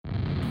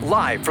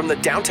Live from the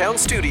downtown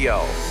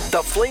studio,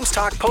 the Flames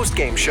Talk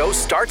Postgame show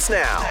starts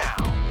now.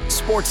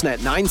 Sportsnet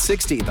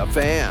 960, The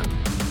Fan.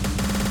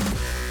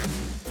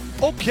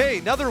 Okay,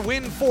 another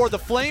win for the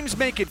Flames.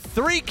 Make it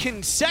 3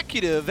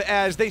 consecutive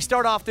as they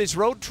start off this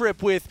road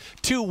trip with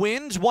 2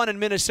 wins, 1 in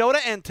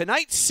Minnesota, and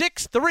tonight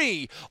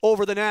 6-3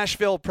 over the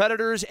Nashville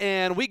Predators.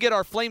 And we get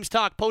our Flames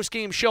Talk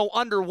postgame show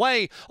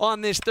underway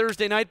on this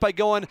Thursday night by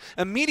going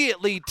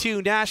immediately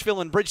to Nashville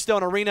and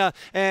Bridgestone Arena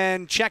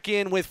and check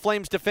in with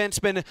Flames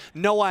defenseman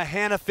Noah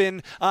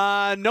Hanifin.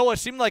 Noah,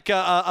 seemed like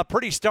a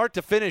pretty start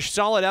to finish,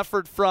 solid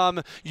effort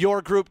from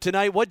your group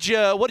tonight. What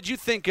did you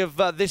think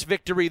of this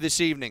victory this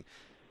evening?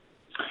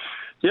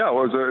 Yeah,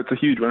 it's a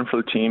huge win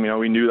for the team. You know,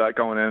 we knew that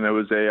going in. It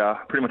was a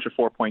pretty much a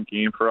 4-point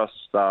game for us,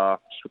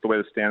 just with the way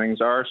the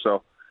standings are.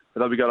 So I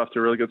thought we got off to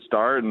a really good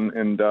start, and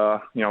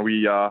you know,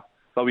 we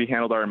thought we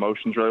handled our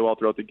emotions really well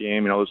throughout the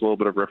game. You know, there's a little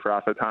bit of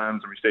riffraff at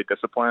times, and we stayed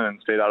disciplined and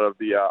stayed out of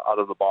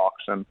the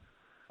box. And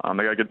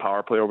they got a good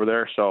power play over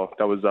there, so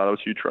that was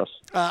huge for us.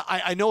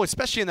 I know,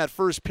 especially in that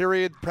first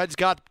period, Preds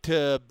got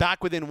to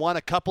back within 1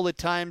 a couple of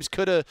times,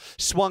 could have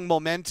swung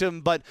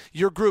momentum, but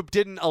your group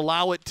didn't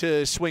allow it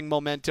to swing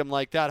momentum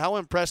like that. How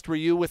impressed were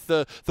you with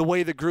the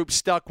way the group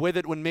stuck with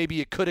it when maybe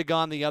it could have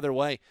gone the other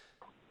way?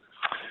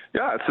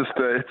 Yeah, it's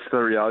the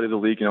reality of the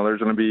league. You know, there's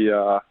going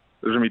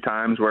to be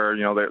times where,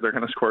 you know, they're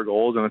going to score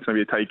goals and it's going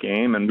to be a tight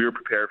game, and we were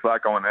prepared for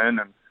that going in.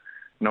 And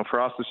you know,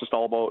 for us, it's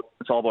all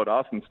about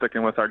us and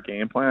sticking with our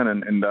game plan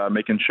and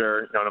making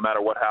sure, you know, no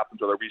matter what happens,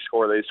 whether we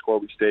score, they score,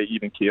 we stay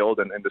even keeled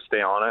and to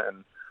stay on it. And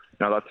you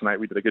know, that tonight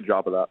we did a good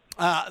job of that.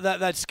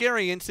 That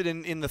scary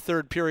incident in the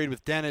third period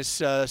with Dennis,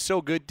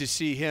 so good to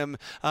see him,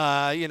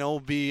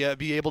 be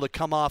able to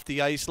come off the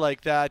ice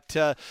like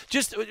that.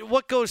 Just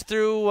what goes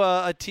through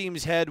a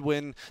team's head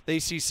when they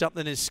see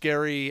something as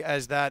scary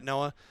as that,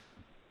 Noah?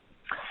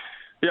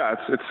 Yeah,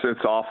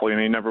 it's awful. You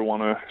know, you never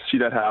want to see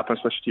that happen,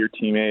 especially to your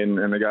teammate.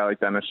 And a guy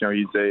like Dennis, you know,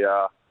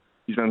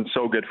 he's been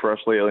so good for us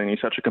lately, and he's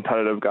such a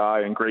competitive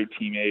guy and great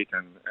teammate.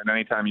 And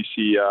anytime you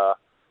see a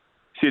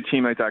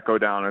team like that go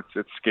down, it's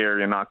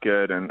scary and not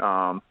good. And you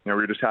know,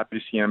 we're just happy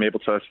to see him able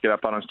to get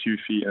up on his 2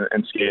 feet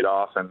and skate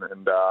off, and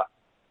you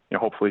know,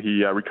 hopefully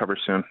he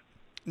recovers soon.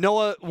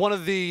 Noah, one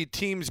of the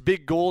team's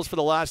big goals for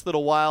the last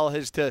little while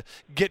is to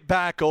get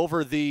back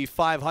over the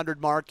 500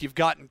 mark. You've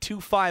gotten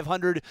to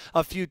 500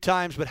 a few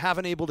times, but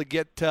haven't able to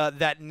get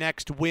that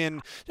next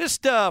win.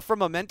 Just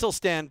from a mental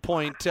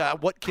standpoint,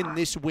 what can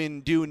this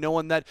win do,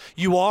 knowing that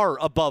you are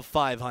above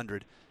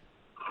 500?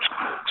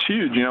 It's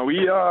huge. You know,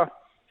 we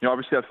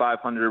obviously that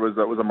 500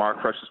 was a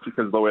mark for us just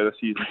because of the way the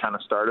season kind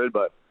of started,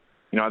 but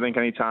you know, I think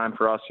any time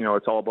for us, you know,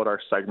 it's all about our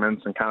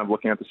segments and kind of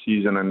looking at the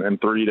season and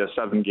 3 to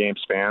 7 game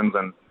spans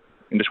and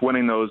just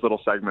winning those little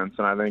segments.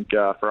 And I think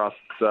for us,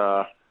 it's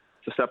a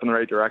step in the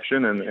right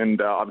direction.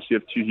 And obviously, you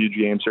have 2 huge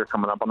games here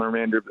coming up on the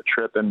remainder of the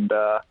trip. And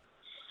you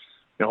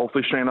know,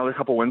 hopefully string another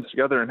couple wins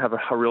together and have a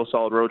real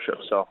solid road trip.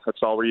 So that's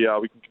all we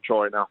can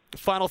control right now.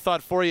 Final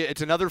thought for you.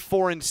 It's another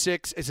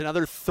 4-6. It's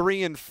another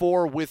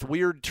 3-4 with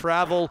weird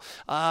travel.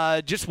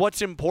 Just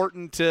what's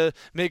important to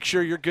make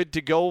sure you're good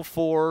to go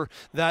for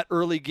that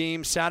early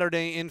game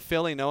Saturday in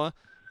Philly, Noah?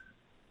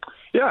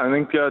 Yeah, I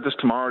think just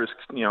tomorrow,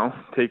 you know,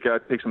 take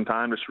some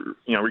time, just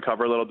you know,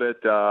 recover a little bit.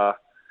 You know,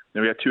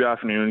 we got 2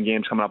 afternoon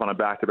games coming up on a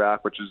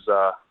back-to-back, which is you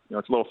know,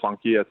 it's a little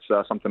funky. It's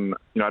something,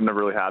 you know, I've never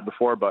really had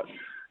before, but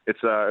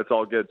it's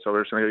all good. So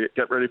we're just gonna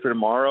get ready for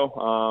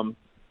tomorrow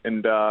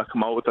and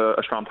come out with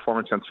a strong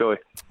performance against Philly.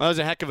 That was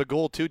a heck of a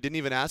goal too. Didn't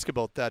even ask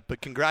about that,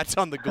 but congrats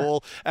on the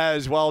goal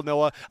as well,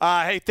 Noah.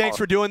 Hey, thanks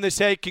for doing this.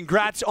 Hey,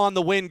 congrats on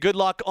the win. Good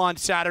luck on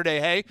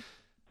Saturday. Hey.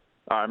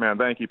 All right, man.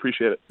 Thank you.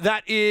 Appreciate it.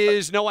 That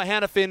is Noah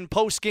Hanifin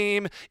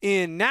post-game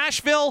in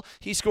Nashville.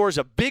 He scores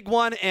a big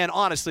one, and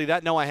honestly,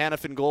 that Noah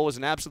Hanifin goal was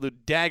an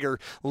absolute dagger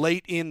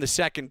late in the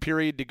second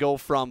period to go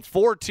from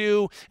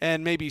 4-2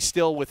 and maybe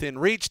still within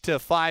reach to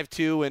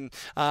 5-2, and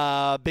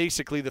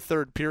basically the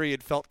third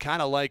period felt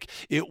kind of like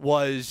it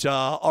was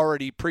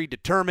already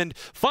predetermined.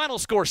 Final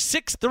score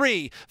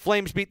 6-3.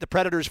 Flames beat the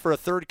Predators for a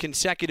 3rd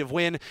consecutive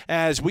win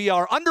as we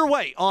are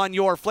underway on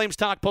your Flames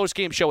Talk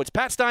post-game show. It's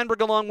Pat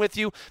Steinberg along with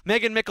you,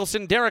 Megan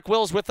Mickelson, Derek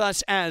Wills with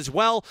us as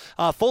well.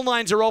 Phone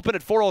lines are open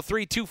at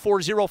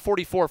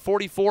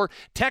 403-240-4444.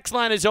 Text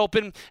line is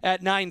open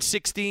at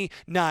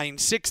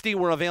 960-960.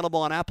 We're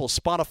available on Apple,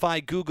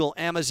 Spotify, Google,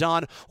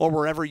 Amazon, or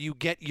wherever you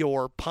get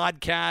your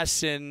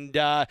podcasts. And,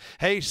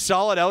 hey,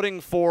 solid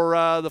outing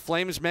for the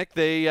Flames, Mick.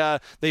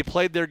 They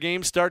played their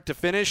game start to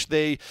finish.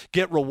 They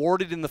get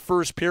rewarded in the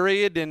first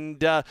period, and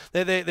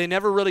they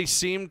never really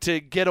seemed to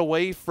get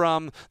away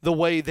from the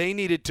way they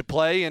needed to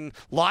play. And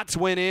lots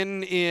went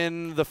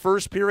in the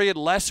first period.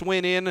 Less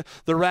went in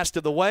the rest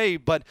of the way,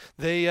 but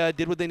they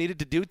did what they needed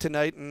to do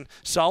tonight, and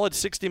solid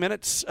 60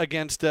 minutes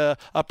against a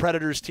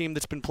Predators team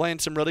that's been playing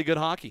some really good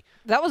hockey.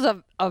 That was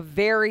a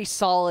very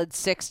solid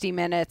 60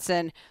 minutes,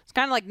 and it's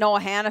kind of like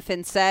Noah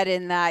Hanifin said,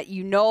 in that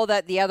you know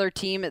that the other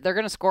team, they're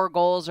going to score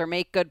goals or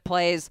make good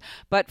plays,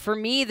 but for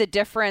me, the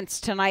difference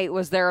tonight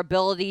was their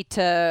ability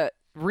to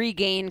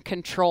regain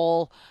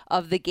control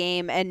of the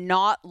game and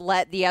not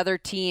let the other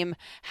team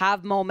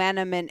have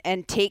momentum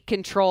and take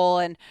control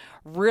and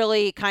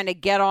really kind of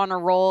get on a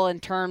roll in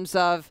terms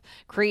of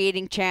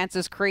creating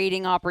chances,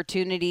 creating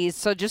opportunities.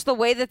 So just the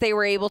way that they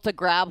were able to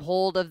grab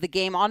hold of the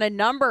game on a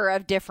number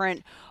of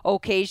different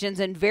occasions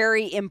and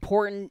very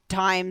important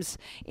times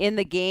in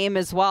the game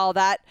as well.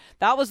 That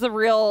was the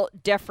real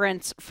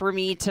difference for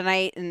me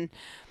tonight. And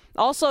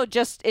also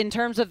just in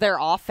terms of their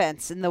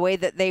offense and the way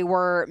that they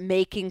were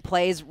making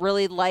plays,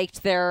 really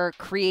liked their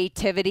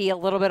creativity, a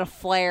little bit of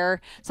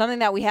flair, something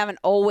that we haven't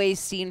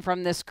always seen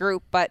from this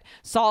group, but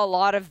saw a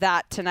lot of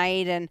that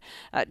tonight and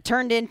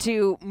turned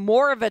into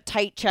more of a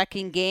tight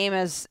checking game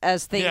as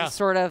things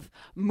sort of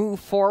move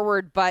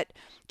forward. But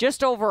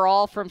just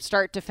overall, from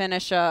start to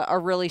finish, a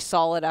really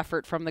solid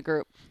effort from the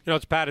group.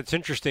 It's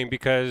interesting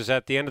because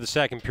at the end of the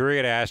second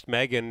period, I asked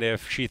Megan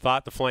if she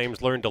thought the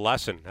Flames learned a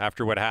lesson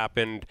after what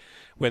happened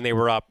when they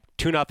were up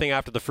 2-0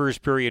 after the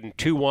first period and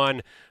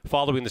 2-1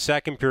 following the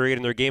second period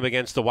in their game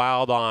against the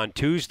Wild on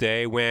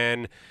Tuesday,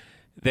 when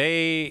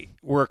they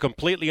were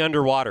completely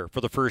underwater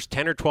for the first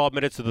 10 or 12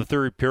 minutes of the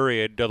third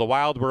period. The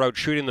Wild were out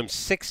shooting them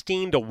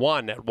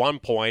 16-1 at one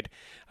point.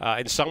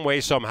 In some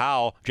way,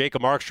 somehow,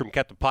 Jacob Markstrom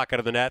kept the puck out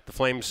of the net. The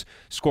Flames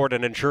scored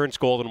an insurance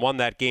goal and won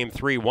that game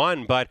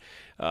 3-1. But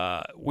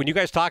when you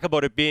guys talk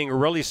about it being a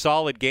really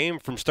solid game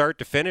from start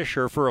to finish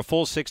or for a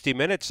full 60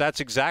 minutes, that's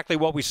exactly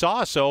what we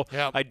saw. So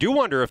I do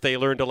wonder if they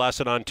learned a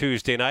lesson on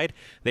Tuesday night.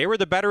 They were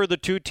the better of the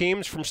two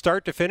teams from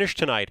start to finish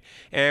tonight.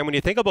 And when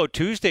you think about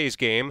Tuesday's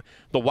game,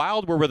 the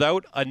Wild were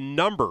without a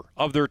number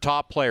of their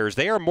top players.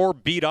 They are more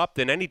beat up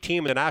than any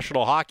team in the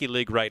National Hockey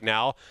League right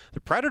now.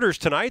 The Predators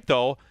tonight,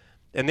 though,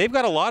 and they've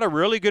got a lot of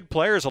really good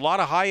players, a lot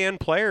of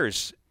high-end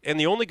players, and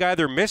the only guy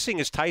they're missing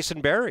is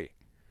Tyson Barrie.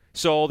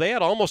 So they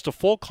had almost a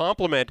full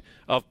complement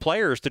of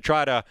players to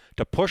try to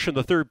push in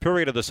the third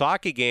period of this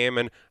hockey game,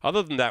 and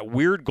other than that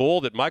weird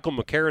goal that Michael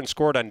McCarron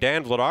scored on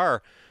Dan Vladar,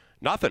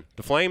 nothing.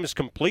 The Flames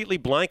completely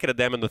blanketed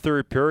them in the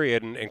third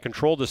period and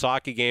controlled this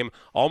hockey game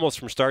almost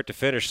from start to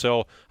finish.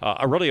 So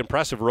a really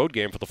impressive road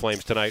game for the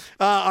Flames tonight.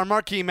 Our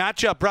marquee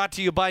matchup brought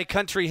to you by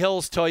Country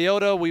Hills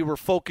Toyota. We were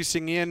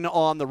focusing in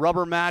on the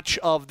rubber match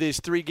of this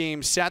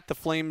three-game set. The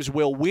Flames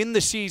will win the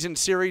season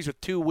series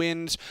with 2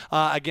 wins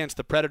against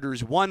the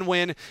Predators, 1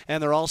 win,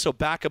 and they're also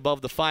back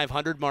above the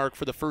 500 mark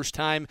for the first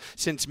time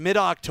since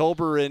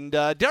mid-October. And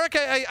Derek,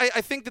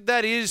 I think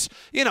that is,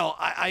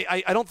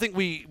 I don't think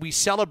we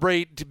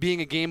celebrate being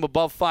a game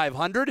above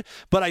 500,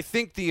 but I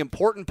think the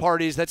important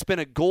part is that's been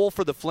a goal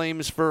for the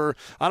Flames for,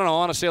 I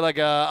want to say like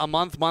a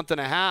month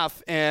and a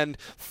half, and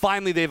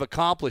finally they've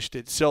accomplished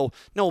it. So,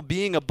 no,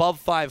 being above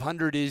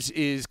 500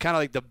 is kind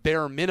of like the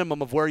bare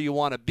minimum of where you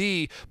want to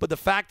be, but the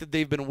fact that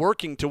they've been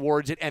working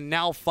towards it and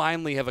now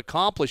finally have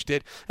accomplished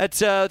it,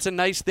 it's a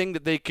nice thing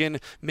that they can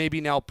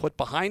maybe now put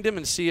behind them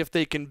and see if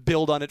they can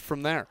build on it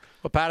from there.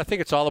 Well, Pat, I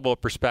think it's all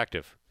about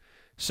perspective.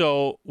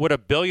 So, would a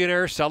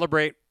billionaire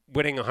celebrate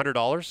winning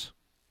 $100?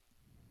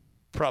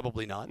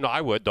 Probably not. No, I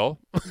would, though.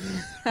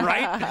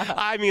 Right?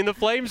 I mean, the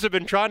Flames have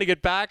been trying to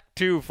get back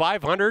to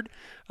 500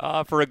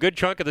 for a good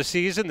chunk of the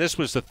season. This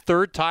was the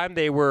third time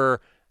they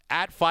were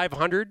at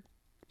 500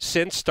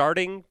 since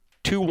starting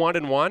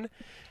 2-1-1.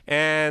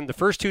 And the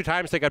first 2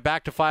 times they got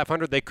back to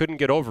 500, they couldn't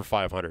get over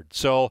 500.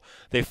 So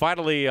they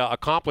finally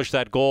accomplished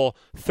that goal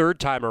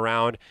third time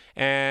around.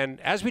 And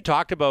as we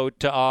talked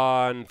about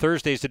on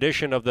Thursday's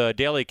edition of the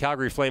Daily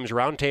Calgary Flames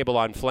Roundtable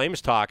on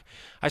Flames Talk,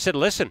 I said,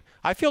 listen,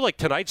 I feel like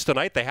tonight's the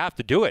night they have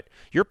to do it.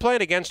 You're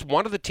playing against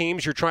one of the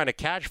teams you're trying to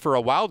catch for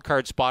a wild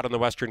card spot in the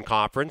Western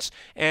Conference,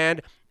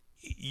 and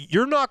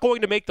you're not going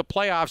to make the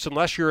playoffs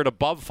unless you're an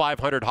above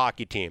 500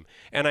 hockey team.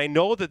 And I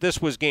know that this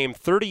was game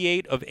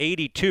 38 of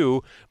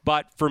 82,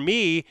 but for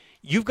me,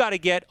 you've got to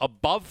get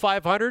above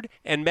 500.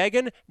 And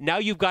Megan, now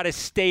you've got to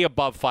stay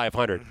above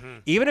 500. Mm-hmm.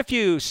 Even if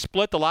you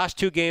split the last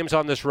 2 games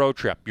on this road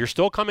trip, you're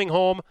still coming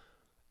home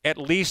at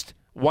least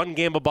 1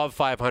 game above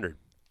 500.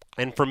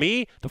 And for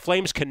me, the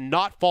Flames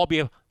cannot fall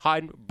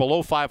behind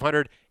below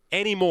 500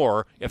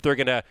 anymore if they're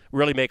going to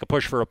really make a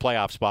push for a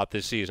playoff spot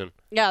this season.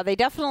 Yeah, they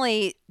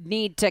definitely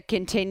need to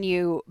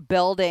continue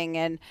building.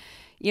 And,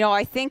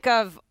 I think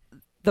of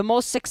the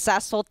most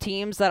successful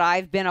teams that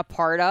I've been a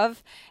part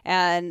of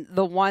and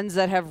the ones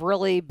that have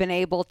really been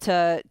able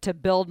to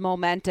build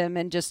momentum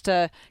and just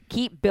to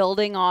keep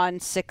building on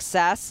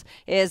success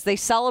is they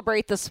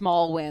celebrate the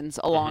small wins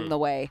along the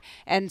way.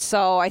 And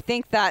so I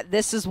think that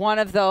this is one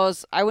of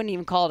those, I wouldn't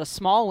even call it a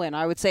small win.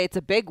 I would say it's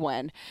a big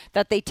win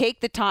that they take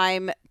the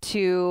time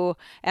to,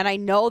 and I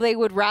know they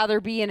would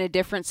rather be in a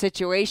different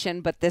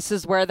situation, but this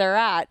is where they're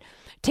at.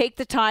 Take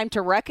the time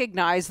to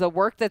recognize the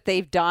work that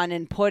they've done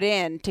and put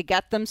in to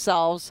get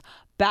themselves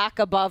back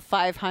above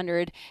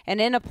 500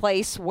 and in a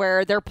place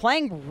where they're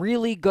playing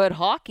really good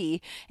hockey,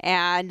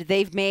 and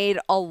they've made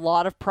a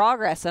lot of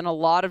progress and a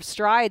lot of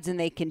strides, and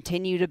they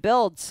continue to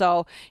build.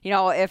 So,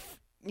 if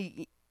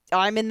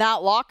I'm in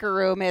that locker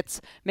room,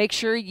 it's make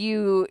sure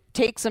you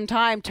take some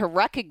time to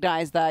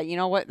recognize that, you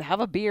know what, have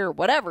a beer,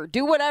 whatever,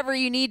 do whatever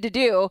you need to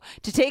do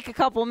to take a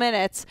couple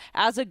minutes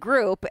as a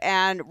group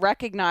and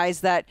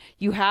recognize that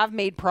you have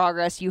made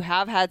progress, you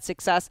have had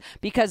success,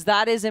 because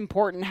that is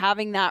important,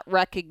 having that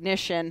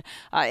recognition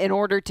in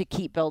order to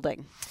keep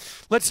building.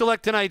 Let's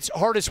select tonight's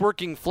hardest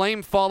working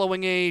Flame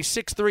following a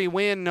 6-3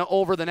 win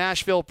over the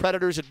Nashville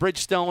Predators at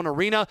Bridgestone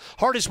Arena.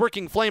 Hardest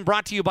working Flame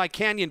brought to you by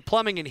Canyon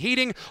Plumbing and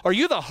Heating. Are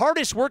you the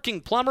hardest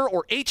working plumber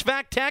or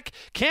HVAC tech?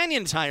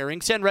 Canyon's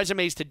hiring. Send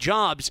resumes to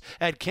jobs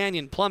at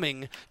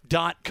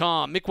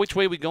canyonplumbing.com. Mick, which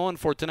way are we going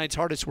for tonight's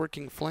hardest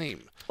working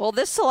Flame? Well,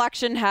 this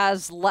selection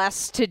has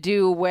less to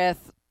do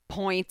with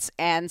points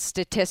and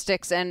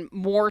statistics and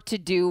more to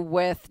do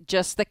with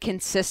just the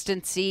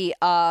consistency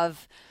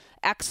of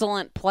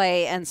excellent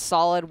play and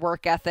solid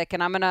work ethic.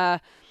 And I'm going to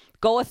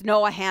go with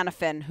Noah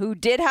Hannafin, who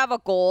did have a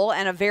goal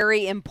and a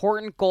very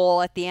important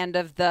goal at the end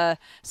of the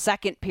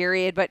second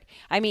period. But,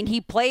 I mean, he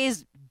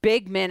plays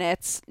big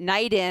minutes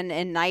night in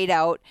and night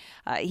out.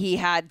 He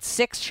had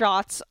 6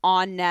 shots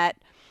on net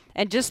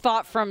and just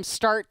thought from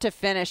start to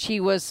finish he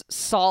was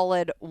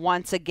solid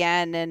once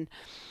again. And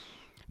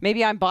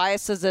maybe I'm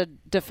biased as a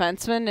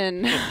defenseman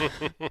and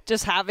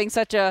just having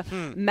such a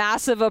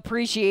massive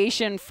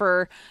appreciation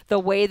for the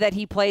way that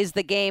he plays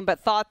the game, but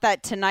thought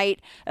that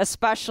tonight,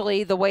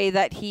 especially the way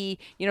that he,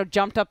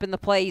 jumped up in the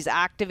play, he's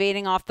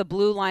activating off the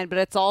blue line, but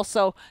it's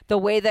also the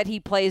way that he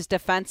plays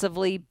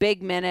defensively,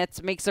 big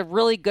minutes, makes a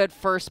really good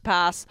first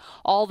pass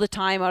all the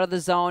time out of the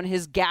zone.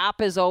 His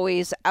gap is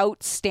always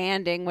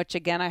outstanding, which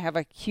again, I have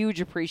a huge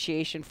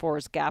appreciation for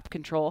his gap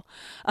control.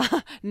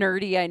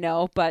 Nerdy, I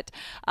know, but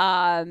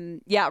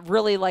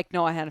really like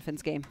Noah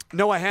Hannafin's game.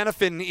 Noah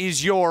Hannafin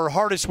is your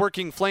hardest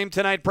working Flame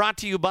tonight, brought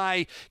to you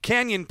by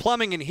Canyon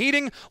Plumbing and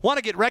Heating. Want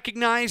to get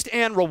recognized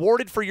and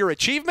rewarded for your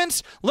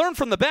achievements? Learn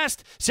from the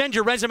best. Send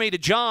your resume to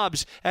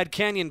jobs at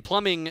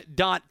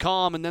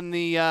canyonplumbing.com. And then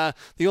the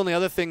only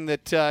other thing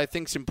that I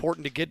think is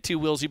important to get to,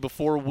 Wilsey,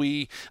 before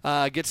we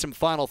get some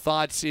final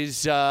thoughts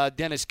is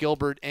Dennis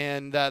Gilbert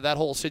and that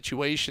whole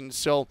situation.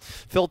 So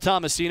Phil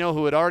Tomasino,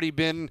 who had already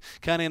been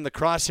kind of in the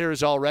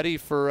crosshairs already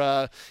for,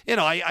 I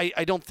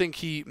don't think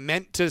he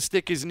meant to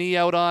stick his knee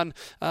out on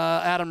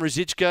Adam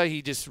Ruzicka.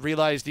 He just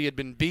realized he had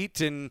been beat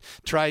and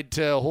tried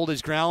to hold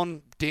his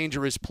ground.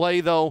 Dangerous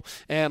play though,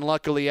 and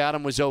luckily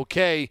Adam was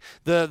okay.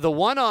 The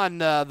one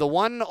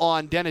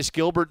on Dennis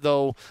Gilbert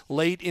though,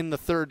 late in the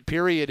third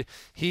period,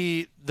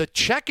 the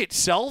check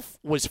itself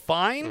was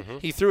fine. Mm-hmm.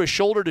 He threw a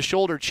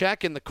shoulder-to-shoulder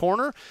check in the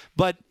corner,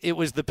 but it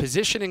was the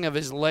positioning of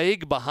his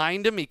leg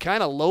behind him. He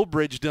kind of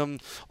low-bridged him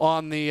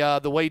on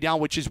the way down,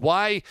 which is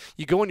why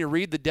you go and you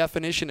read the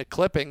definition of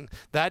clipping.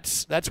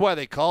 That's why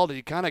they called it.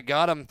 He kind of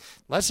got him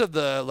less of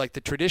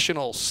the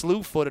traditional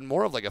slew foot and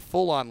more of like a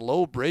full-on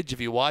low bridge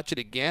if you watch it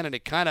again, and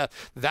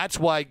that's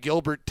why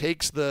Gilbert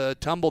takes the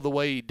tumble the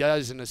way he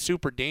does in a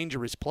super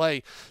dangerous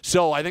play.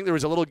 So I think there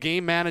was a little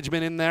game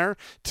management in there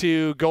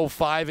to go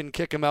 5 and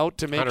kick him out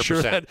to make 100%.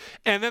 Sure that.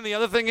 And then the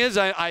other thing is,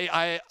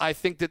 I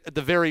think that at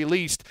the very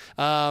least,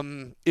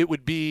 it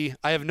would be,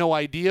 I have no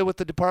idea with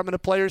the Department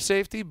of Player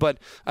Safety, but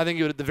I think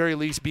it would at the very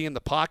least be in the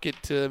pocket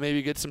to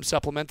maybe get some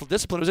supplemental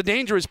discipline. It was a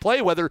dangerous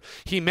play, whether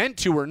he meant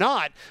to or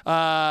not.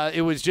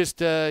 It was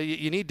just,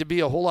 you need to be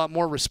a whole lot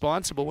more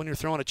responsible when you're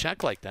throwing a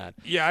check like that.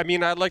 Yeah, I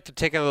mean, I'd like to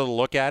take another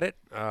look at it.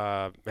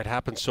 It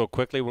happens so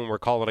quickly when we're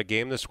calling a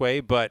game this way,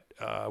 but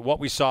what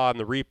we saw in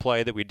the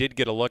replay that we did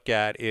get a look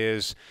at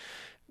is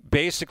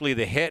basically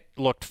the hit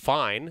looked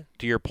fine,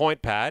 to your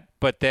point, Pat,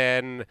 but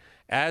then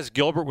as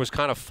Gilbert was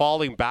kind of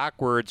falling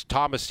backwards,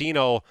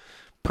 Tomasino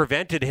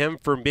prevented him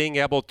from being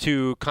able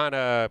to kind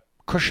of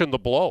cushion the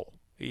blow.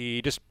 He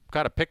just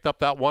kind of picked up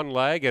that one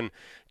leg, and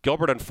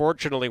Gilbert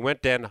unfortunately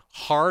went in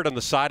hard on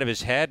the side of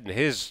his head, and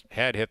his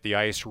head hit the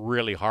ice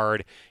really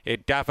hard.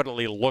 It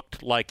definitely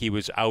looked like he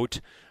was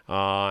out,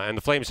 and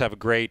the Flames have a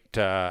great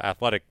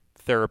athletic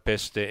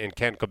therapist in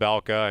Ken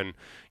Kobelka, and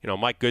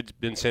Mike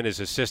Goodmanson, his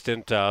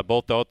assistant,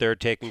 both out there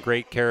taking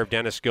great care of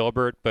Dennis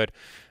Gilbert, but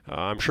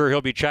I'm sure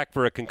he'll be checked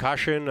for a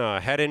concussion,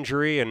 head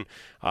injury, and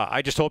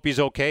I just hope he's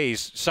okay.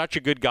 He's such a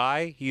good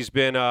guy. He's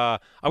been, I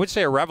would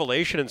say, a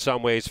revelation in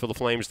some ways for the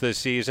Flames this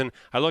season.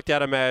 I looked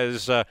at him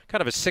as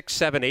kind of a 6,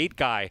 7, 8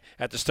 guy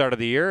at the start of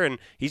the year, and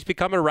he's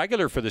become a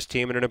regular for this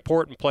team and an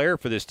important player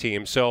for this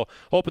team. So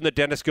hoping that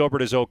Dennis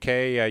Gilbert is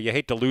okay. You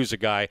hate to lose a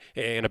guy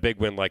in a big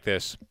win like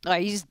this.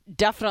 He's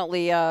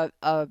definitely a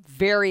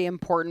very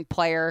important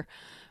player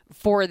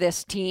for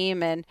this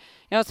team, and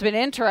it's been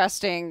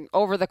interesting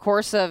over the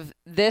course of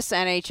this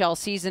NHL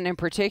season in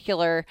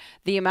particular,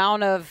 the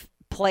amount of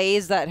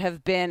plays that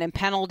have been and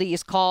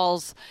penalties,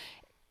 calls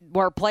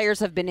where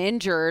players have been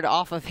injured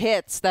off of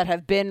hits that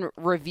have been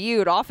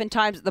reviewed.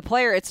 Oftentimes the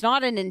player, it's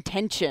not an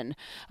intention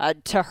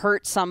to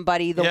hurt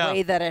somebody the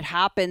way that it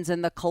happens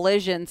in the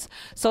collisions.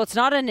 So it's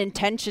not an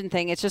intention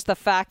thing. It's just the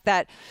fact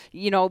that,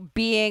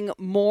 being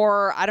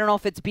more, I don't know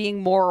if it's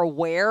being more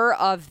aware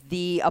of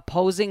the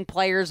opposing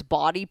player's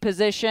body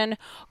position,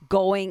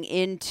 going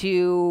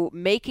into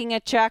making a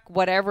check,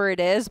 whatever it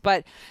is.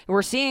 But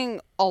we're seeing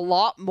a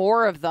lot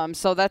more of them.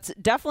 So that's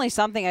definitely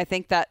something I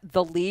think that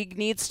the league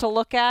needs to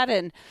look at.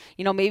 And,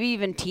 maybe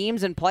even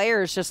teams and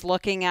players just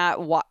looking at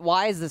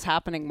why is this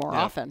happening more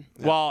often?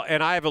 Yeah. Well,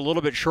 and I have a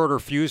little bit shorter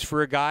fuse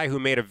for a guy who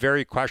made a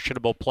very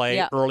questionable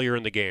play earlier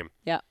in the game.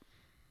 Yeah.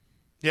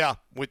 Yeah,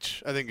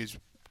 which I think is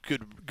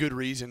good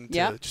reason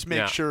to just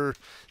make sure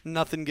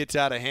nothing gets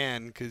out of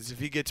hand, because if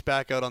he gets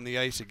back out on the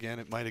ice again,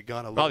 it might have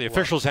gone a little. Well, the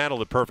officials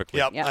handled it perfectly.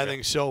 Yep, I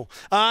think so.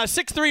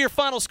 6-3 your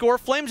final score.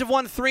 Flames have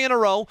won 3 in a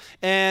row,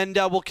 and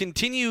we'll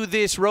continue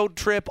this road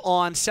trip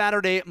on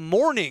Saturday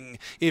morning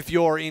if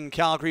you're in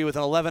Calgary with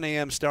an 11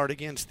 a.m. start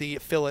against the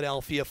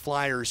Philadelphia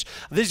Flyers.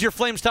 This is your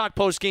Flames Talk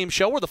post-game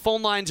show where the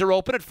phone lines are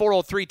open at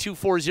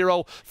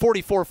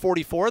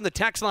 403-240-4444, and the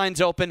text line's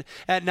open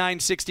at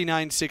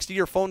 960-960.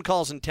 Your phone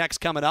calls and texts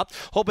coming up.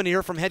 Hoping to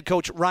hear from head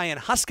coach Ryan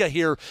Huska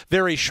here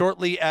very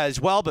shortly as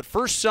well. But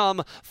first,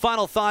 some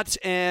final thoughts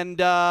and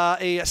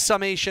a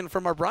summation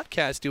from our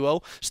broadcast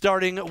duo,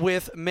 starting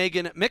with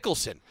Megan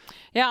Mickelson.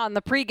 Yeah, on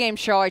the pregame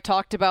show, I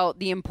talked about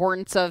the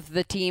importance of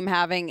the team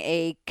having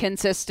a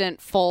consistent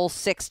full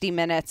 60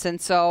 minutes. And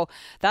so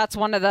that's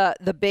one of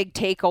the big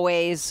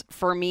takeaways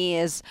for me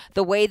is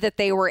the way that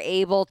they were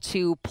able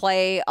to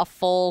play a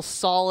full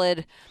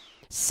solid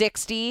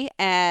 60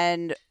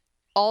 and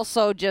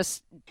also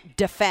just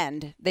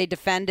defend. They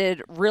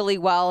defended really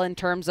well in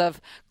terms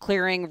of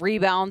clearing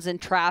rebounds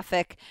and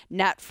traffic,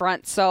 net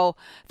front. So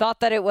thought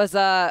that it was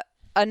a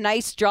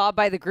nice job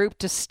by the group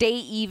to stay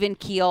even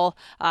keel,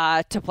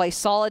 to play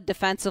solid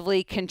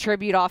defensively,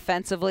 contribute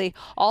offensively.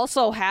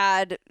 Also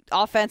had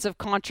offensive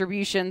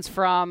contributions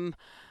from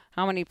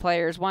how many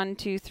players? 1,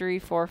 2, 3,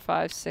 4,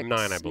 5, 6,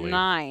 9, I believe.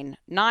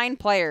 9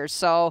 players.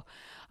 So,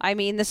 I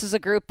mean, this is a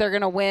group they're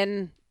going to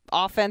win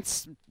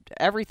offense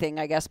everything,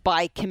 I guess,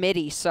 by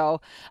committee. So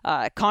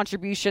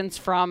contributions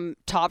from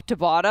top to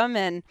bottom.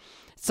 And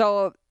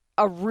so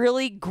a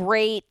really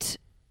great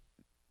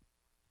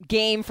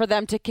game for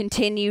them to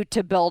continue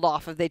to build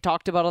off of. They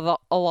talked about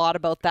a lot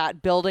about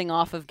that, building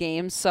off of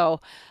games.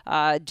 So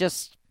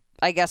just,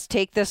 I guess,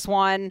 take this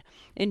one,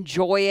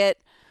 enjoy it,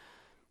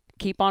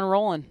 keep on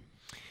rolling.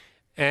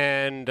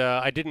 And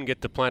I didn't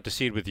get to plant a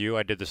seed with you.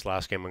 I did this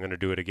last game. I'm going to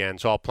do it again.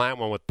 So I'll plant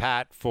one with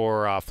Pat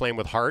for Flame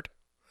with Heart.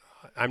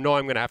 I know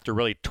I'm going to have to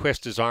really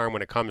twist his arm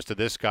when it comes to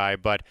this guy,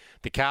 but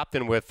the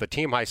captain with a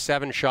team-high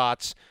 7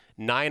 shots,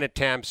 9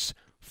 attempts,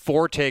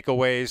 4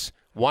 takeaways,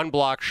 1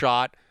 block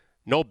shot,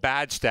 no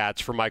bad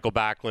stats for Michael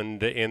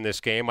Backlund in this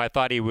game. I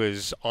thought he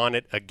was on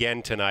it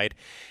again tonight.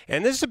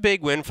 And this is a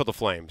big win for the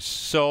Flames.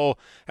 So,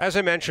 as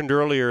I mentioned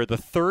earlier, the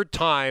third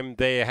time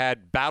they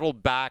had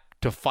battled back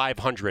to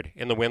 500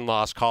 in the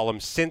win-loss column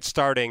since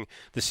starting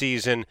the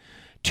season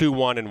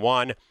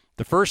 2-1-1.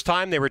 The first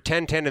time they were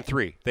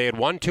 10-10-3. They had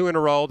won 2 in a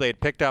row. They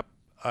had picked up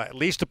at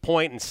least a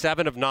point in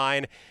 7 of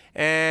 9,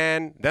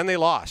 and then they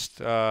lost.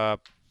 4-3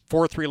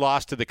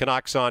 loss to the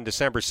Canucks on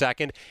December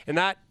 2nd, and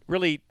that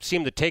really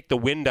seemed to take the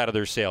wind out of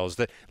their sails.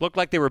 That looked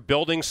like they were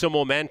building some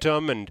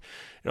momentum and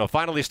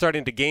finally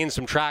starting to gain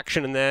some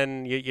traction, and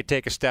then you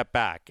take a step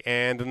back.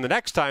 And then the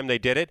next time they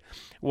did it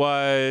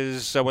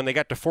was when they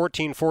got to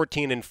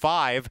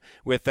 14-14-5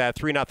 with that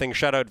 3-0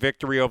 shutout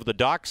victory over the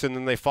Ducks, and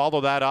then they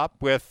follow that up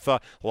with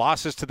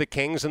losses to the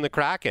Kings and the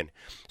Kraken.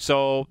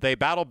 So they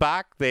battled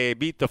back. They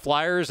beat the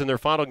Flyers in their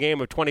final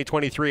game of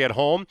 2023 at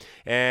home,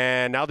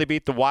 and now they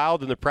beat the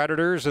Wild and the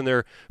Predators in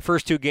their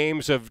first 2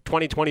 games of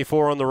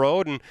 2024 on the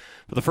road. And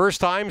for the first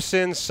time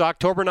since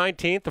October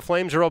 19th, the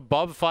Flames are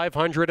above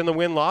 500 in the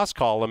win-loss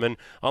column. And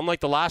unlike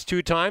the last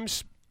 2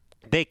 times,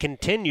 they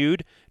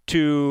continued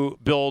to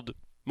build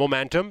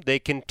momentum. They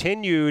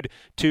continued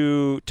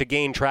to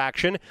gain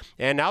traction,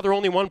 and now they're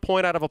only 1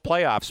 point out of a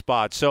playoff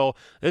spot. So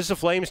this is a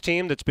Flames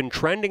team that's been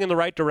trending in the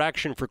right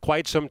direction for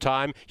quite some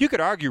time. You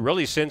could argue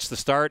really since the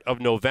start of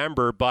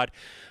November, but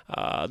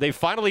they've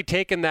finally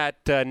taken that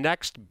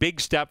next big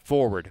step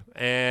forward,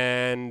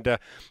 and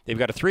they've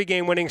got a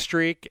 3-game winning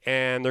streak,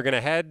 and they're going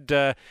to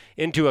head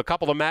into a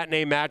couple of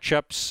matinee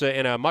matchups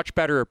in a much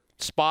better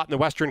spot in the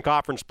Western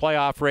Conference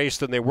playoff race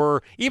than they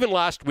were even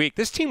last week.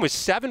 This team was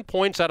 7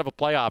 points out of a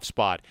playoff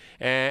spot,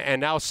 and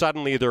now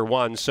suddenly they're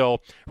 1. So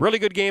really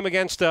good game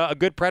against a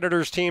good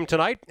Predators team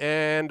tonight,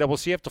 and we'll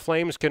see if the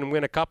Flames can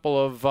win a couple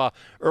of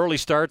early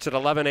starts at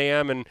 11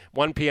 a.m. and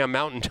 1 p.m.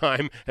 Mountain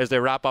Time as they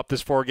wrap up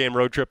this 4-game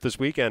road trip this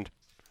weekend.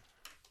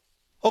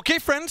 Okay,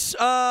 friends,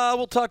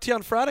 we'll talk to you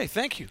on Friday.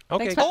 Thank you.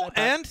 Okay.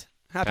 And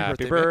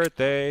happy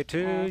birthday to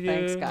you.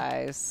 Thanks,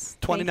 guys.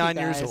 29 Thank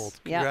you, years guys. old.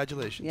 Yeah.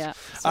 Congratulations.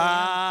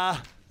 Yeah.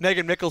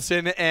 Megan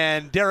Mickelson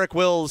and Derek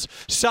Wills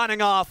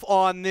signing off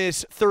on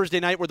this Thursday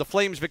night where the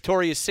Flames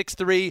victorious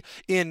 6-3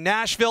 in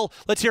Nashville.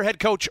 Let's hear head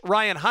coach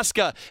Ryan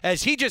Huska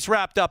as he just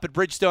wrapped up at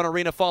Bridgestone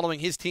Arena following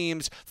his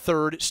team's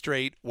 3rd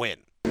straight win.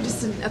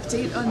 Just an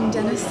update on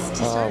Dennis to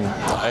start?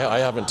 I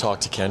haven't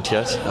talked to Kent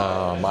yet.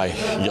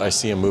 I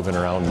see him moving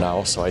around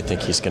now, so I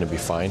think he's going to be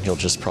fine. He'll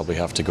just probably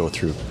have to go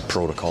through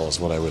protocol is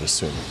what I would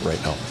assume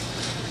right now.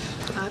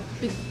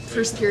 Big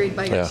first period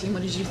by your team.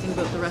 What did you think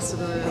about the rest of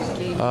the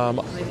game?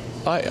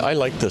 played? I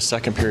liked the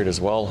second period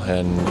as well,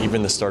 and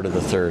even the start of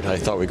the third. I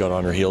thought we got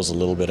on our heels a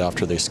little bit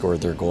after they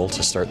scored their goal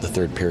to start the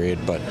third period,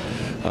 but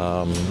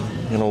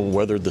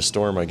weathered the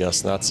storm, I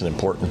guess. And that's an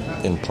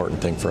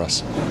important thing for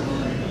us.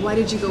 Why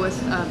did you go with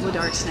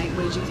Vladar tonight?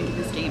 What did you think of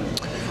his game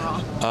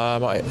overall?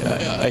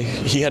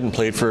 He hadn't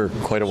played for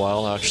quite a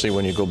while, actually,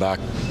 when you go back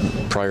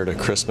prior to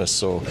Christmas.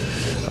 So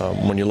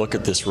when you look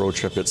at this road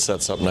trip, it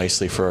sets up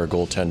nicely for our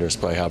goaltenders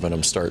by having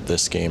them start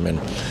this game. And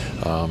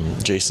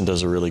Jason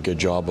does a really good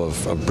job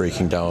of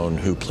breaking down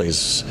who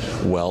plays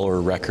well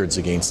or records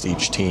against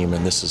each team.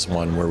 And this is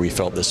one where we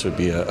felt this would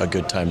be a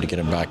good time to get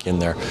him back in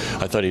there.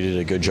 I thought he did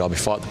a good job. He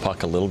fought the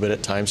puck a little bit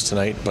at times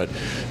tonight, but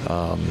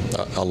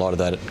a lot of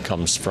that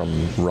comes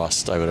from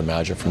rust, I would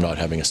imagine, from not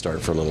having a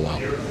start for a little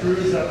while.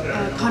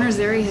 Connor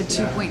Zary had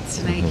 2 points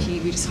tonight.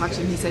 We just talked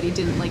to him. He said he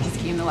didn't like his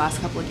game the last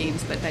couple of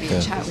games, but that he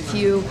would chat with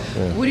you.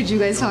 What did you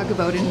guys talk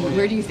about, and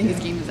where do you think his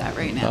game is at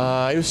right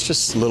now? It was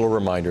just little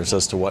reminders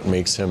as to what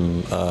makes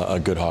him a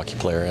good hockey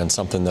player and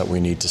something that we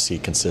need to see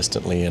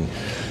consistently. And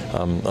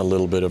a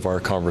little bit of our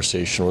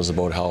conversation was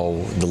about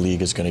how the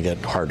league is going to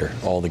get harder,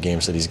 all the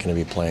games that he's going to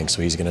be playing.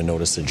 So he's going to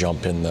notice the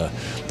jump in the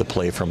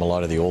play from a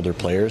lot of the older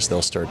players.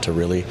 They'll start to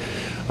really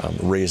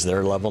raise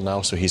their level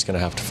now, so he's going to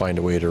have to find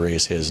a way to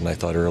raise his. And I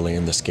thought early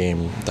in this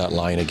game, that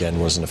line again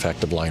was an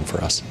effective line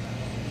for us.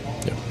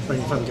 Yeah. But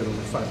you finally get over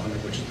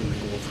 500, which has been the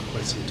goal for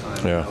quite some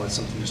time. Yeah. Now it's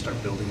something to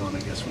start building on, I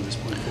guess, from this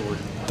point forward.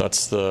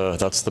 That's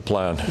the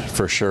plan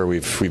for sure.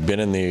 We've been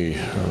in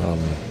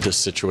this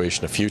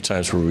situation a few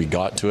times where we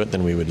got to it,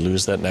 then we would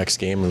lose that next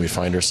game, and we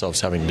find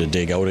ourselves having to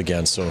dig out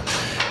again. So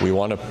we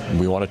want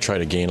to try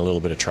to gain a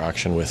little bit of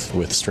traction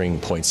with stringing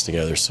points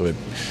together. So it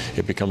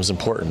becomes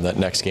important. That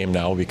next game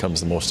now becomes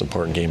the most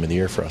important game of the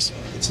year for us.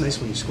 It's nice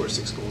when you score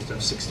 6 goals to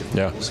have 6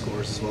 different goal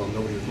scorers as well.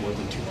 Nobody with more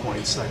than 2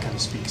 points. That kind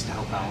of speaks to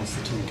how balanced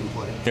the team can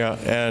play. Yeah,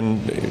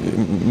 and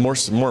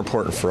more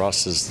important for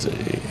us is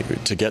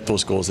to get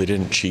those goals. They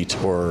didn't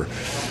cheat or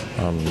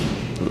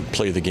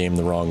play the game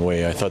the wrong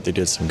way. I thought they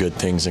did some good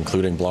things,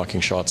 including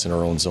blocking shots in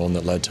our own zone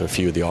that led to a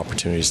few of the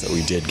opportunities that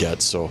we did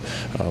get. So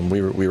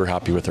we were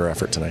happy with our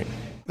effort tonight.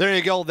 There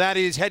you go. That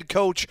is head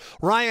coach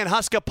Ryan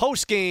Huska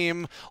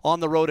post-game on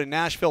the road in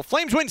Nashville.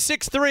 Flames win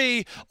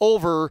 6-3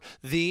 over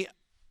the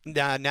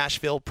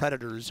Nashville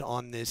Predators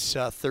on this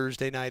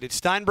Thursday night. It's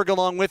Steinberg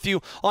along with you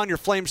on your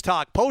Flames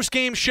Talk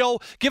post-game show.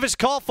 Give us a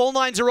call. Phone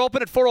lines are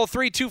open at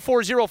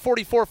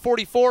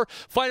 403-240-4444.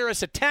 Fire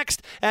us a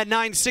text at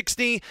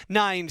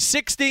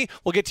 960-960.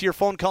 We'll get to your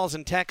phone calls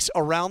and texts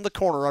around the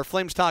corner. Our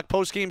Flames Talk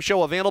post-game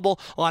show available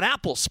on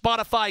Apple,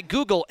 Spotify,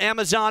 Google,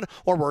 Amazon,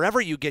 or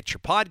wherever you get your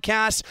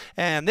podcasts.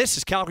 And this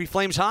is Calgary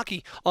Flames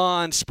Hockey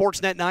on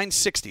Sportsnet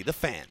 960, The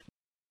Fan.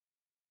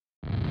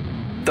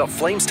 The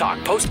Flames Talk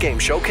postgame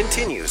show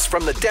continues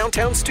from the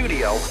downtown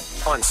studio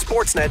on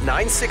Sportsnet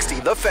 960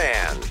 The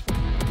Fan.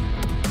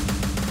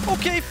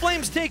 Okay,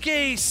 Flames take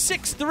a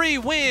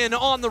 6-3 win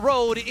on the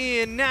road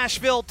in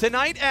Nashville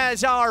tonight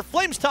as our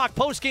Flames Talk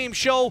postgame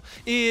show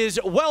is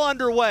well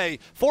underway.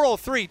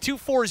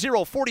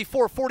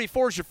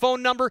 403-240-4444 is your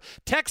phone number.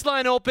 Text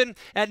line open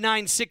at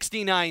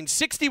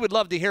 960-960. Would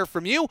love to hear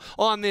from you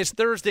on this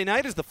Thursday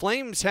night as the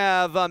Flames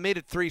have made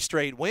it 3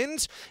 straight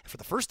wins. For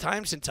the first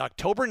time since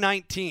October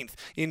 19th,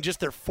 in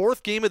just their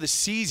 4th game of the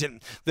season,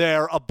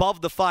 they're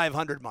above the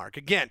 500 mark.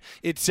 Again,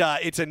 it's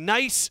a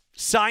nice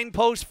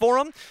signpost for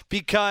them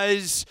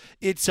because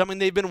it's something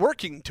they've been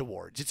working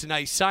towards. It's a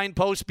nice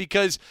signpost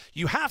because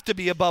you have to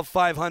be above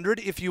 500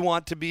 if you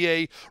want to be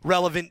a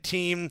relevant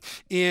team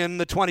in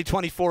the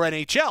 2024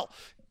 NHL.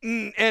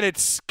 And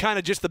it's kind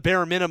of just the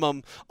bare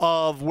minimum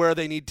of where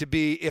they need to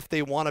be if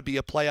they want to be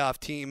a playoff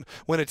team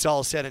when it's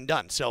all said and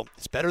done. So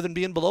it's better than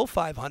being below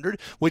 500,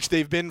 which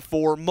they've been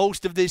for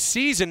most of this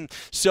season.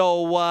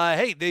 So,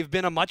 hey, they've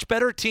been a much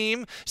better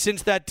team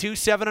since that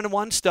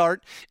 2-7-1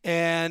 start,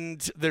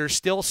 and they're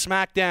still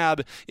smack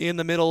dab in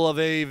the middle of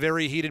a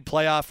very heated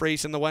playoff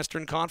race in the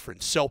Western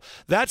Conference. So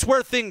that's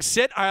where things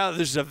sit.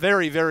 This is a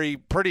very, very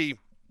pretty,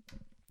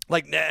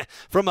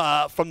 from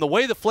the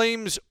way the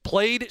Flames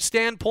played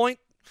standpoint,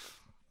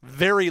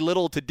 very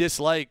little to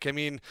dislike. I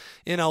mean,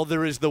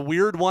 there is the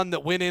weird one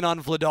that went in on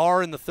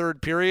Vladar in the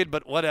third period,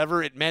 but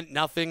whatever, it meant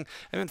nothing.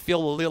 I didn't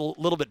feel a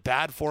little bit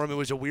bad for him. It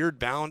was a weird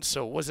bounce,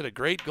 so was it a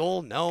great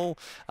goal? No.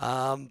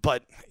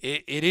 But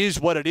it is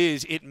what it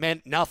is. It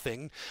meant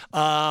nothing.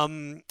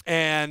 And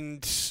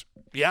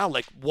yeah,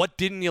 what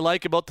didn't you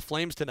like about the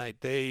Flames tonight?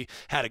 They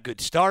had a good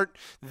start.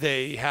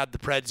 They had the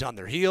Preds on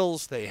their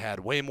heels. They had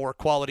way more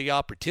quality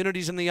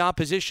opportunities than the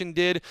opposition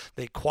did.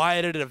 They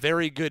quieted a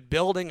very good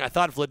building. I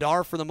thought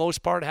Vladar, for the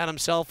most part, had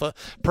himself a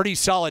pretty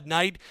solid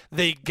night.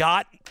 They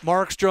got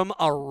Markstrom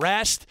a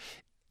rest.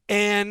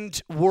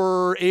 and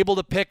were able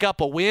to pick up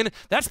a win.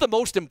 That's the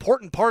most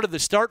important part of the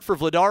start for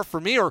Vladar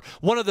for me, or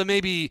one of the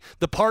maybe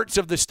the parts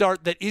of the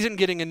start that isn't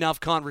getting enough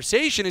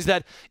conversation, is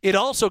that it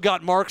also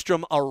got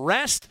Markstrom a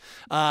rest.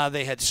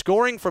 They had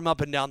scoring from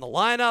up and down the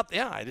lineup.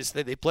 Yeah, I just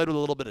they played with a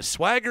little bit of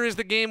swagger as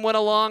the game went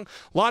along.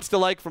 Lots to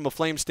like from a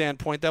Flame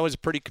standpoint. That was a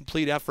pretty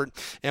complete effort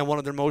and one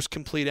of their most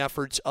complete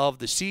efforts of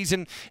the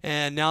season.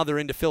 And now they're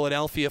into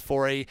Philadelphia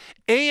for a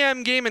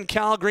AM game in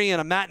Calgary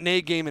and a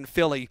matinee game in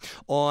Philly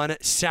on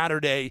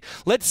Saturday.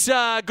 Let's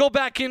go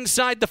back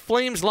inside the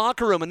Flames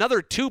locker room.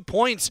 Another 2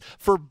 points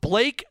for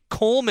Blake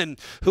Coleman,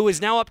 who is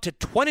now up to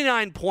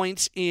 29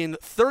 points in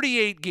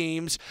 38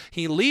 games.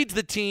 He leads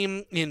the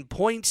team in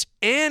points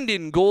and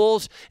in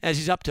goals as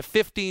he's up to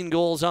 15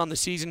 goals on the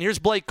season. Here's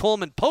Blake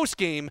Coleman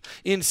post-game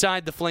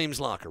inside the Flames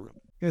locker room.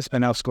 It's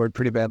been outscored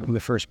pretty bad in the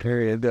first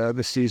period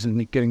this season.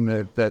 Getting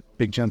that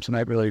big jump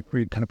tonight really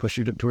kind of pushed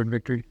you toward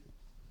victory.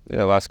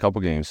 Yeah, last couple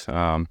games.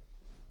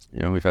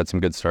 We've had some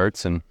good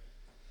starts and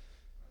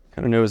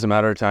kind of knew it was a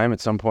matter of time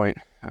at some point.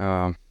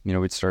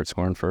 We'd start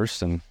scoring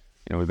first, and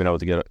we've been able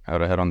to get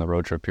out ahead on the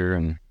road trip here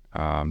and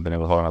been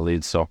able to hold on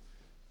leads. So,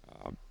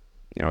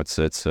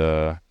 it's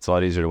a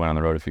lot easier to win on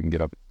the road if you can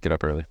get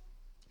up early.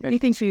 How do you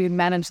think you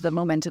managed the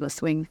momentum of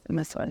swing in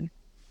this one?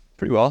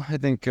 Pretty well. I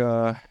think,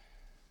 I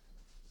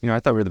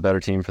thought we were the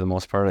better team for the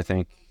most part. I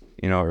think,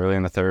 early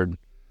in the third,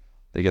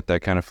 they get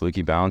that kind of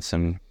fluky bounce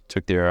and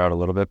took the air out a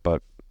little bit.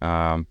 But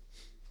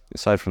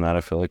aside from that,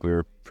 I feel like we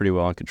were pretty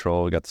well in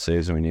control. We got the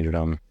saves when we needed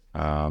them.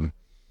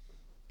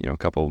 A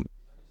couple,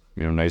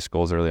 nice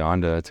goals early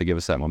on to give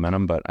us that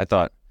momentum. But I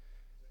thought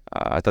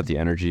the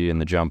energy and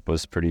the jump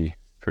was pretty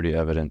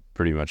evident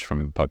pretty much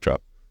from the puck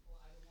drop.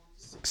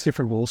 6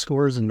 different goal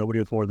scorers and nobody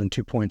with more than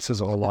 2 points says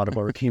a lot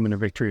about our team in a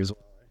victory as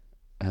well.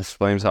 That's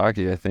Flames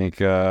hockey. I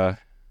think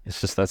it's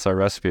just that's our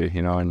recipe,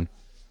 and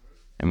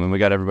when we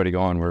got everybody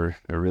going, we're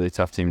a really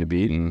tough team to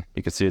beat, and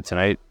you could see it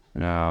tonight.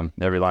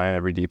 Every line,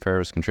 every D pair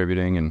was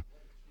contributing, and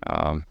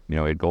we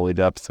had goalie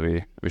depth.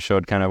 We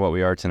showed kind of what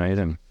we are tonight,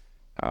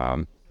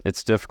 and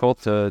it's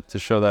difficult to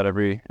show that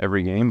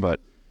every game, but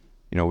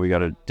we got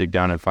to dig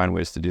down and find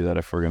ways to do that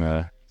if we're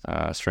gonna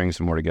string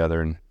some more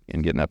together and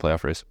get in that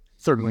playoff race.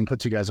 Third win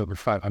puts you guys over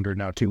 500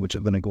 now too, which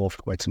has been a goal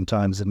for quite some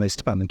time. It's nice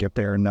to finally get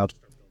there, and now.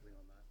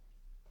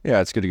 Yeah,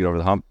 it's good to get over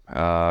the hump.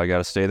 I got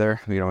to stay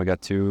there. We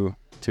got two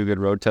good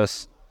road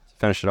tests to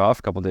finish it off,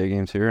 a couple day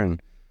games here, and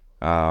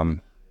I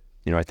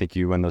think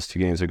you win those 2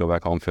 games, we go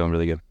back home feeling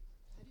really good. How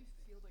do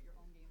you feel about your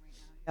own game right now?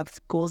 You have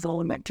goals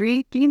all in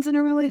 3 games in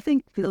a row, I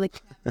think. Feel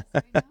like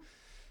right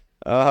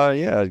now?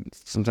 Yeah,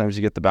 sometimes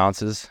you get the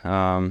bounces.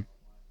 I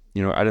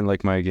didn't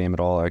like my game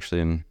at all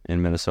actually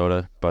in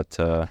Minnesota, but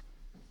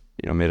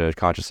made a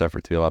conscious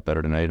effort to be a lot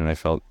better tonight, and I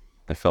felt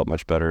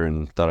much better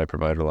and thought I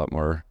provided a lot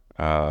more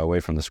away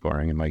from the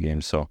scoring in my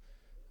game. So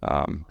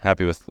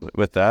happy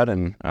with that,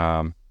 and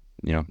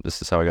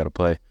this is how I got to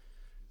play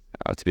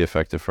to be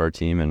effective for our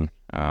team, and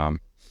the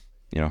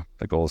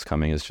goals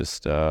coming is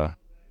just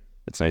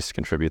it's nice to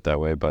contribute that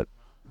way, but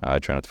I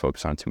try not to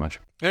focus on it too much.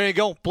 There you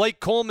go. Blake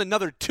Coleman,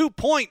 another 2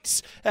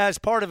 points as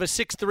part of a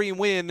 6-3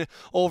 win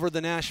over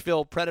the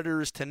Nashville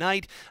Predators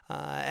tonight.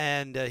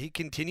 And he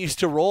continues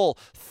to roll.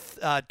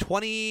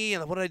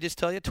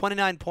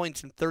 29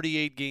 points in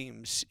 38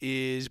 games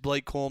is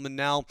Blake Coleman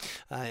now.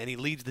 And he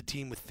leads the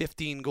team with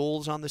 15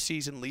 goals on the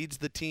season, leads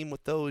the team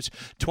with those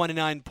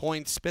 29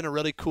 points. It's been a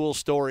really cool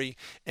story.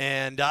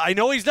 And I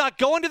know he's not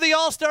going to the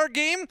All-Star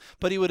game,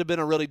 but he would have been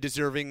a really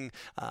deserving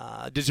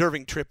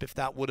trip if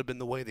that would have been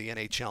the way the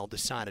NHL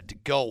decided to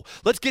go.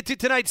 Let's get to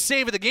tonight's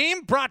Save of the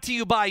Game, brought to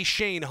you by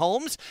Shane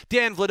Holmes.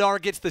 Dan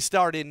Vladar gets the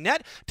start in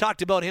net.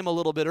 Talked about him a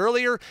little bit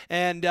earlier,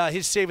 and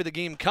his Save of the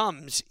Game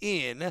comes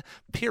in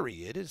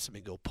period. Let me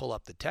go pull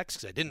up the text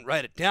because I didn't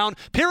write it down.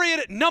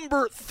 Period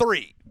number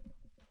 3.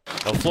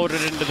 They'll float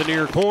it into the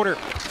near corner.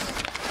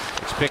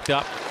 It's picked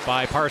up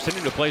by Parson,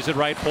 who plays it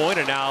right point,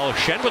 and now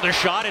Shen with a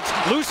shot. It's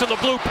loose in the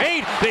blue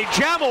paint. They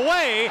jam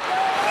away.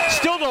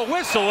 Still no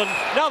whistle, and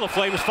now the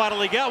Flames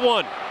finally get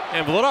one.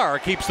 And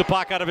Vladar keeps the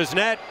puck out of his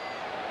net.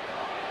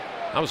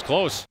 That was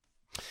close.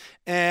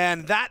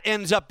 And that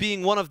ends up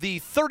being one of the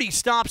 30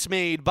 stops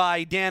made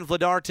by Dan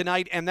Vladar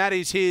tonight, and that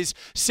is his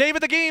Save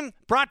of the Game,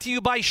 brought to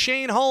you by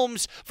Shane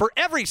Holmes. For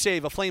every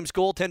save a Flames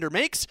goaltender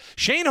makes,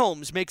 Shane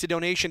Holmes makes a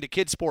donation to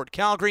Kidsport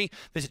Calgary.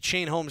 Visit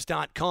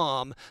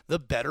shaneholmes.com, the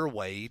better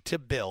way to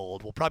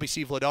build. We'll probably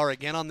see Vladar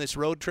again on this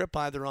road trip,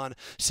 either on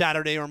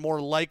Saturday or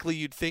more likely,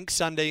 you'd think,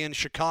 Sunday in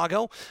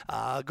Chicago.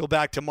 Go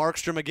back to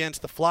Markstrom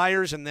against the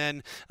Flyers, and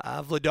then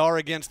Vladar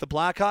against the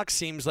Blackhawks.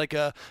 Seems like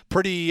a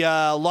pretty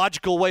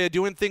logical way of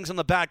doing things on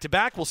the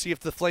back-to-back. We'll see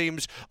if the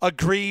Flames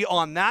agree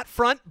on that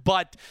front.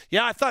 But,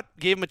 yeah, I thought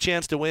gave him a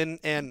chance to win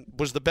and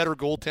was the better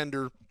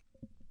goaltender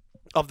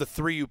of the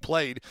 3 who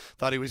played.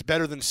 Thought he was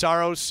better than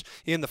Saros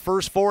in the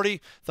first 40.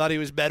 Thought he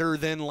was better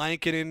than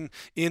Lankinen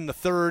in the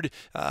third.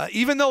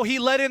 Even though he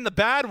let in the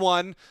bad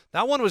one,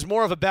 that one was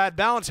more of a bad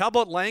balance. How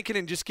about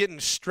Lankinen just getting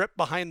stripped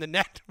behind the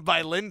net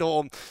by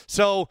Lindholm?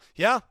 So,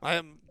 yeah,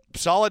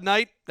 solid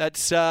night.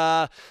 That's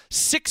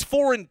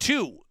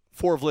 6-4-2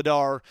 for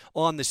Vladar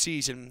on the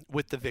season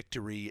with the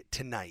victory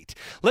tonight.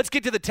 Let's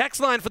get to the text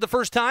line for the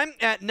first time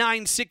at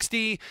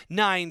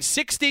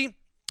 960-960.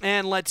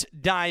 And let's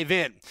dive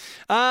in.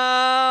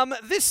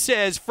 This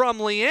says from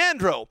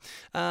Leandro,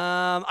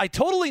 I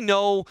totally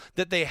know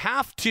that they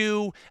have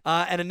to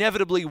and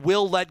inevitably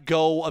will let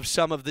go of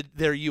some of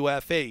their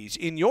UFAs.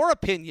 In your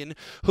opinion,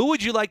 who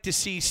would you like to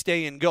see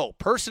stay and go?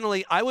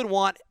 Personally, I would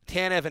want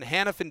Tanev and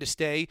Hanifin to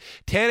stay.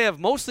 Tanev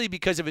mostly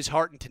because of his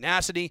heart and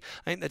tenacity.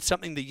 I think that's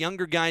something the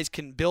younger guys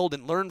can build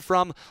and learn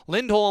from.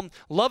 Lindholm,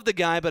 love the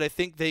guy, but I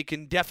think they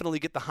can definitely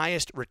get the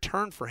highest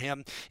return for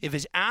him. If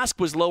his ask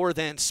was lower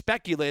than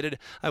speculated,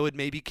 I would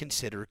maybe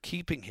consider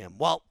keeping him.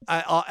 Well,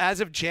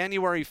 as of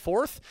January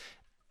 4th,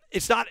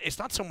 it's not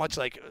so much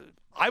like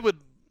I would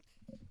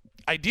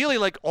ideally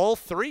like all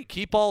three,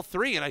 keep all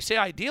three. And I say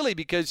ideally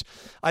because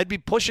I'd be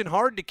pushing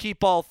hard to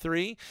keep all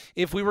three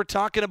if we were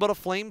talking about a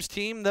Flames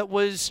team that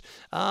was,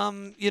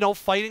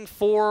 fighting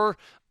for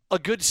a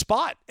good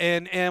spot.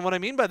 And what I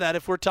mean by that,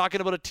 if we're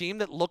talking about a team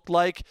that looked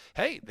like,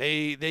 hey,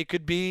 they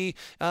could be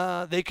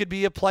a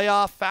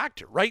playoff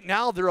factor. Right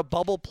now, they're a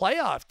bubble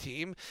playoff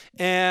team,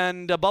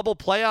 and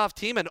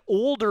an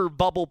older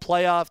bubble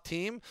playoff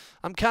team.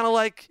 I'm kind of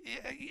like,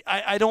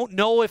 I don't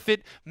know if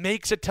it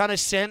makes a ton of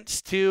sense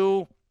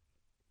to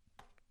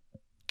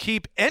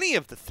keep any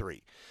of the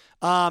three.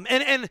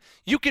 And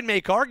you can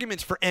make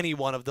arguments for any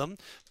one of them,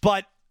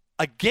 but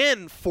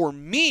again, for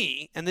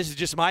me, and this is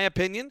just my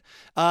opinion,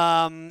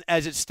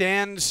 as it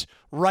stands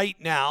right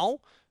now,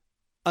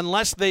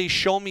 unless they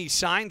show me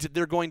signs that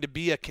they're going to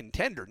be a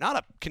contender, not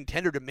a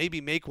contender to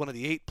maybe make one of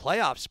the 8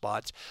 playoff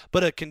spots,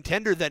 but a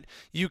contender that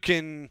you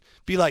can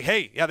be like,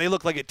 hey, yeah, they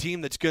look like a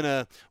team that's going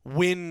to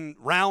win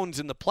rounds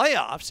in the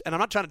playoffs. And I'm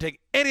not trying to take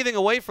anything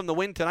away from the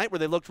win tonight where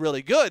they looked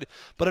really good,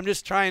 but I'm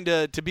just trying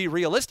to be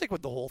realistic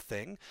with the whole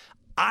thing.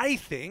 I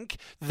think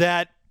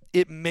that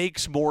it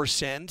makes more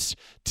sense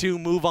to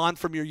move on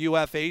from your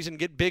UFAs and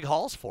get big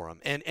hauls for them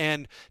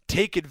and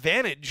take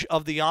advantage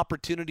of the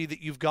opportunity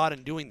that you've got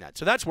in doing that.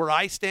 So that's where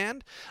I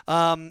stand,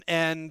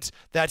 and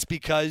that's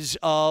because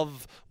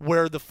of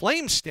where the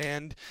Flames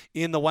stand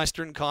in the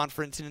Western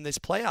Conference and in this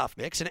playoff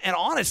mix. And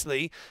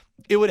honestly,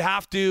 it would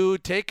have to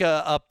take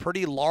a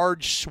pretty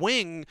large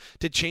swing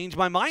to change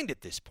my mind at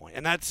this point.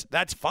 And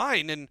that's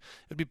fine. And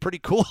it'd be pretty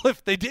cool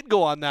if they did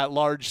go on that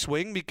large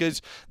swing,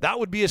 because that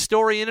would be a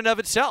story in and of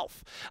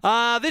itself.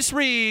 This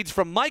reads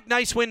from Mike,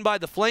 nice win by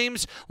the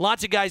Flames.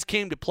 Lots of guys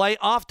came to play.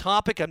 Off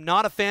topic, I'm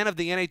not a fan of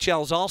the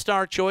NHL's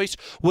All-Star choice.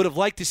 Would have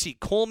liked to see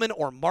Coleman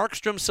or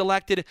Markstrom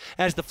selected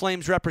as the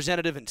Flames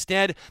representative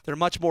instead. They're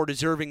much more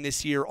deserving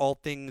this year, all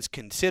things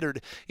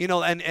considered. You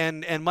know,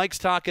 and Mike's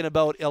talking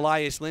about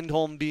Elias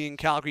Lindholm being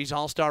Calgary's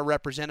All-Star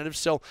representative.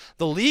 So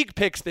the league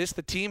picks this.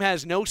 The team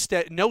has no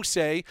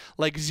say,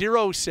 like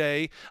zero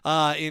say,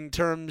 in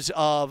terms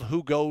of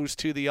who goes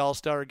to the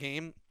All-Star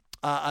game.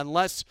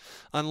 Unless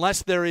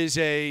there is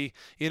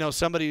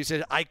somebody who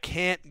says, I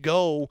can't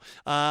go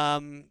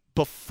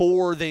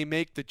before they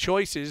make the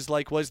choices,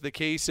 like was the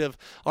case of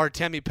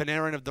Artemi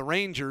Panarin of the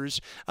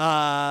Rangers.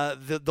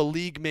 The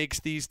league makes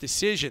these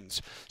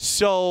decisions.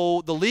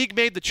 So the league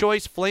made the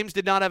choice. Flames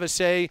did not have a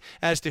say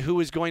as to who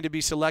is going to be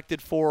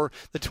selected for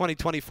the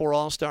 2024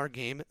 All-Star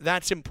game.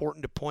 That's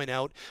important to point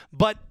out.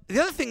 But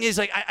the other thing is,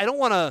 I don't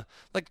want to,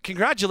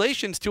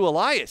 congratulations to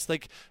Elias.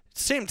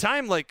 Same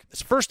time, it's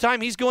the first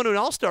time he's going to an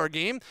All-Star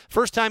game,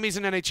 first time he's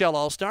an NHL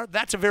All-Star.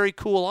 That's a very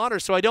cool honor.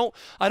 So I don't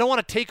want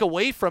to take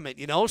away from it,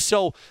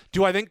 So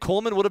do I think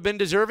Coleman would have been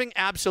deserving?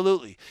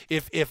 Absolutely.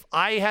 If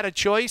I had a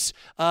choice,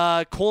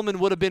 Coleman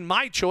would have been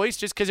my choice,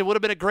 just because it would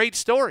have been a great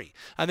story.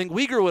 I think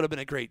Weegar would have been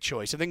a great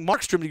choice. I think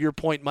Markstrom, to your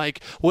point,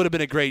 Mike, would have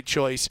been a great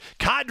choice.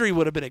 Kadri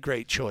would have been a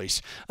great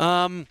choice.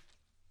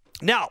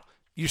 Now,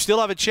 you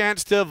still have a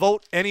chance to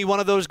vote any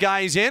one of those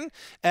guys in,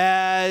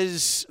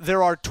 as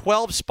there are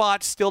 12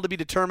 spots still to be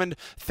determined.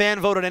 Fan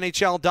vote at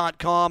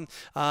NHL.com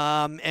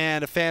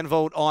and a fan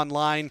vote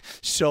online.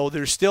 So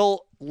there's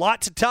still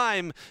lots of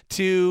time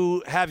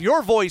to have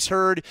your voice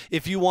heard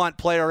if you want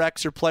player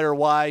X or player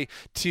Y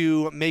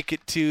to make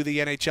it to the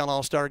NHL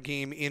All-Star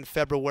game in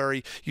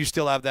February. You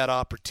still have that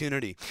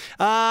opportunity.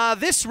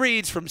 This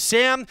reads from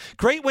Sam.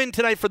 Great win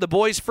tonight for the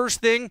boys.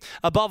 First thing,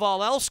 above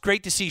all else,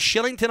 great to see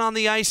Shillington on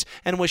the ice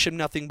and wish him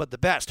nothing but the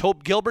best.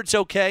 Hope Gilbert's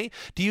okay.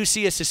 Do you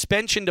see a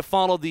suspension to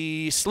follow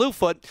the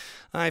Slewfoot?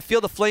 I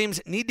feel the Flames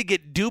need to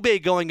get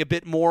Dubé going a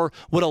bit more.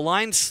 Would a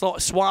line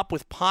swap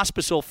with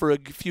Pospisil for a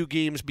few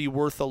games be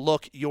worth a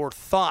look? Your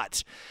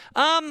thoughts?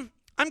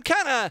 I'm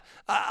kind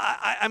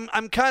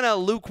of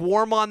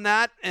lukewarm on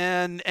that,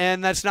 and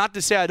that's not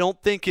to say I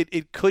don't think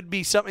it could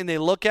be something they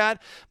look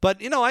at, but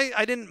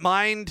I didn't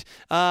mind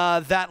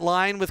that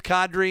line with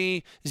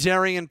Kadri,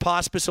 Zary, and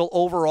Pospisil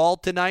overall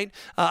tonight.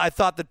 I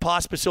thought that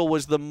Pospisil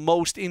was the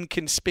most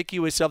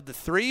inconspicuous of the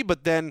three,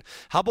 but then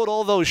how about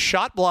all those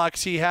shot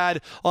blocks he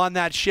had on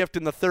that shift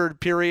in the third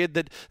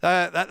period?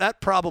 That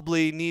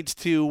probably needs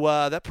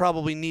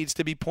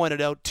to be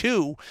pointed out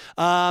too.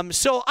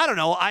 So I don't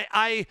know.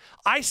 I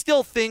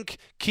still think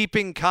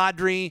keeping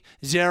Kadri,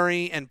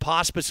 Zary, and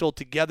Pospisil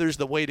together is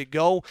the way to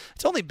go.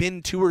 It's only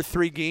been 2 or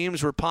 3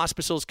 games where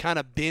Pospisil's kind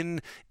of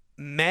been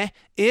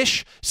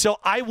meh-ish, so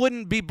I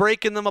wouldn't be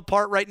breaking them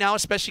apart right now,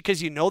 especially because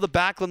the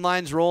Backlund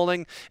line's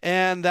rolling,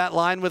 and that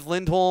line with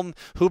Lindholm,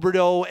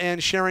 Huberdeau,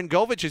 and Sharon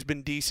Govich has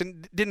been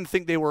decent. Didn't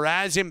think they were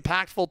as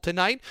impactful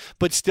tonight,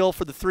 but still,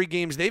 for the 3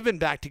 games they've been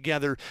back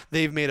together,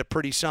 they've made a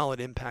pretty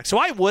solid impact. So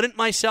I wouldn't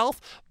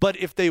myself, but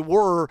if they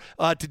were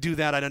to do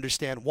that, I'd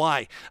understand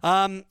why.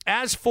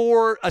 As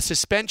for a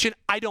suspension,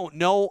 I don't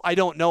know. I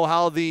don't know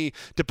how the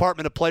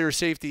Department of Player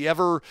Safety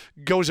ever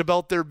goes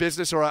about their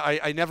business, or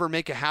I never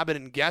make a habit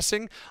in guessing.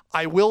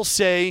 I will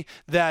say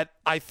that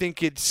I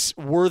think it's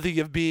worthy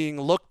of being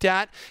looked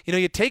at.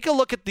 You take a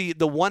look at the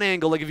one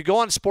angle. Like if you go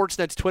on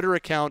Sportsnet's Twitter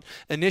account,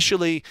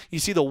 initially you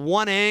see the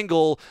one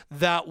angle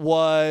that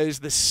was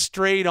the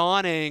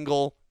straight-on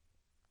angle,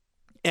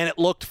 and it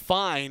looked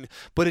fine,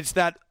 but it's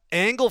that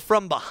angle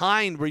from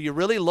behind where you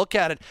really look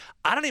at it.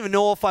 I don't even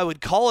know if I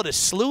would call it a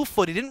slew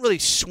foot. He didn't really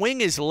swing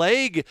his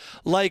leg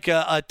like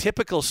a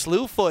typical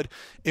slew foot.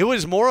 It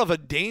was more of a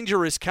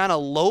dangerous kind of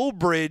low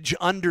bridge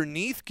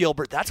underneath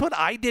Gilbert. That's what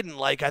I didn't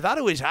like. I thought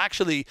it was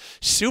actually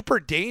super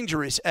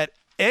dangerous at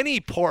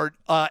any point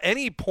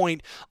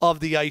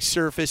of the ice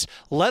surface,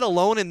 let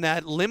alone in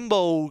that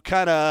limbo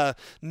kind of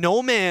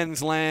no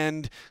man's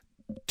land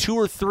 2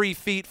 or 3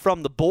 feet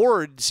from the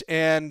boards,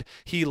 and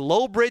he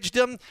low-bridged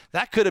him.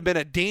 That could have been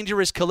a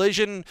dangerous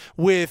collision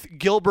with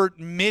Gilbert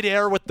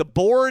midair with the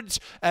boards.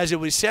 As it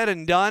was said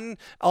and done,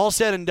 all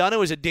said and done, it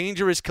was a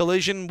dangerous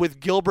collision with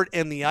Gilbert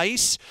and the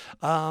ice.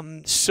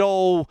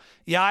 So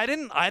yeah, I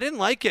didn't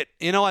like it.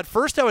 At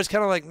first I was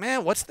kind of like,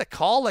 man, what's the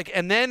call?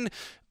 And then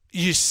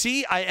you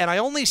see, I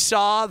only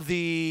saw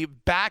the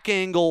back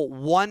angle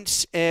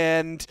once,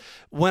 and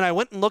when I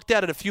went and looked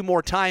at it a few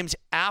more times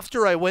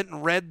after I went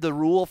and read the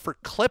rule for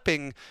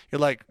clipping, you're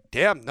like,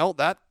 damn, no,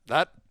 that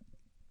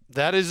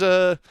is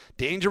a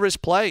dangerous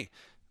play.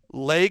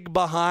 Leg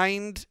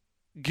behind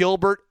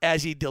Gilbert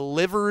as he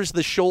delivers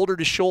the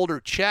shoulder-to-shoulder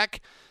check.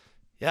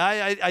 Yeah,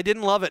 I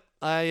didn't love it.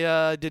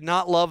 I did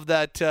not love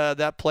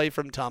that play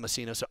from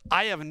Tomasino. So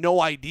I have no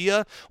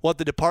idea what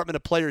the Department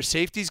of Player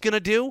Safety is going to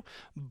do,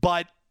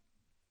 but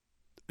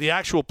the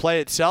actual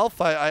play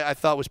itself, I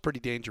thought was pretty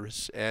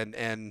dangerous,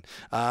 and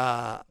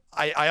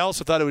I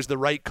also thought it was the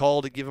right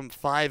call to give him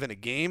 5 in a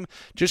game,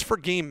 just for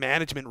game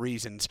management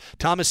reasons.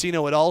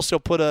 Tomasino had also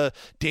put a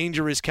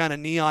dangerous kind of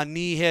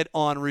knee-on-knee hit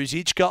on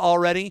Ruzicka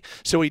already,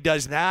 so he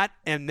does that,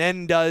 and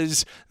then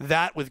does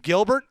that with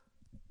Gilbert.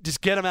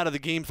 Just get him out of the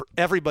game for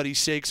everybody's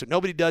sake, so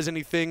nobody does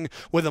anything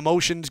with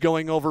emotions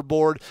going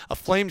overboard. A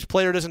Flames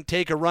player doesn't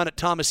take a run at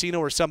Tomasino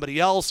or somebody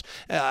else,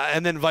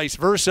 and then vice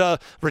versa.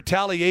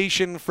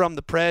 Retaliation from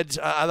the Preds.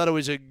 I thought it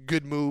was a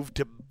good move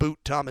to boot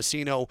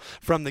Tomasino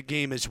from the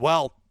game as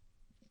well.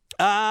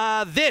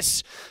 Ben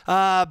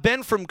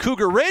from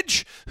Cougar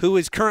Ridge, who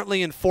is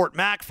currently in Fort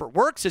Mac for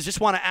work, says,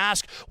 just want to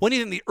ask, when do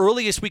you think the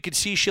earliest we could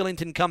see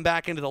Shillington come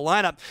back into the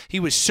lineup?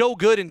 He was so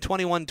good in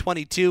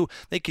 21-22.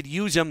 They could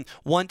use him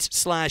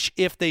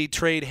once/if they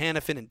trade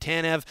Hanifin and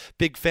Tanev.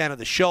 Big fan of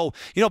the show.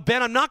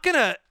 Ben, I'm not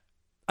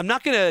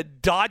gonna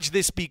dodge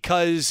this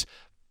because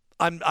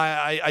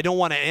I don't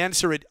want to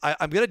answer it.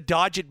 I'm gonna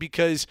dodge it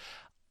because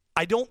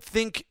I don't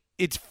think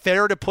it's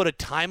fair to put a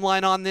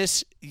timeline on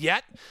this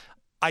yet.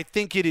 I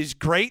think it is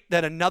great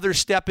that another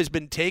step has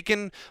been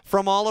taken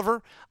from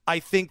Oliver.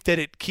 I think that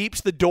it keeps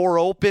the door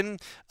open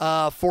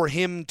for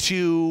him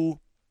to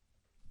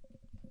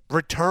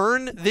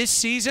return this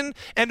season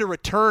and a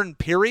return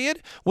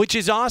period, which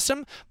is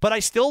awesome. But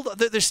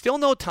there's still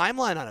no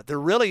timeline on it. There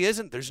really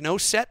isn't. There's no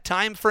set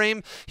time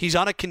frame. He's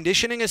on a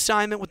conditioning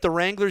assignment with the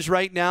Wranglers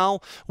right now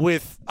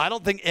with, I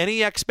don't think,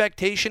 any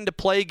expectation to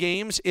play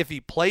games. If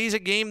he plays a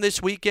game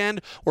this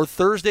weekend or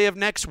Thursday of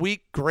next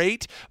week,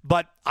 great.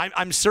 But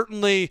I'm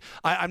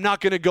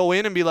not going to go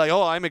in and be like,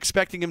 oh, I'm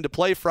expecting him to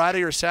play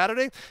Friday or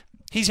Saturday.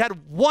 He's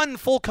had 1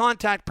 full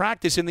contact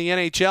practice in the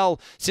NHL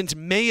since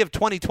May of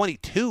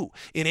 2022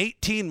 in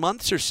 18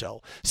 months or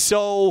so.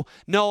 So,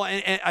 no,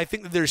 and I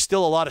think that there's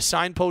still a lot of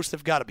signposts that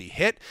have got to be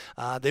hit.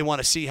 They want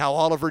to see how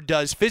Oliver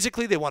does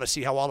physically. They want to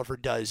see how Oliver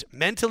does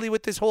mentally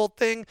with this whole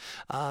thing.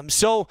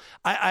 So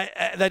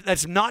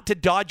that's not to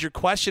dodge your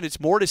question. It's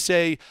more to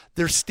say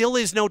there still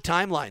is no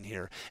timeline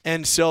here.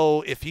 And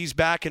so if he's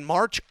back in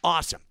March,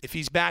 awesome. If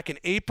he's back in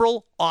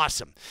April,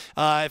 awesome.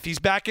 If he's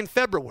back in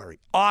February,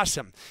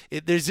 awesome.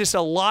 There's just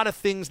a lot of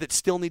things that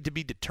still need to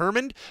be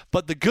determined,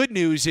 but the good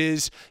news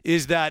is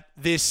that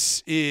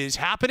this is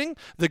happening.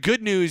 The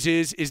good news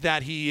is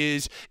that he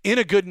is in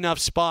a good enough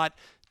spot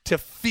to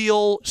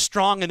feel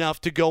strong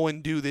enough to go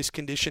and do this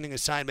conditioning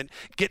assignment,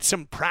 get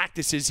some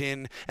practices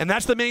in, and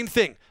that's the main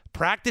thing.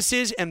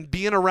 Practices and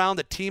being around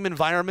the team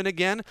environment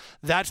again,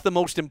 that's the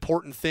most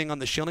important thing on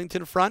the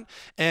Shillington front,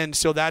 and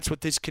so that's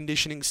what this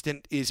conditioning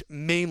stint is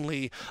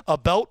mainly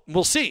about.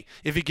 We'll see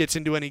if he gets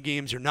into any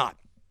games or not.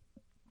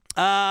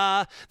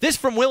 This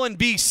from Will in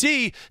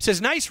BC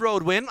says, nice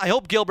road win. I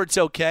hope Gilbert's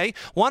okay.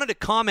 Wanted to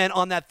comment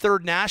on that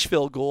third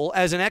Nashville goal.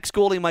 As an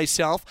ex-goalie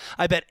myself,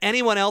 I bet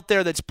anyone out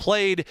there that's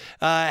played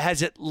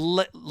has at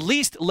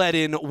least let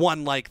in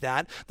one like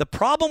that. The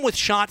problem with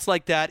shots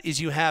like that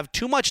is you have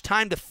too much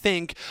time to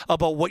think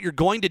about what you're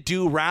going to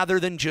do rather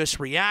than just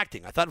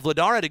reacting. I thought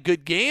Vladar had a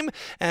good game,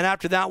 and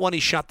after that one, he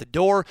shut the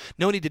door.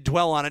 No need to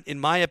dwell on it, in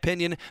my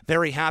opinion.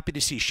 Very happy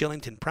to see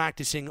Shillington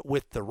practicing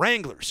with the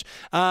Wranglers.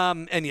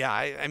 And yeah,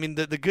 I mean,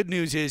 the good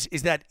news is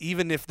that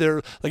even if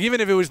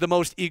it was the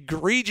most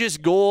egregious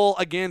goal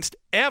against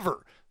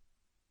ever,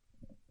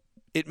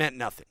 it meant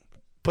nothing.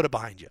 Put it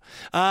behind you.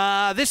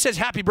 This says,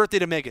 happy birthday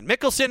to Megan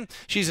Mickelson.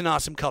 She's an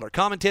awesome color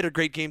commentator.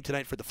 Great game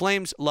tonight for the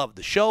Flames. Love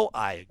the show.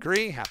 I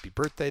agree. Happy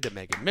birthday to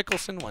Megan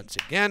Mickelson once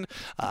again.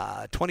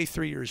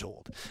 23 years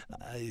old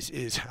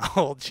is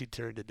how old she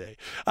turned today.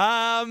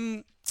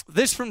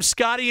 This from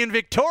Scotty in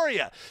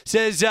Victoria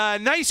says,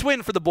 nice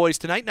win for the boys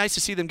tonight. Nice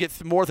to see them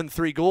get more than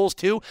 3 goals,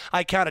 too.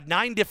 I counted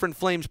 9 different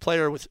Flames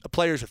players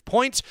with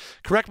points.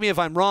 Correct me if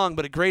I'm wrong,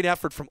 but a great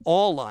effort from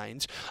all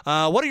lines.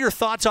 What are your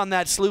thoughts on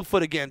that slew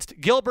foot against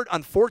Gilbert?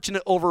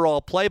 Unfortunate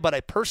overall play, but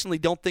I personally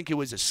don't think it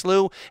was a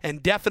slew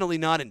and definitely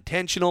not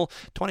intentional.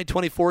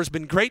 2024 has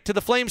been great to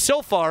the Flames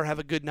so far. Have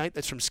a good night.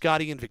 That's from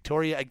Scotty in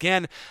Victoria.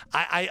 Again,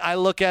 I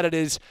look at it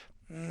as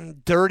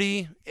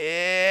dirty.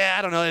 I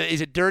don't know.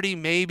 Is it dirty?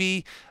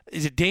 Maybe.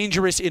 Is it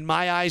dangerous in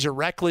my eyes or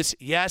reckless?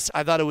 Yes.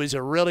 I thought it was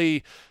a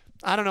really,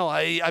 I don't know.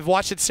 I've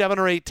watched it 7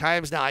 or 8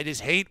 times now. I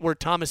just hate where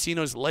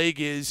Tomasino's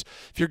leg is.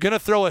 If you're going to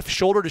throw a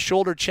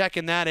shoulder-to-shoulder check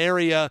in that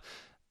area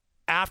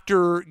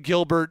after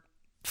Gilbert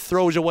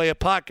throws away a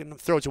puck and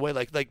throws away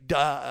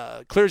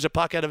clears a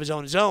puck out of his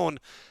own zone,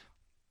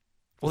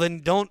 well,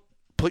 then don't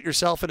put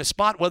yourself in a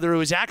spot whether it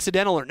was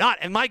accidental or not.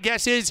 And my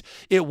guess is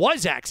it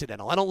was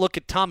accidental. I don't look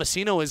at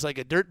Tomasino as like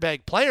a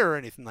dirtbag player or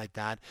anything like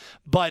that.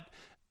 But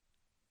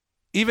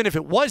even if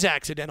it was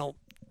accidental,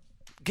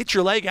 get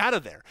your leg out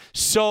of there.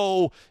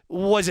 So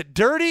was it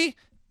dirty?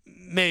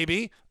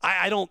 Maybe.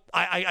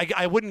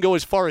 I wouldn't go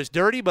as far as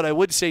dirty, but I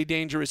would say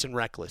dangerous and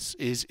reckless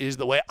is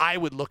the way I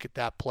would look at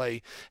that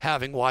play,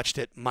 having watched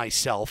it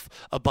myself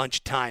a bunch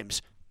of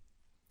times.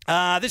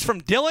 This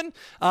from Dylan.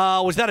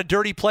 Was that a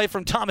dirty play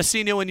from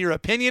Tomasino in your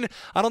opinion?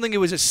 I don't think it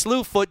was a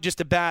slew foot,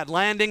 just a bad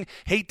landing.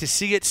 Hate to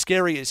see it.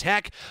 Scary as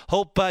heck.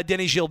 Hope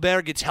Denis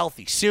Gilbert gets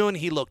healthy soon.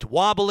 He looked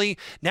wobbly.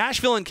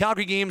 Nashville and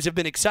Calgary games have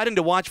been exciting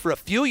to watch for a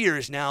few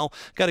years now.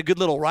 Got a good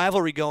little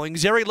rivalry going.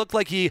 Zeri looked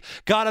like he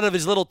got out of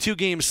his little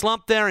 2-game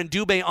slump there, and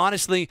Dubé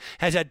honestly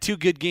has had 2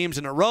 good games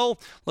in a row.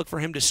 Look for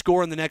him to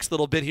score in the next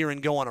little bit here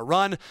and go on a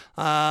run.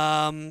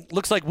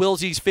 Looks like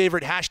Wilsey's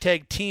favorite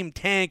hashtag Team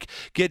Tank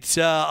gets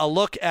a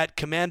look at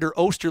Commander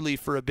Osterley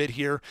for a bit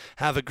here.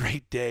 Have a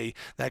great day.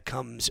 That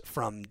comes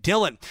from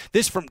Dylan.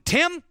 This from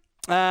Tim.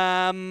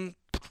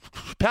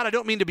 Pat, I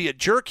don't mean to be a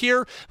jerk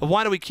here, but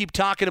why do we keep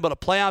talking about a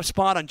playoff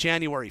spot on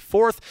January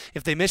 4th?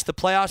 If they miss the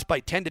playoffs by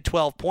 10 to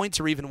 12 points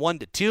or even 1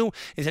 to 2,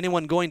 is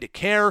anyone going to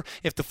care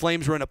if the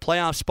Flames were in a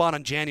playoff spot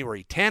on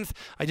January 10th?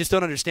 I just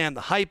don't understand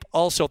the hype.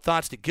 Also,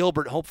 thoughts to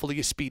Gilbert. Hopefully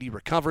a speedy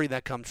recovery.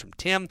 That comes from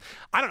Tim.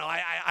 I don't know.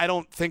 I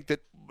don't think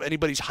that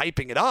anybody's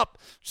hyping it up.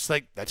 It's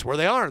like that's where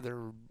they are.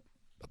 They're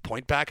a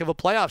point back of a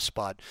playoff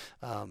spot.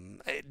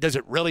 Does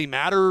it really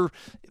matter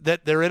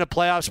that they're in a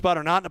playoff spot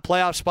or not in a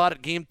playoff spot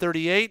at game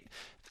 38?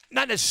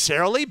 Not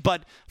necessarily,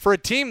 but for a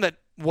team that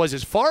was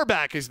as far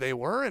back as they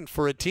were and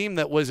for a team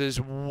that was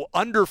as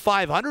under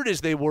 500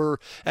 as they were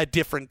at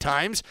different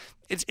times,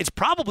 it's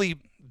probably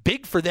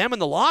big for them in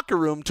the locker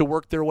room to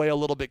work their way a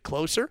little bit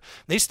closer.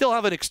 They still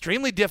have an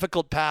extremely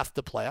difficult path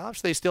to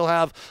playoffs. They still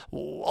have a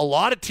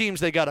lot of teams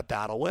they got to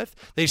battle with.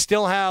 They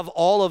still have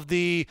all of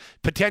the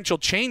potential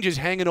changes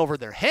hanging over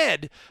their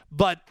head.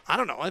 But I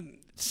don't know.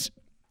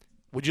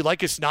 Would you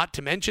like us not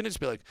to mention it?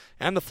 Be like,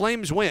 and the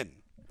Flames win.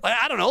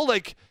 I don't know.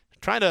 Like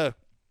trying to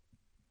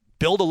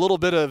build a little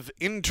bit of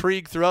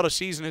intrigue throughout a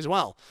season as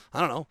well. I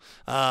don't know.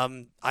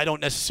 I don't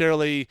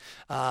necessarily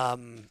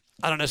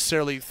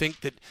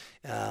think that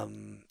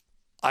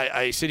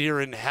I sit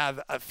here and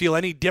feel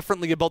any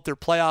differently about their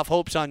playoff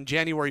hopes on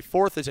January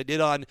 4th as I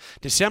did on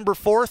December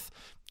 4th.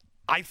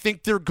 I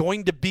think they're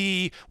going to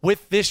be,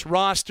 with this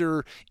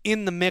roster,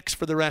 in the mix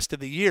for the rest of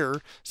the year.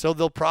 So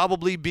they'll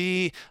probably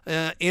be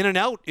in and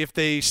out if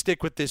they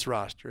stick with this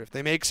roster. If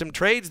they make some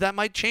trades, that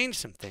might change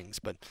some things.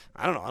 But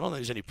I don't know. I don't think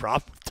there's any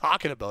problem with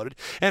talking about it.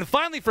 And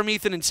finally, from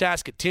Ethan in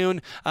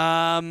Saskatoon,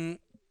 they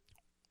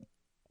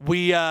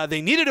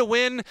needed a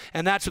win,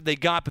 and that's what they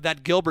got. But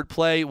that Gilbert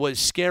play was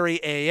scary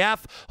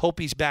AF. Hope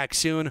he's back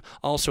soon.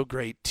 Also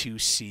great to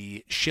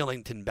see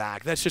Shillington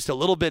back. That's just a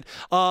little bit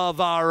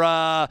of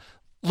our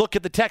look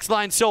at the text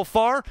line so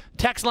far.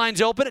 Text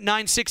line's open at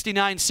 960,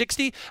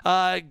 960.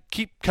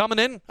 Keep coming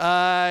in.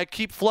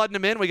 Keep flooding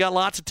them in. We got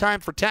lots of time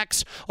for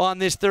texts on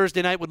this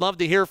Thursday night. Would love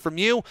to hear from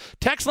you.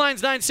 Text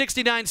line's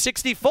 960,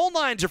 960. Phone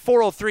lines are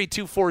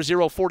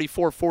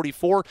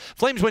 403-240-4444.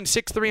 Flames win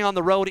 6-3 on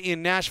the road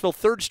in Nashville.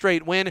 Third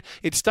straight win.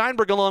 It's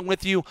Steinberg along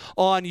with you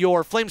on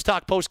your Flames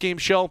Talk postgame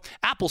show.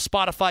 Apple,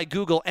 Spotify,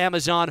 Google,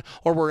 Amazon,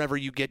 or wherever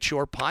you get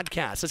your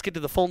podcasts. Let's get to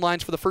the phone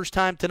lines for the first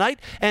time tonight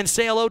and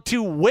say hello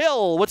to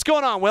Will. What's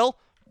going on, Will?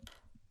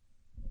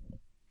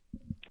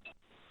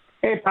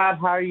 Hey, Pat.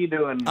 How are you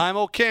doing? I'm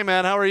okay,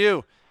 man. How are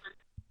you?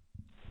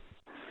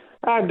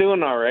 I'm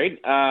doing all right.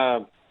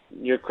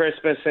 Your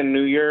Christmas and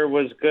New Year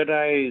was good,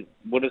 I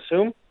would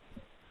assume?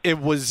 It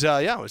was,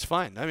 it was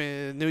fine. I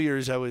mean, New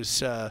Year's I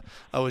was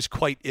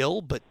quite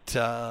ill, but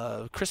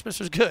Christmas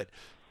was good.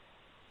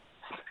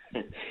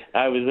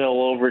 I was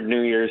ill over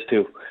New Year's,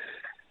 too.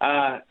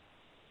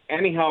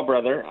 Anyhow,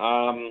 brother,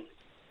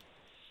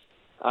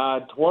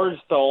 towards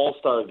the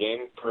All-Star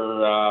game,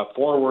 for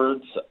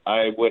forwards,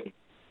 I would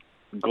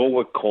go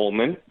with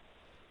Coleman.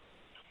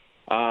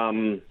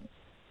 I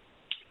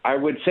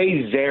would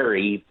say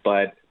Zary,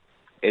 but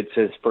it's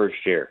his first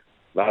year.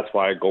 That's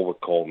why I go with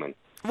Coleman.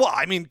 Well,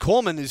 I mean,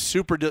 Coleman is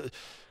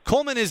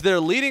Coleman is their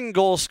leading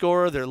goal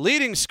scorer, their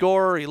leading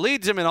scorer. He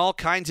leads them in all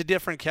kinds of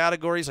different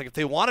categories. Like,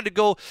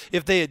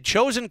 if they had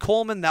chosen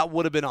Coleman, that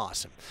would have been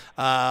awesome.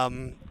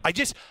 I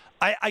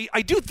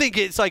do think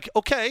it's like,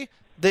 okay,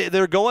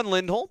 they're going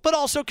Lindholm, but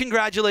also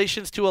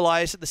congratulations to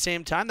Elias at the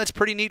same time. That's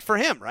pretty neat for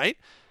him, right?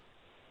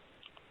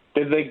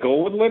 Did they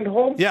go with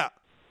Lindholm? Yeah.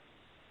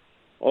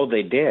 Oh,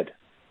 they did?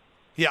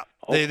 Yeah.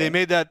 Okay. They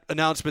made that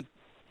announcement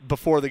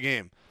before the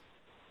game.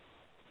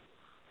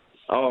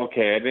 Oh,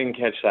 okay. I didn't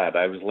catch that.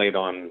 I was late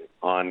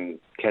on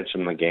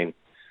catching the game.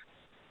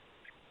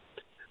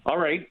 All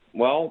right.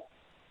 Well,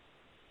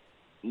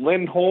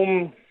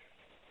 Lindholm,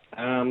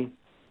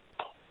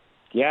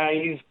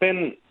 he's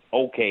been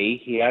okay.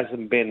 He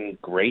hasn't been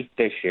great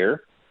this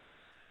year.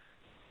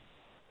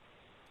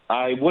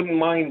 I wouldn't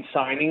mind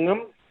signing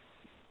him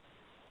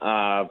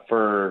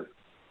for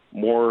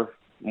more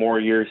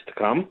years to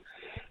come,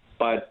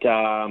 but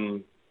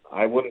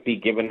I wouldn't be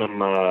giving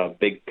him a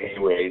big pay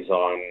raise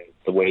on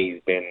the way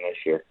he's been this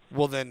year.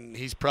 Well, then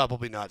he's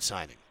probably not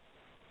signing.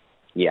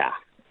 Yeah.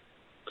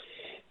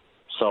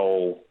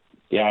 So,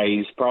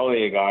 he's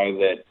probably a guy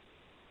that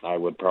I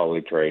would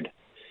probably trade.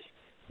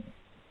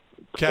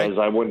 Okay. Because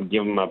I wouldn't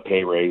give him a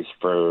pay raise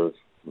for...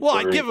 Well,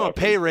 I'd give him a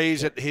pay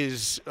raise at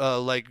his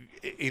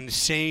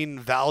insane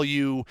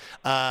value.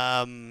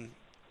 I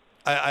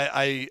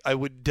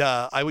would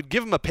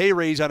give him a pay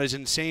raise on his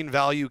insane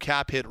value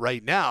cap hit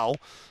right now.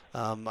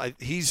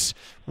 He's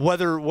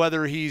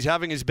whether he's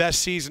having his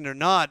best season or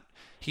not,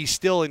 he's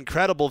still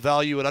incredible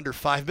value at under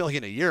 $5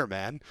 million a year,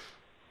 man.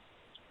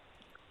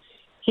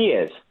 He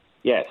is,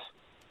 yes,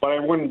 but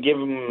I wouldn't give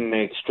him an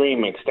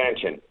extreme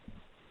extension.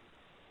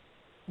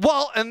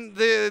 Well, and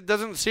it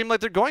doesn't seem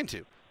like they're going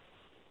to.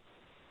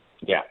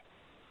 Yeah.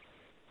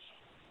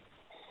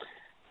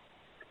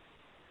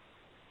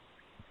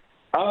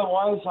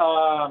 Otherwise,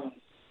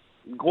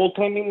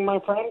 goaltending, my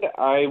friend,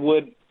 I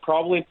would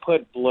probably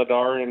put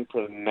Vladar in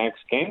for the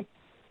next game.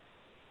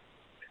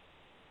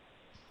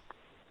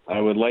 I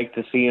would like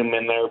to see him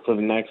in there for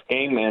the next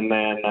game, and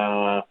then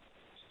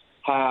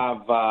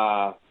have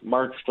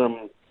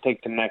Markstrom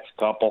take the next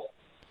couple.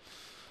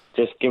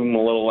 Just give him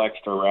a little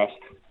extra rest.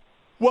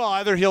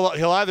 Well,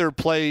 he'll either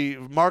play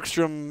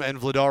Markstrom, and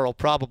Vladar will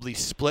probably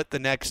split the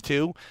next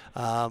two.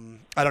 I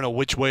don't know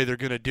which way they're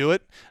going to do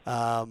it,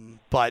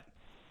 but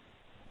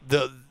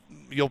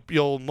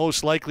you'll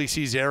most likely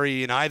see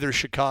Zary in either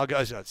Chicago.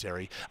 Not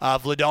Zary,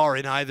 Vladar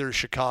in either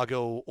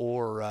Chicago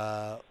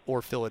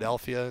or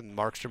Philadelphia, and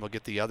Markstrom will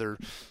get the other,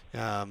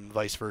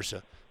 vice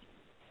versa.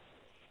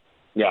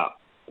 Yeah,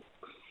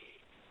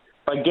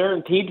 but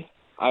guaranteed,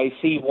 I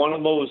see one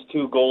of those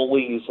two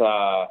goalies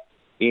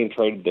being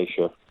traded this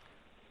year.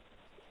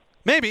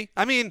 Maybe.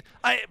 I mean,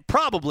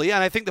 probably,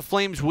 and I think the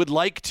Flames would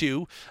like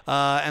to,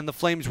 and the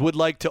Flames would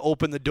like to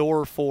open the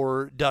door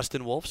for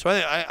Dustin Wolf. So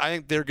I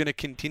think they're going to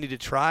continue to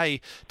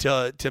try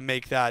to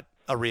make that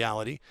a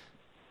reality.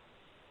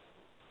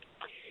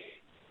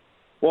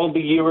 Well, do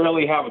you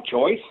really have a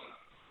choice?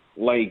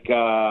 Like,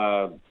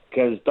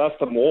 because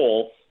Dustin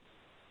Wolf,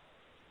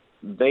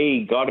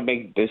 they got to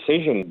make a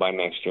decision by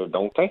next year,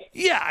 don't they?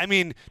 Yeah, I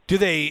mean, do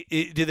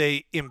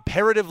they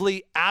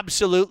imperatively,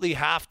 absolutely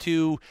have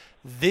to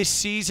this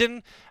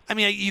season? I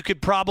mean, you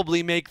could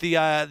probably make the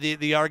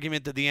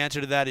argument that the answer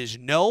to that is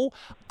no.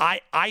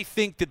 I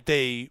think that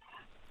they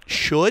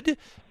should,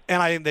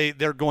 and I think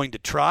they're going to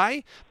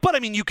try. But I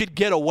mean, you could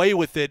get away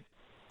with it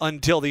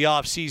until the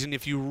off season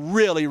if you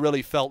really,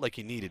 really felt like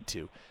you needed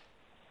to.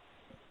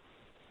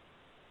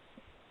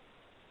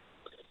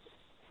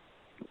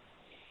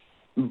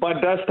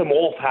 But Dustin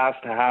Wolf has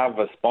to have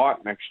a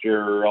spot next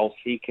year, or else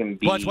he can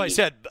be. Well, that's why I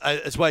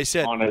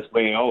said. On his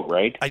way out,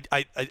 right?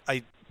 I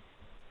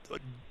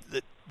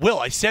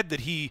said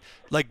that he,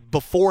 like,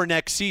 before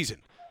next season.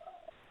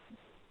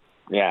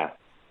 Yeah.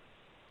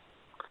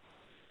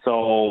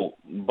 So,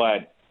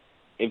 but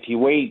if you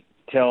wait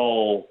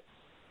till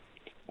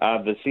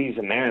the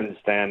season ends,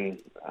 then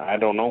I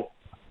don't know.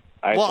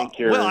 I think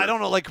you're. Well, I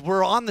don't know. Like,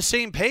 we're on the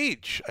same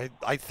page.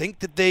 I think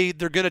that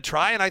they're going to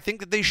try, and I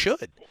think that they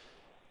should.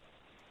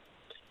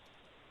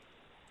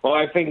 Well,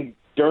 I think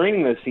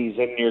during the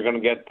season you're going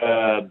to get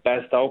the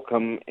best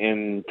outcome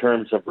in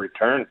terms of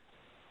return.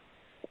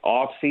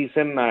 Off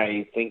season,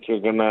 I think you're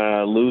going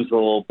to lose a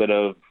little bit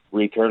of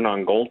return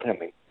on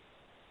goaltending.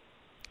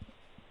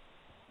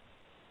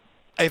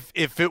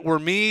 If it were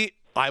me,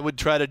 I would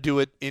try to do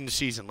it in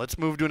season. Let's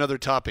move to another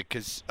topic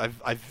because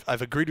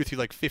I've agreed with you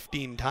like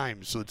 15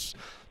 times. So it's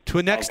to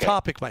a next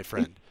topic, my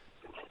friend.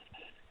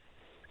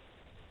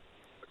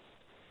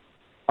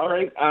 All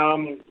right.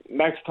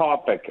 Next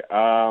topic.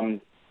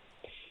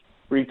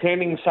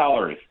 Retaining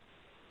salary.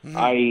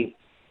 Mm-hmm.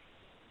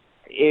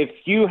 If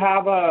you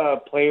have a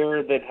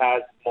player that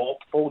has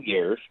multiple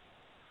years,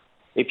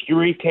 if you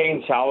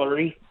retain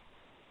salary,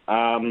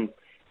 so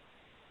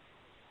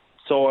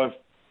if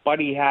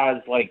Buddy has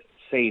like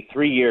say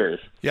 3 years,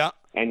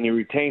 and you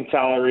retain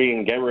salary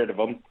and get rid of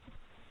him,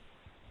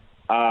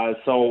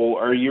 so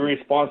are you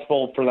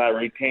responsible for that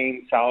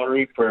retained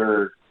salary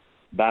for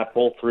that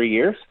full 3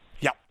 years?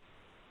 Yeah.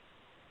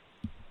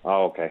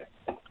 Oh, okay.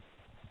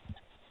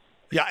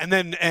 Yeah, and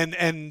then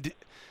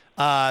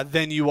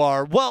then you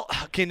are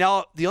okay.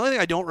 Now the only thing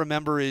I don't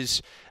remember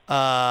is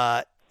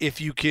if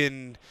you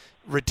can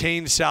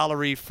retain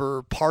salary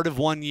for part of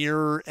 1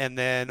 year and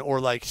then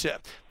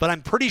but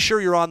I'm pretty sure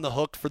you're on the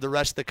hook for the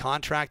rest of the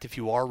contract if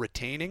you are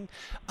retaining,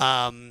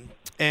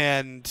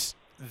 and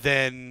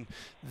then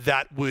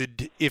that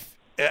would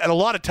and a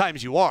lot of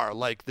times you are.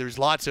 Like, there's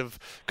lots of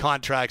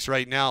contracts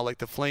right now, like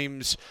the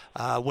Flames,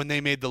 when they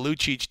made the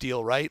Lucic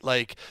deal, right?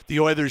 Like, the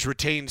Oilers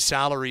retained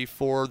salary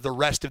for the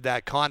rest of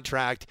that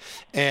contract,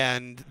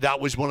 and that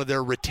was one of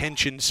their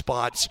retention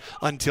spots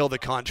until the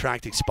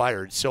contract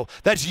expired. So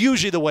that's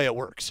usually the way it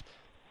works.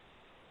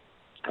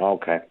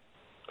 Okay.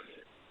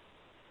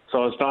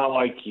 So it's not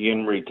like you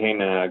can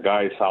retain a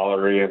guy's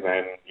salary and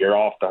then you're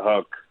off the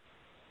hook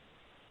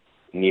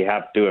and you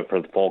have to do it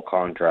for the full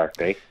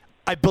contract, eh?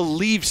 I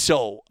believe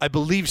so. And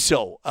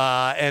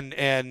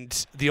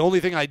the only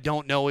thing I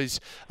don't know is,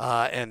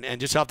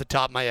 and just off the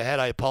top of my head,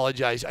 I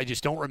apologize, I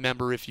just don't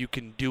remember if you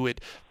can do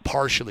it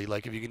partially,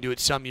 like if you can do it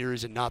some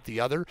years and not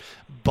the other.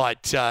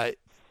 But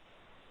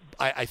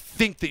I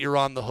think that you're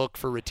on the hook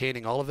for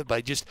retaining all of it,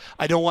 but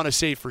I don't want to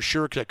say for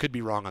sure because I could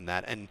be wrong on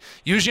that. And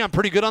usually I'm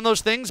pretty good on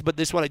those things, but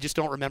this one I just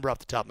don't remember off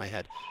the top of my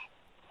head.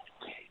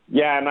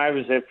 Yeah, and I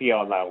was iffy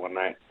on that one.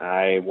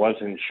 I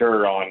wasn't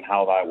sure on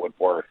how that would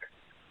work.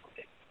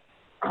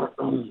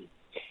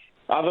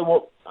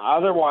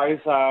 Otherwise,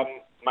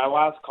 my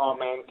last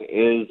comment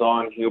is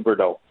on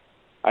Huberdeau.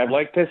 I've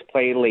liked his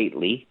play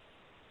lately.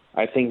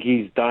 I think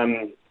he's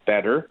done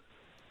better.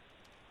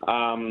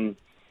 I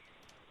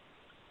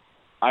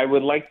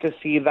would like to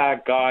see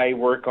that guy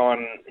work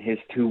on his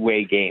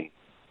two-way game.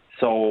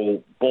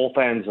 So both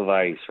ends of the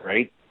ice,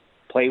 right?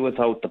 Play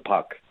without the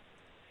puck.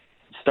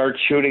 Start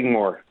shooting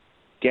more.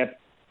 Get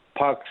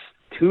pucks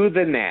to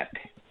the net.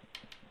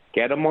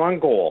 Get them on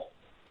goal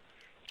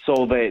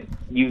so that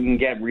you can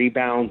get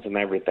rebounds and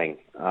everything.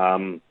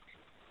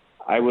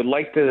 I would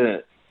like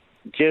to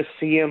just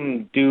see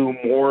him do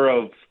more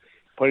of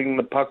putting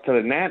the puck to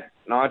the net,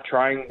 not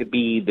trying to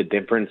be the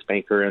difference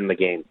maker in the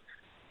game.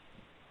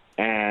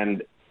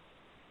 And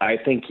I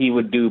think he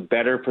would do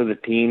better for the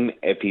team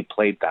if he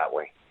played that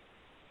way.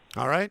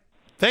 All right.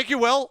 Thank you,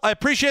 Will. I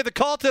appreciate the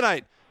call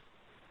tonight.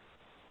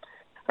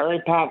 All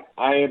right, Pat.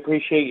 I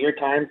appreciate your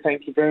time.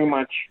 Thank you very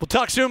much. We'll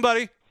talk soon,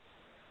 buddy.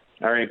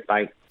 All right,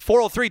 bye.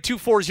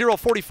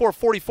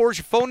 403-240-4444 is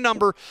your phone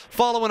number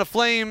following a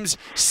Flames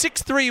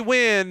 6-3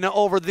 win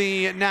over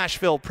the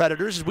Nashville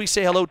Predators as we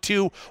say hello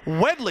to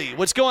Wedley.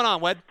 What's going on,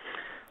 Wed?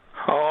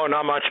 Oh,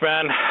 not much,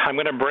 man. I'm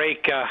going to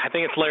break, I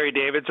think it's Larry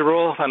David's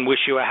rule, and wish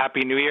you a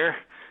Happy New Year.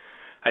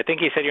 I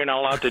think he said you're not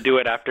allowed to do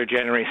it after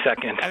January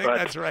 2nd. I think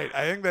that's right.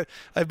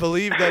 I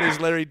believe that is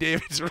Larry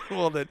David's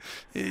rule, that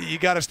you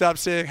got to stop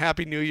saying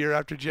Happy New Year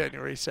after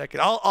January 2nd.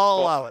 I'll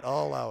allow it.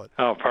 I'll allow it.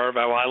 Oh, perfect.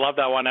 Well, I love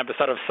that one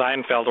episode of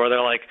Seinfeld where they're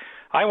like,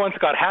 I once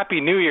got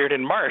Happy New Year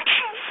in March.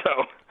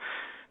 So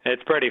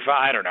it's pretty fun.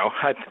 I don't know.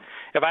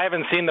 If I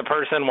haven't seen the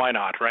person, why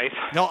not, right?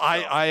 No,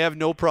 I have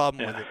no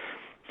problem with it.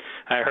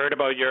 I heard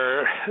about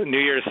your New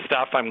Year's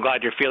stuff. I'm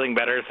glad you're feeling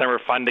better. It's never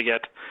fun to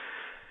get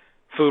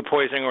food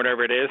poisoning or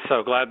whatever it is,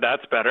 so glad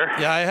that's better.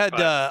 Yeah, I had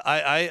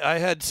I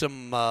had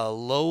some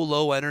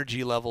low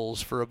energy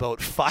levels for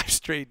about 5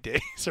 straight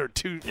days or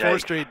 4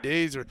 straight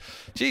days. Or,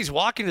 geez,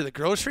 walking to the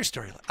grocery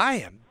store, I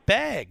am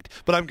bagged,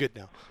 but I'm good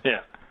now.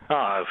 Yeah,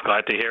 I was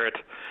glad to hear it.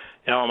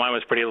 You know, mine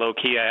was pretty low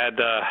key. I had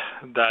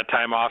that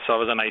time off, so it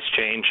was a nice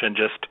change, and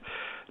just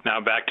now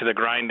back to the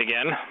grind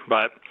again.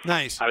 But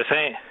nice. I was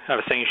saying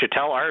you should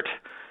tell Art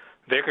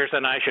Vickers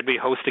and I should be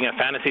hosting a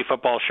fantasy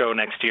football show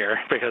next year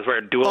because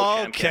we're dual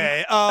champions.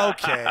 Okay.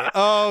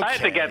 I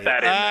had to get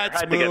that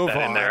in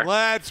there.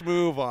 Let's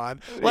move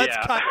on. Let's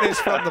cut this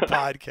from the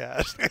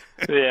podcast.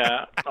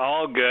 Yeah,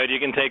 all good. You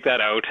can take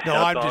that out. No,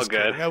 That's I'm all just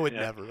good. kidding. I would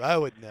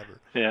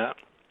never. Yeah.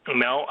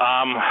 No,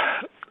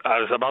 I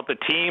was about the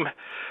team.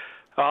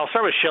 I'll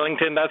start with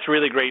Shillington. That's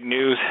really great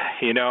news.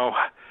 You know,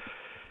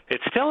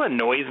 it still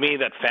annoys me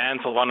that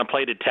fans will want to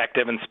play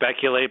detective and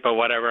speculate, but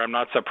whatever. I'm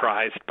not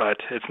surprised, but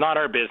it's not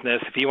our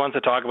business. If he wants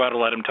to talk about it,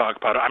 let him talk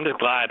about it. I'm just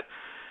glad.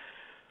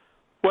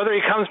 Whether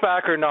he comes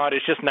back or not,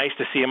 it's just nice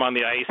to see him on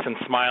the ice and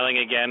smiling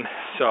again.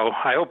 So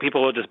I hope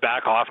people will just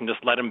back off and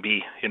just let him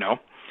be, you know.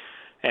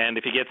 And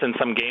if he gets in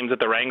some games at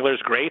the Wranglers,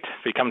 great.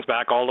 If he comes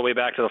back all the way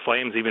back to the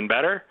Flames, even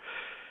better.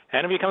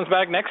 And if he comes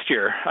back next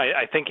year,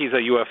 I think he's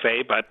a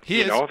UFA, but,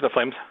 if the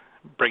Flames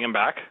bring him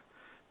back,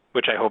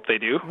 which I hope they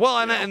do. Well,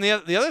 and the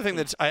other thing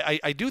that's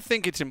I do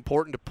think it's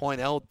important to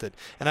point out that,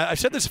 and I've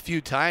said this a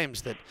few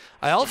times, that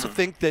I also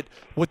think that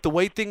with the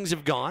way things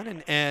have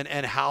gone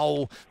and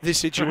how this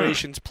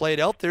situation's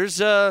played out,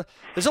 there's a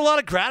lot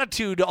of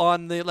gratitude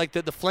on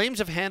the Flames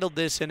have handled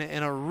this in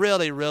a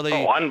really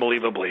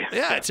unbelievably.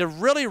 Yeah, it's a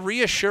really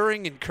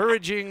reassuring,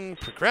 encouraging,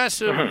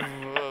 progressive,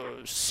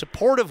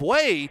 supportive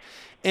way.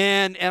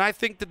 And I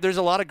think that there's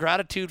a lot of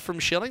gratitude from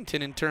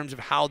Shillington in terms of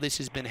how this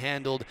has been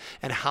handled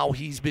and how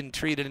he's been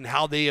treated and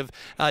how they have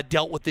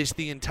dealt with this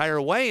the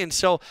entire way. And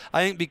so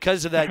I think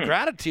because of that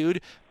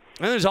gratitude,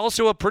 and there's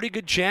also a pretty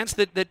good chance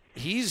that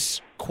he's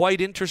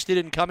quite interested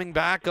in coming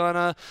back on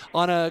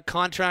a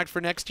contract for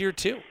next year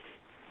too.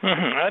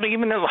 I think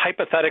even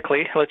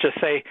hypothetically, let's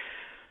say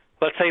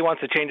he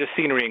wants to change his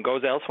scenery and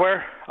goes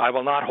elsewhere, I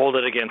will not hold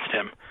it against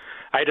him.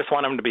 I just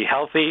want him to be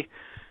healthy,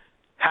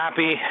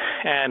 happy,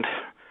 and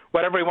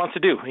whatever he wants to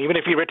do, even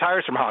if he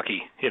retires from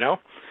hockey, you know.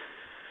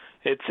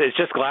 It's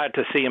just glad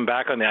to see him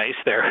back on the ice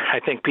there. I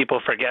think people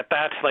forget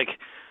that. Like,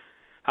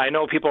 I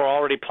know people are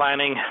already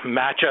planning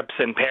matchups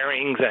and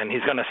pairings, and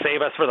he's going to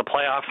save us for the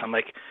playoffs. I'm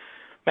like,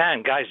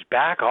 man, guys,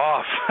 back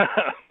off.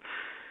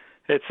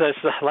 It's just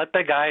let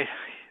the guy,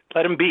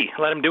 let him be,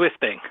 let him do his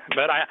thing.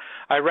 But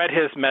I read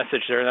his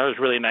message there, and that was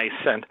really nice.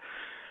 And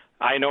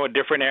I know a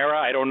different era.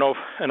 I don't know if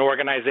an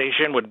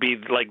organization would be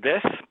like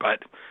this, but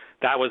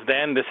that was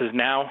then, this is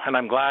now, and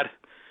I'm glad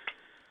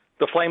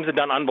the Flames have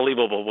done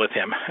unbelievable with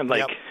him. And,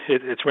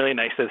 it's really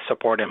nice to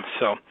support him.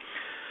 So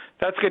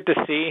that's good to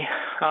see.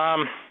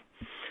 I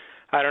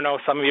don't know,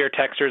 some of your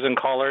texters and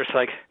callers,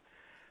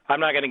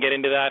 I'm not going to get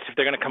into that. If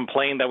they're going to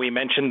complain that we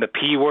mentioned the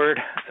P word,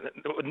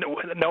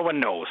 no one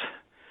knows.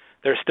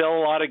 There's still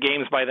a lot of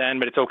games by then,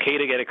 but it's okay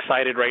to get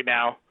excited right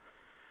now.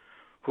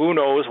 Who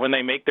knows when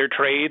they make their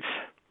trades?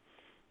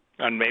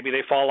 And maybe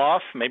they fall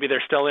off. Maybe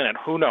they're still in it.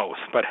 Who knows?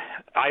 But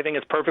I think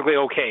it's perfectly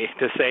okay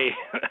to say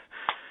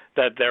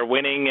that they're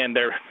winning and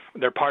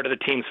they're part of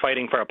the teams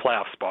fighting for a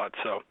playoff spot.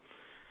 So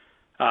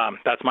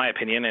that's my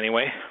opinion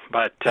anyway.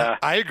 But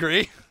I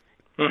agree.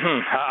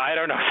 I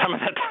don't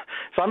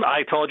know.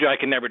 I told you I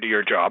can never do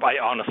your job. I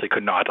honestly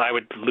could not. I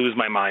would lose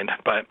my mind.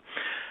 But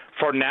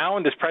for now,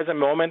 in this present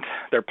moment,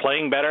 they're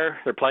playing better.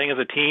 They're playing as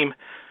a team.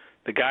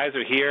 The guys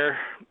are here.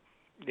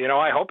 You know,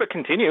 I hope it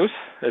continues.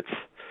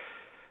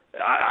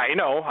 I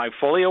know, I'm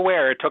fully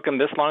aware it took them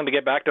this long to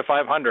get back to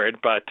 500,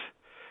 but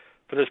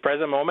for this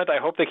present moment,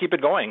 I hope they keep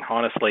it going,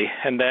 honestly.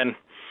 And then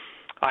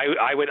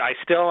I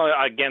still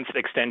against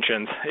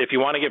extensions. If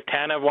you want to give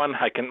Tanev one,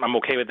 I'm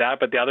okay with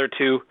that. But the other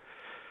two,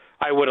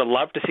 I would have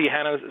loved to see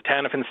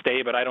Tanev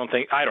stay, but I don't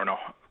know.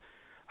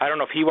 I don't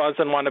know if he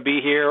doesn't want to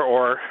be here,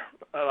 or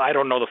I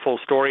don't know the full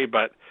story,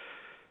 but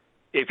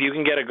if you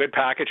can get a good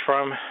package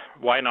from him,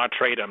 why not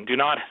trade him?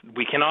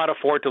 We cannot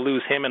afford to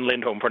lose him and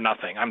Lindholm for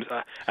nothing. And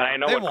I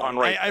know what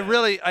Conroy. I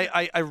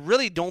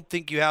really don't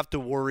think you have to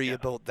worry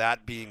about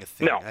that being a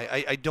thing. No.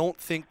 I don't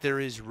think there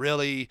is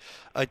really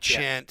a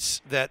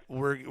chance that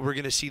we're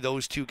going to see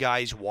those two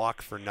guys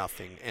walk for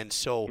nothing. And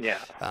so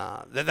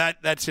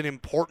that's an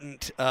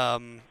important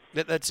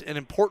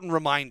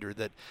reminder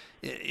that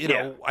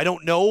I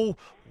don't know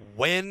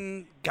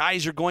when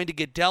guys are going to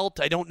get dealt.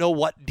 I don't know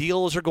what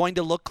deals are going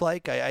to look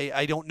like.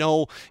 I don't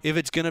know if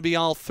it's going to be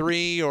all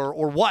three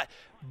or what,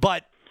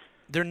 but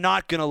they're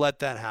not going to let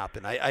that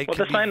happen. I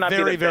can be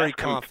very, very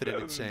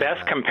confident in saying that.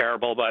 Best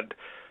comparable, but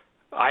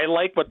I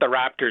like what the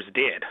Raptors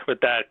did with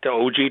that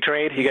OG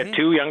trade. You get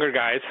two younger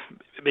guys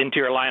into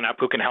your lineup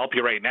who can help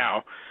you right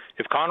now.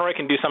 If Conroy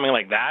can do something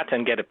like that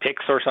and get a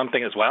picks or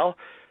something as well,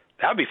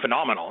 that would be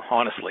phenomenal,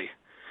 honestly.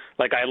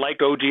 I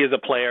liked OG as a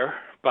player,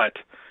 but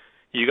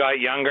you got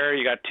younger,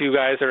 you got two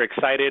guys that are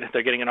excited,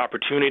 they're getting an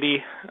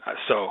opportunity.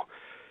 So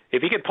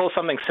if he could pull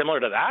something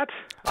similar to that,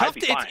 I'd be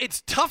fine.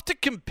 It's tough to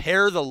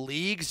compare the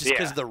leagues just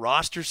because of the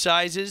roster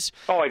sizes.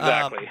 Oh,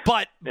 exactly.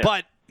 But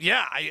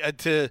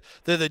to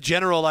the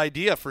general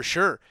idea for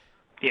sure.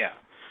 Yeah.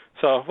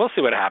 So we'll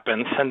see what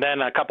happens. And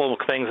then a couple of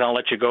things, and I'll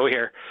let you go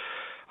here.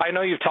 I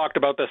know you've talked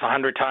about this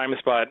 100 times,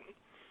 but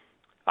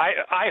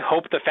I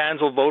hope the fans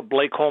will vote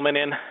Blake Coleman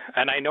in.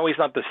 And I know he's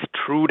not the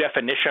true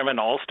definition of an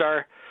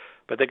all-star,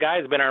 but the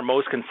guy's been our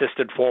most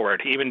consistent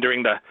forward, even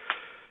during the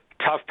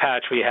tough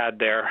patch we had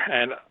there,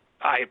 and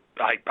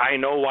I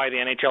know why the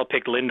NHL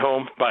picked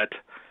Lindholm, but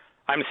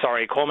I'm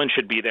sorry, Coleman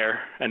should be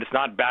there, and it's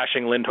not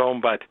bashing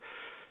Lindholm, but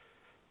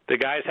the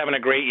guy's having a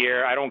great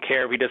year. I don't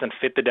care if he doesn't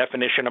fit the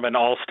definition of an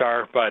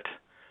all-star, but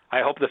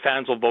I hope the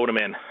fans will vote him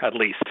in, at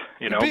least.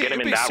 Get him in that way.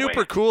 It'd be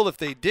super cool if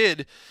they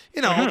did.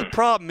 The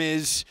problem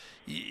is,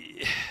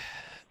 it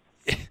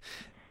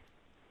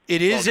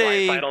is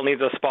Draisaitl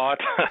needs a spot.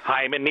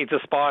 Hyman needs a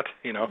spot.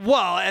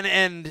 Well,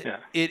 and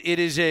it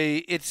is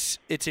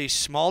it's a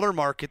smaller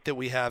market that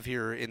we have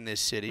here in this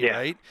city,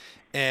 right?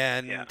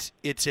 And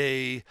it's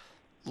a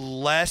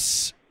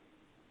less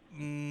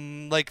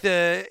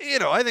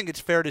I think it's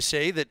fair to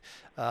say that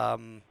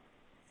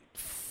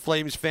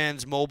Flames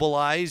fans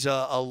mobilize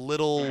a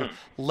little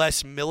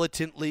less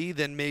militantly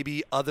than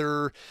maybe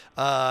other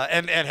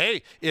and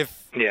hey,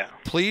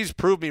 please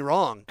prove me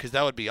wrong, because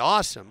that would be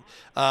awesome.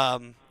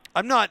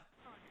 I'm not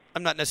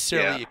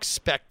necessarily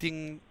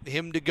expecting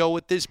him to go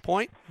at this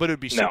point, but it would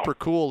be super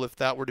cool if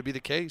that were to be the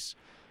case.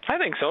 I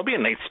think so. It'd be a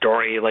nice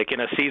story. Like in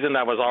a season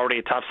that was already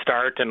a tough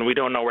start and we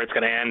don't know where it's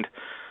going to end,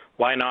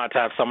 why not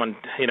have someone,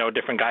 a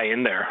different guy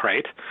in there,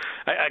 right?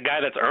 A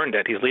guy that's earned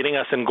it. He's leading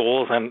us in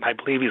goals, and I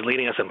believe he's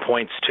leading us in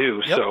points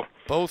too. Yep, so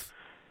both.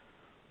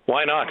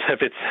 Why not?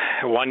 If it's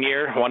 1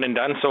 year, one and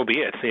done, so be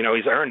it.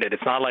 He's earned it.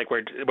 It's not like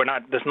we're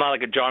not. It's not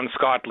like a John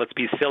Scott let's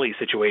be silly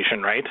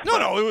situation, right?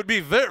 No, it would be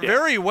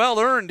very well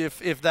earned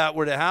if that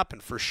were to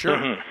happen, for sure.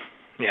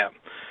 Mm-hmm. Yeah,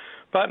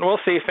 but we'll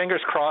see.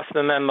 Fingers crossed.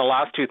 And then the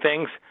last two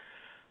things.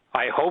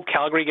 I hope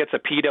Calgary gets a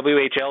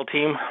PWHL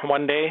team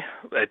one day.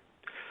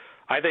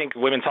 I think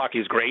women's hockey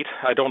is great.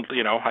 I don't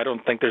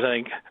think there's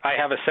anything. I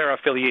have a Sarah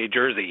Fillier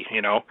jersey,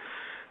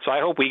 So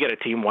I hope we get a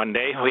team one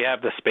day. We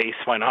have the space.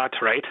 Why not,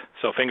 right?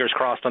 So fingers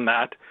crossed on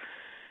that.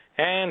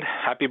 And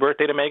happy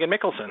birthday to Megan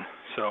Mickelson.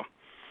 So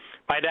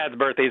my dad's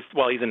birthday,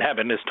 he's in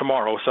heaven, is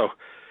tomorrow. So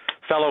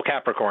fellow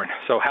Capricorn.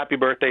 So happy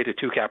birthday to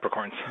two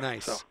Capricorns.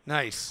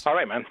 Nice. All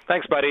right, man.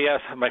 Thanks, buddy.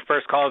 Yes, my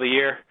first call of the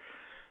year.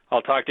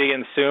 I'll talk to you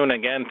again soon.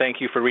 Again,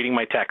 thank you for reading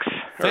my texts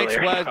Thanks,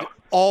 earlier. Wed.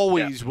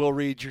 Always will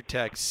read your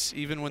texts,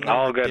 even when they're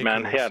all ridiculous.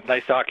 Good, man. Yeah,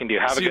 nice talking to you.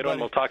 Have a good one.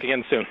 We'll talk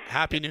again soon.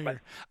 Happy New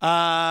Year.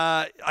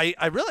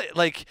 I really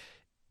like.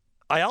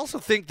 I also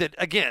think that,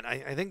 again,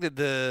 I think that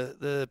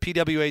the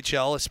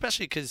PWHL,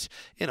 especially because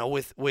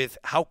with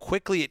how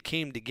quickly it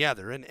came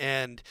together,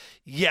 and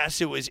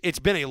yes, it's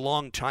been a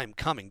long time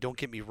coming. Don't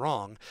get me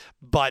wrong,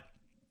 but.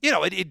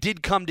 It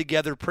did come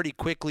together pretty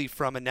quickly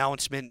from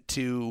announcement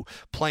to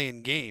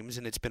playing games,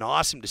 and it's been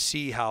awesome to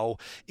see how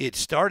it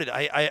started.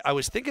 I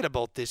was thinking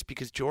about this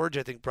because George,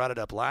 I think, brought it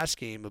up last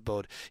game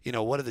about,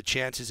 what are the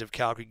chances of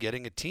Calgary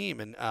getting a team,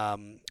 and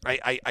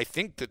I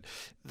think that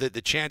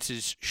the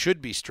chances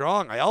should be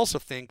strong. I also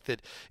think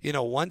that,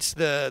 once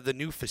the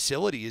new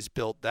facility is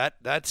built,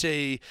 that's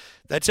a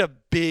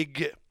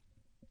big...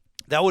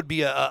 That would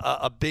be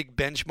a big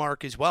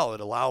benchmark as well.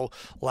 It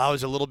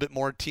allows a little bit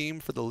more time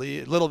for the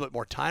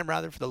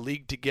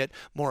league to get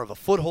more of a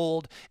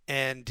foothold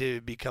and to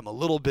become a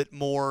little bit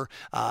more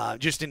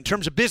just in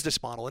terms of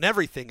business model and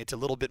everything. It's a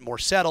little bit more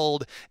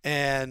settled,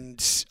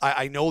 and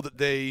I know that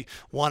they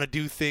want to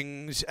do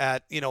things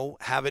at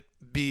have it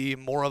be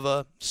more of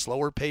a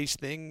slower paced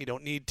thing. You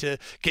don't need to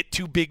get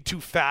too big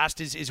too fast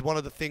is one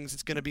of the things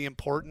that's going to be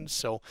important.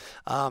 So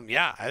I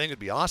think it'd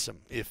be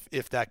awesome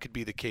if that could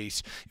be the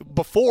case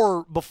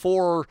before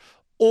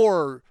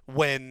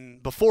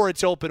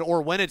it's open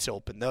or when it's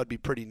open. That would be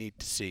pretty neat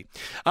to see.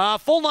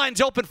 Full line's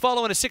open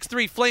following a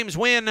 6-3 Flames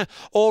win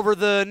over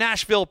the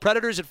Nashville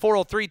Predators at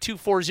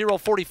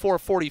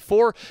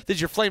 403-240-4444. This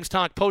is your Flames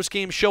Talk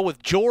postgame show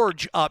with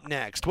George up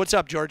next. What's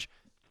up, George?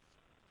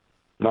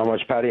 Not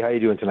much, Patty. How you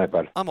doing tonight,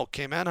 bud? I'm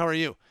okay, man. How are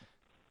you?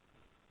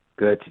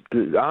 Good.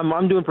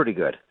 I'm doing pretty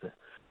good.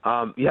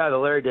 The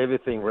Larry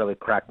David thing really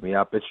cracked me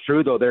up. It's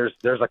true, though. There's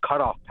a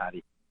cutoff,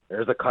 Patty.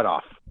 There's a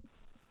cutoff.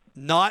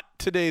 Not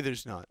today,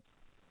 there's not.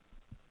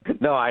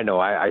 No, I know.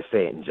 I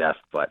say it in jest,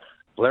 but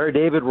Larry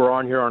David, we're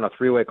on here on a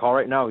three-way call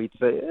right now. He'd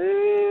say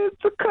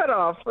it's a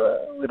cutoff.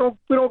 We don't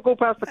go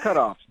past the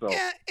cutoff. So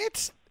yeah,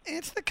 it's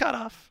the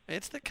cutoff.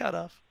 It's the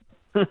cutoff.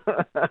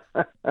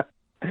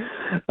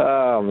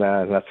 Oh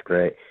man, that's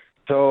great.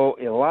 So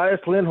Elias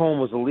Lindholm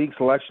was the league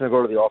selection to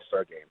go to the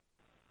All-Star game.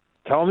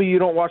 Tell me you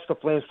don't watch the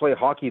Flames play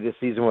hockey this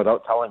season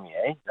without telling me,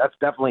 eh? That's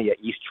definitely an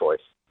East choice.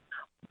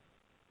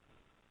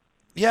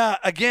 Yeah,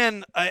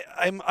 again,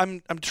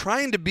 I'm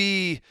trying to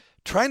be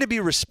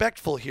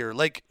respectful here.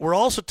 Like, we're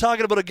also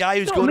talking about a guy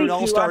who's going to an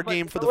All-Star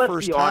game for the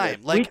first time.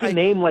 Like, we can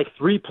name like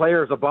three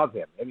players above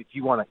him if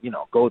you want to,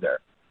 go there.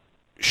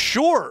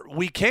 Sure,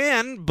 we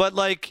can, but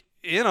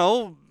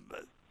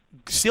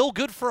still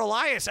good for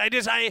Elias.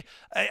 I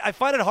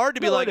find it hard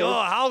to be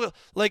how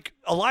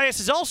Elias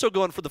is also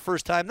going for the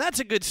first time. That's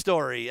a good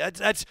story.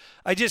 I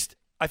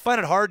find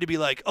it hard to be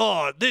like,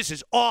 oh, this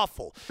is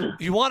awful.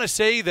 You want to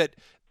say that.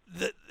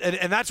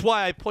 And that's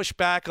why I push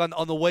back on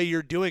the way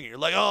you're doing it. You're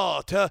like,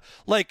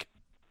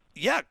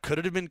 could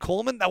it have been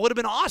Coleman? That would have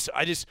been awesome.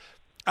 I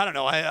don't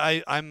know.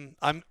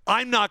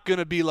 I'm not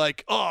gonna be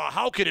like, oh,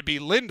 how could it be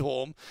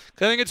Lindholm?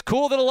 Because I think it's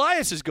cool that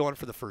Elias is going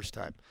for the first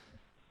time.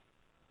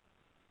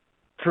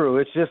 true.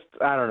 It's just,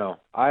 I don't know.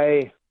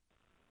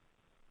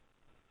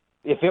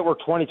 If it were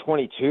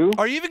 2022.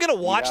 Are you even going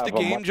to watch the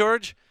game,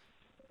 George?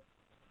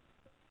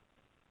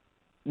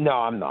 No,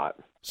 I'm not.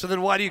 So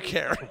then why do you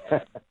care?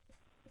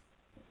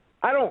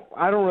 I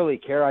don't really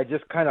care. I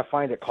just kind of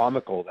find it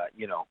comical that,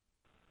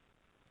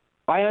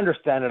 I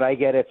understand it. I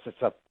get it.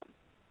 It's a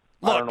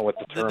Look, I don't know what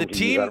the term the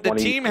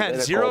team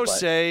had zero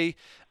say.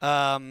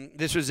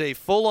 This was a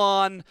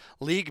full-on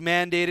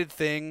league-mandated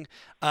thing.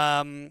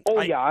 I'm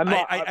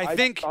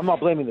not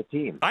blaming the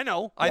team. I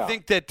know. Yeah.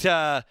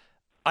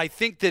 I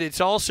think that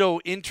it's also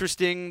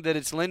interesting that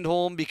it's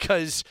Lindholm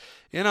because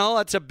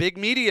that's a big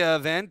media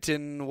event.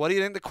 And what do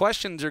you think the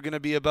questions are going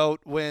to be about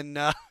when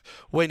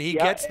he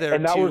gets there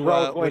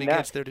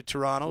gets there to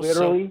Toronto?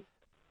 Literally. So.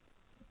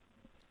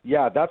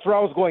 Yeah, that's where I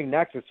was going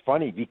next. It's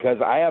funny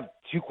because I have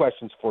two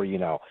questions for you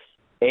now.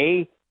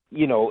 A,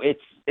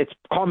 it's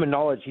common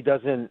knowledge he's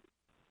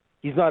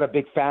not a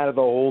big fan of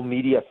the whole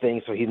media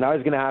thing, so he's not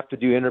going to have to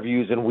do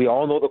interviews, and we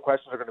all know the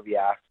questions are going to be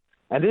asked.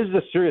 And this is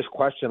a serious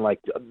question. Like,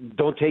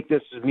 don't take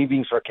this as me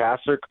being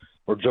sarcastic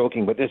or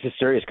joking, but this is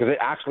serious because it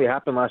actually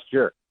happened last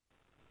year.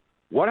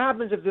 What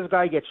happens if this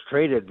guy gets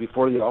traded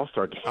before the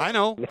All-Star game? I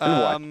know.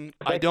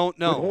 I don't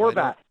know. With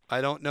Horvat. I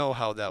don't know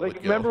how that would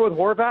go. Remember with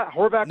Horvat?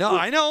 Horvat. No,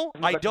 I know.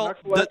 I don't.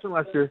 Last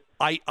year.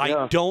 I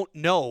don't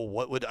know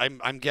what would.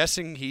 I'm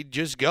guessing he'd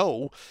just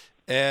go,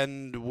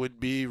 and would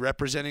be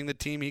representing the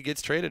team he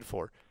gets traded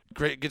for.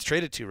 Gets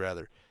traded to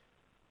rather.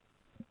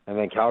 And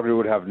then Calgary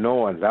would have no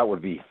one. That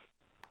would be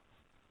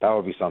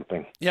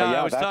something. Yeah,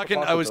 I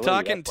was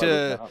talking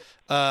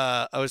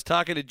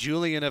to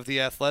Julian of The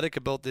Athletic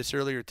about this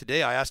earlier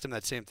today. I asked him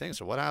that same thing.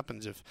 So what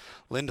happens if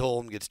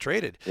Lindholm gets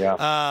traded?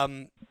 Yeah.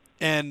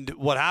 And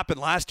what happened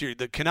last year,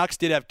 the Canucks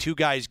did have two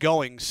guys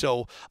going.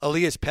 So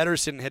Elias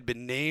Pettersson had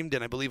been named,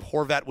 and I believe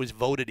Horvat was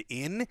voted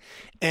in.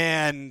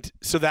 And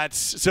so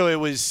it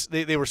was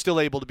they were still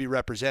able to be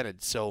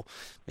represented. So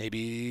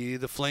maybe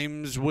the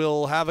Flames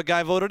will have a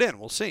guy voted in.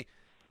 We'll see.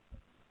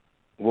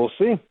 We'll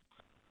see.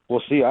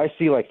 I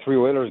see like 3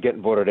 Oilers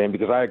getting voted in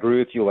because I agree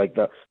with you. Like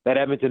that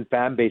Edmonton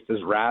fan base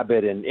is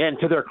rabid, and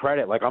to their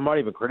credit, like I'm not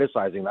even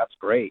criticizing. That's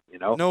great,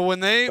 No, when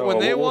they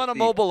want to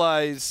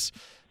mobilize.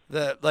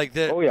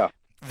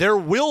 There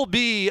will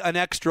be an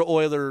extra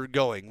Oiler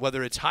going,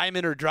 whether it's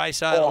Hyman or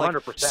Draisaitl.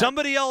 100%.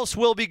 Somebody else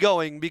will be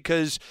going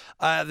because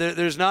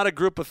there's not a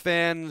group of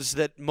fans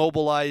that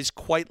mobilize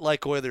quite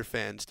like Oiler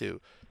fans do.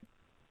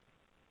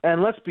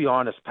 And let's be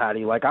honest,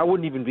 Patty. Like I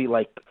wouldn't even be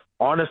like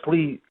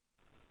honestly.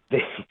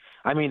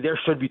 There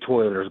should be 2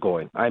 Oilers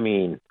going. I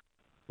mean,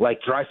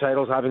 like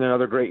Draisaitl's having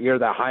another great year.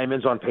 That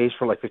Hyman's on pace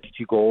for like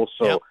 52 goals.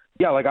 So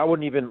yep. Like I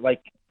wouldn't even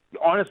like.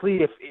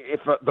 Honestly,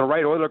 if the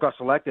right Oiler got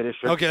selected, it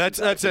should. Okay,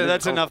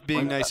 that's enough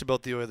being nice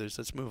about the Oilers.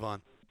 Let's move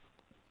on.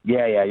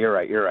 Yeah, you're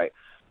right.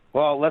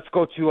 Well, let's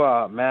go to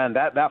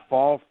that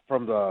fall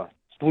from the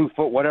slew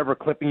foot, whatever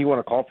clipping you want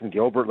to call from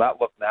Gilbert.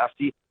 That looked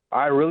nasty.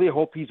 I really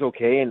hope he's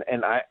okay,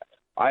 and I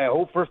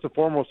hope first and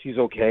foremost he's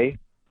okay,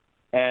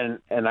 and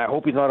I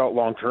hope he's not out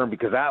long term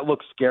because that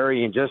looks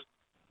scary and just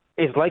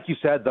it's like you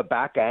said, the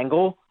back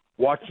angle,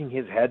 watching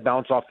his head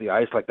bounce off the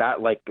ice like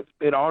that, like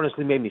it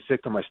honestly made me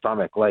sick to my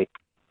stomach, like.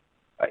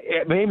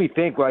 It made me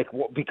think, like,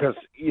 because,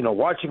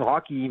 watching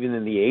hockey even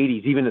in the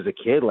 80s, even as a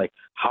kid, like,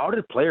 how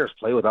did players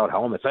play without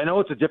helmets? I know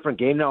it's a different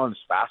game now and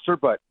it's faster,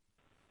 but,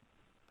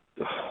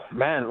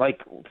 man,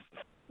 like,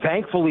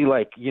 thankfully,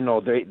 like,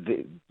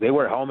 they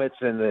wear helmets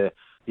and the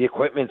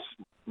equipment's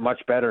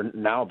much better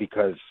now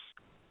because,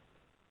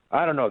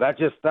 I don't know, that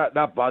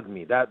bugged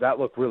me. That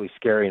looked really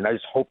scary, and I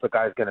just hope the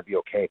guy's going to be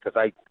okay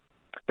because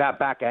that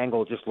back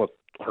angle just looked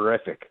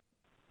horrific.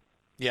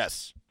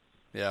 Yes.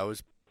 Yeah, it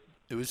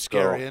was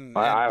scary, and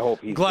I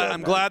hope he's glad. Good,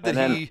 I'm glad that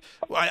I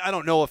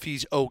don't know if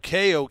he's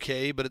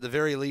okay, but at the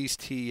very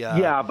least he.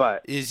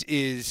 But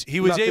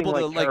he was able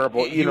to leave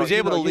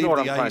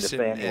the ice,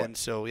 and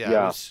so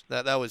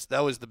that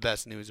was the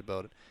best news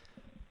about it.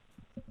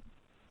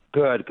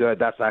 Good.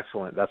 That's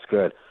excellent. That's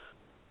good.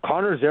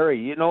 Connor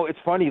Zary, it's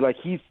funny. Like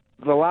he's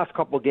the last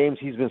couple of games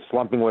he's been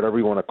slumping, whatever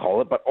you want to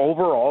call it, but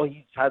overall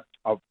he's had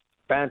a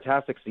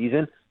fantastic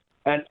season.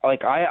 And,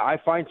 like, I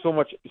find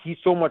he's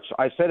so much,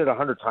 I've said it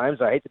 100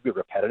 times, I hate to be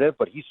repetitive,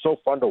 but he's so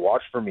fun to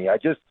watch for me. I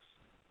just,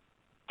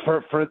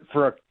 for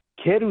a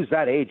kid who's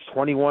that age,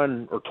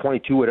 21 or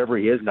 22, whatever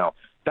he is now,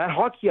 that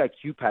hockey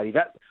IQ, Patty,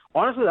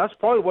 honestly, that's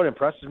probably what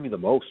impresses me the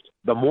most.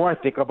 The more I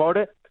think about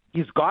it,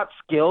 he's got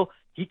skill,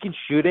 he can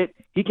shoot it,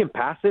 he can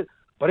pass it,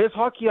 but his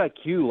hockey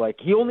IQ, like,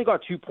 he only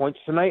got 2 points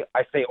tonight.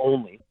 I say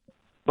only,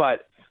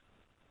 but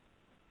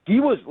he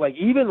was like,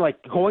 even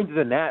like going to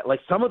the net,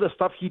 like some of the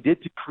stuff he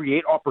did to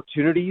create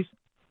opportunities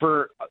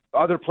for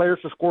other players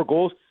to score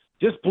goals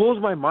just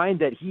blows my mind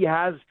that he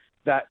has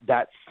that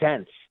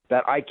sense,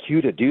 that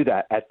IQ to do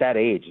that at that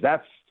age.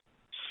 That's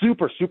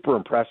super, super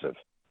impressive.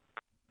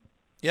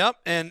 Yep.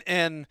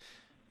 And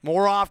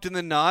more often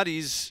than not,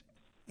 he's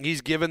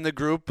given the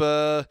group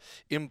a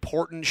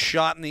important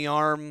shot in the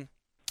arm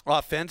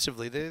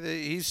offensively.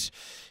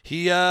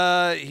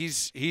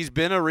 He's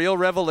been a real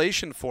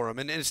revelation for him,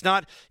 and it's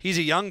not. He's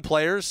a young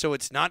player, so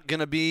it's not going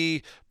to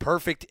be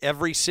perfect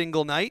every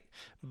single night,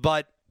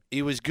 but.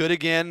 He was good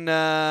again.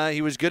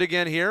 He was good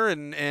again here,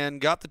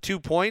 and got the 2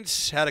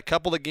 points. Had a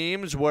couple of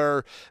games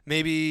where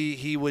maybe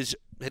he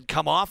had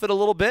come off it a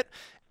little bit,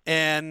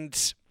 and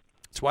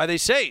that's why they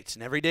say it's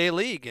an everyday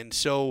league. And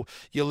so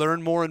you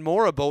learn more and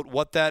more about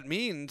what that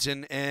means,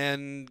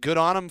 and good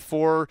on him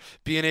for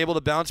being able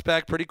to bounce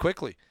back pretty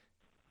quickly.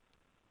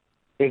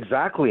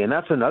 Exactly, and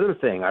that's another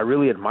thing I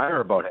really admire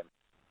about him.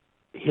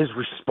 His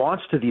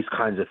response to these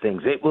kinds of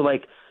things. It was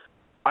like.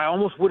 I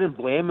almost wouldn't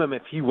blame him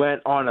if he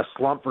went on a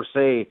slump for,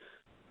 say,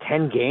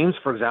 10 games,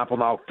 for example.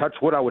 Now, touch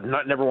wood, I would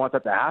never want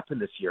that to happen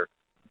this year.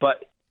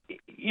 But,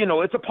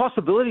 it's a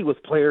possibility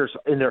with players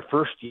in their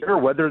first year,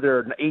 whether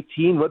they're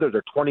 18, whether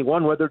they're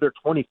 21, whether they're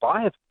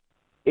 25.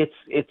 It's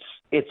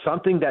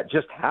something that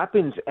just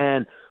happens.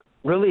 And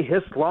really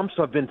his slumps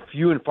have been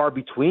few and far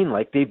between.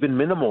 Like, they've been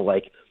minimal.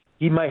 Like,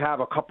 he might have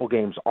a couple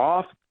games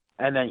off,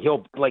 and then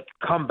he'll,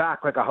 come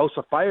back like a house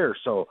of fire.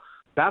 So,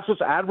 that's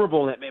what's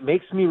admirable, and it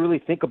makes me really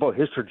think about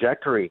his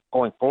trajectory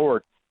going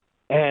forward.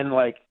 And,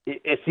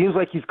 it seems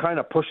like he's kind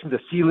of pushing the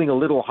ceiling a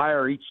little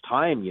higher each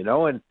time,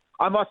 And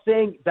I'm not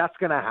saying that's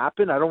going to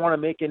happen. I don't want to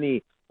make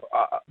any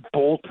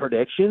bold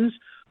predictions.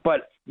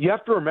 But you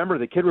have to remember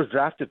the kid was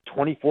drafted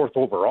 24th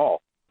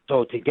overall.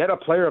 So to get a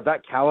player of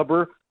that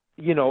caliber,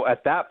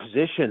 at that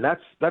position,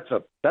 that's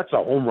a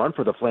home run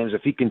for the Flames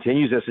if he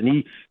continues this and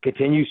he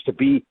continues to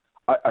be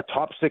a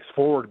top 6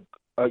 forward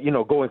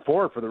going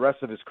forward for the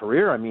rest of his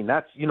career. I mean,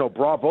 that's,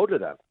 bravo to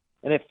them.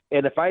 And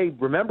if I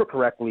remember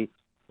correctly,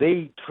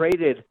 they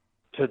traded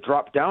to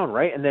drop down,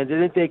 right? And then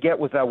didn't they get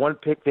with that one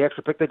pick, the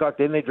extra pick they got,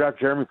 didn't they draft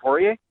Jeremy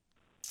Poirier?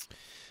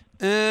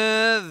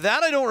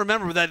 That I don't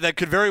remember. That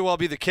could very well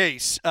be the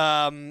case.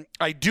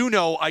 I do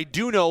know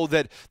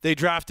that they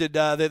drafted.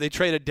 They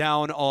traded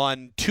down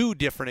on 2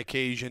 different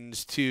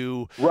occasions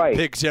to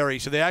pick Zary.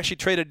 So they actually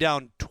traded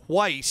down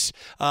twice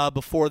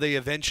before they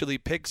eventually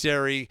picked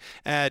Zary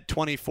at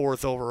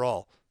 24th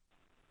overall.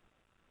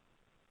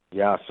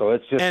 Yeah. So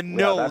it's just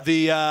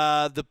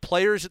the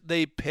players that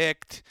they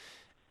picked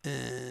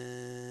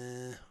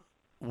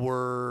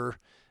were.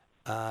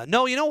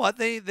 No, you know what?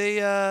 Let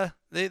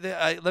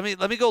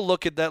me go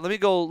look at that.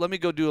 Let me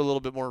go do a little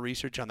bit more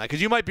research on that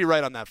because you might be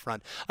right on that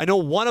front. I know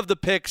one of the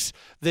picks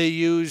they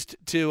used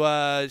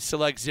to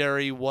select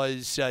Zary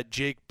was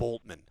Jake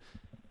Boltman.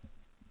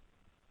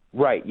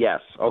 Right.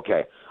 Yes.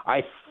 Okay.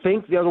 I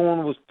think the other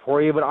one was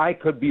Poirier, but I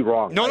could be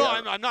wrong. No,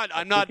 I'm not.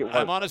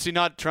 I'm honestly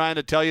not trying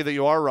to tell you that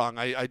you are wrong.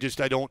 I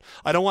don't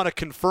want to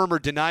confirm or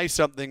deny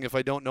something if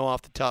I don't know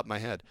off the top of my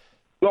head.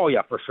 Oh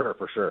yeah, for sure.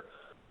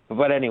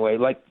 But anyway,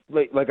 like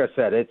I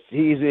said,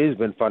 he's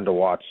been fun to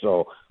watch.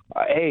 So,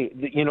 hey,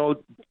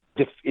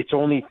 it's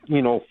only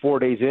 4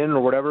 days in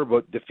or whatever,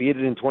 but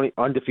undefeated in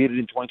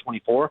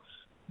 2024.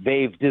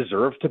 They've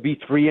deserved to be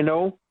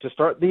 3-0 to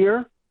start the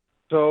year.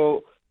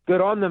 So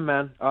good on them,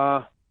 man.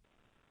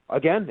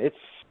 Again,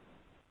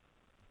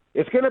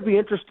 it's going to be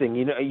interesting.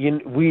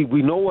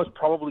 We know what's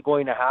probably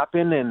going to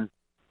happen,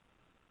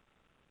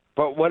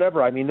 but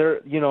whatever. I mean,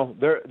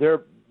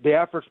 the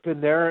effort's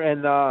been there,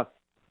 and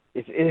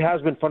it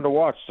has been fun to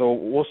watch, so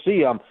we'll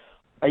see. I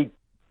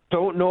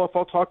don't know if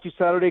I'll talk to you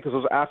Saturday because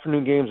those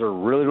afternoon games are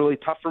really, really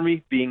tough for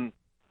me being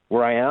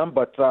where I am.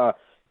 But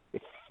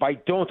if I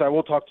don't, I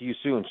will talk to you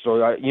soon.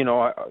 So,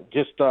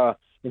 just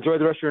enjoy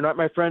the rest of your night,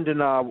 my friend, and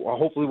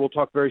hopefully we'll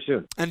talk very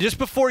soon. And just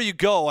before you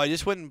go, I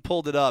just went and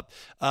pulled it up.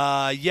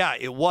 Yeah,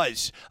 it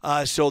was.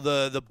 So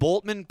the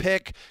Boltman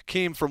pick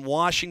came from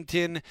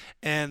Washington,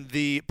 and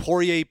the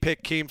Poirier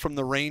pick came from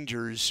the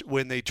Rangers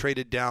when they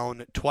traded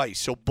down twice.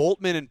 So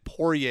Boltman and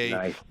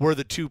Poirier were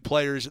the 2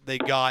 players that they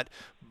got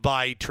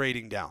by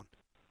trading down.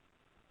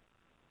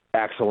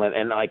 Excellent.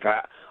 And I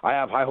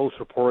have high hopes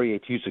for Poirier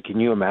too, so can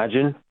you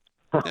imagine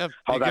how that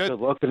could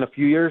look in a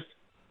few years?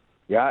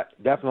 Yeah,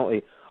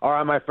 definitely. All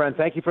right, my friend.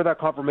 Thank you for that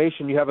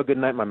confirmation. You have a good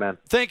night, my man.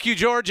 Thank you,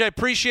 George. I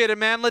appreciate it,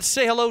 man. Let's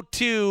say hello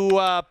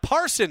to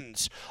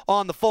Parsons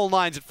on the phone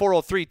lines at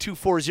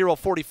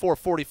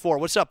 403-240-4444.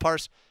 What's up,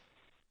 Pars?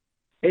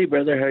 Hey,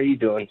 brother. How are you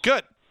doing?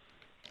 Good.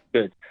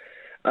 Good.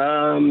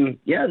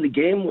 Yeah, the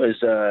game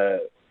was a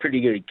pretty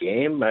good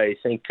game. I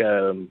think,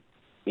 in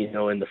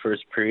the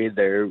first period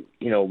there,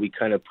 we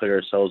kind of put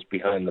ourselves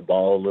behind the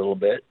ball a little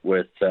bit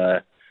with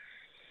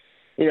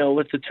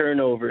with the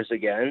turnovers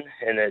again,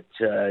 and it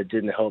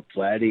didn't help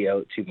Vladdy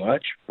out too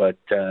much. But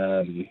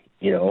it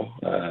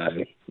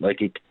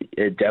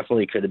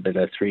definitely could have been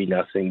a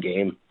 3-0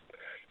 game,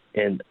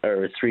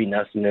 or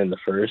 3-0 in the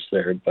first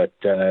there. But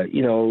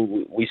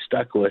we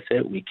stuck with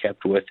it, we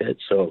kept with it.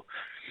 So,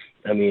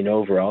 I mean,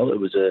 overall, it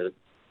was a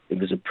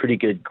pretty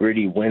good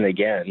gritty win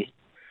again.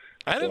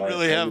 I didn't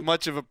really have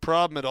much of a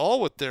problem at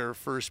all with their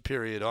first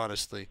period,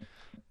 honestly.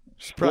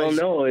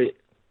 Surprised. Well,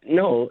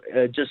 No,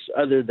 just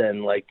other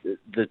than like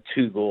the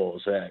 2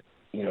 goals that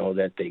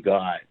that they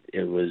got,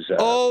 it was.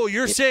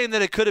 You're saying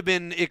that it could have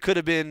been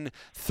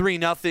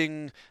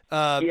 3-0.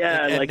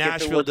 And like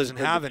Nashville doesn't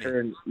have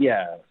any.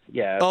 Yeah.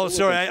 Oh,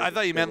 sorry. I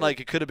thought you meant like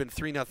it could have been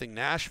 3-0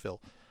 Nashville.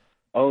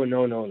 Oh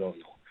no.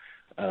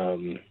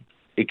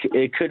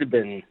 It could have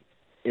been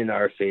in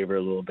our favor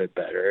a little bit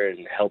better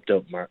and helped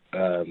out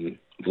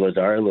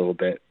Vladar a little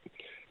bit,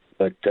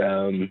 but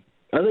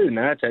other than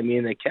that, I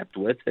mean, they kept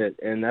with it,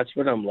 and that's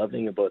what I'm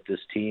loving about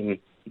this team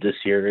this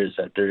year is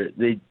that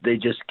they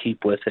just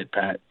keep with it,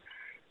 Pat,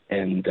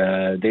 and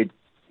they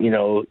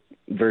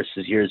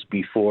versus years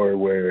before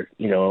where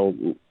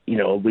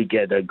we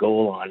get a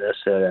goal on us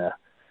at a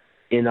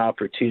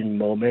inopportune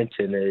moment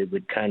and it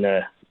would kind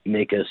of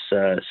make us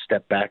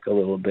step back a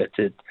little bit.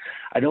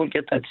 I don't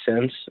get that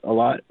sense a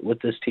lot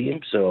with this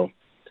team, so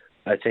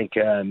I think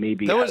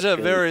maybe that was that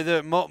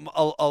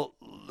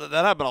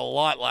happened a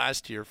lot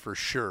last year for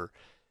sure.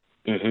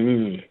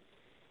 Mm-hmm.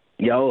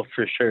 Yeah,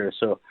 for sure.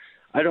 So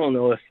I don't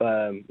know if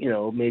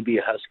maybe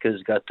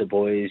Huska's got the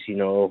boys,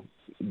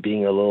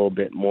 being a little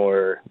bit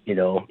more,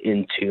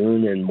 in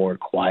tune and more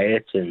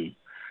quiet and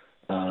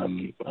a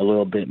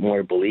little bit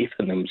more belief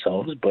in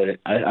themselves. But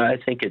I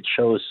think it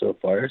shows so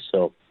far.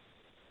 So.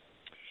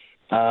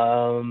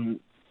 I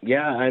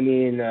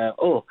mean, I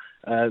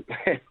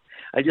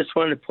just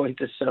wanted to point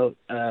this out.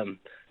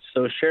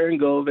 So Sharon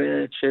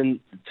Govich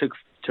and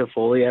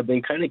Toffoli, I've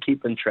been kind of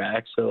keeping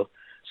track. So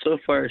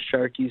far,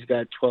 Sharky's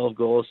got 12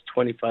 goals,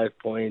 25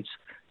 points.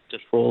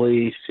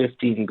 Toffoli,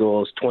 15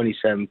 goals,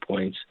 27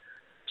 points.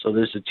 So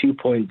there's a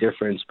 2-point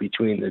difference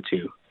between the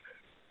two.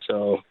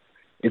 So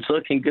it's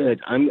looking good.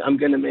 I'm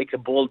going to make a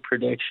bold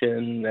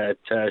prediction that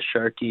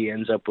Sharky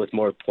ends up with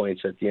more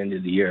points at the end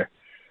of the year.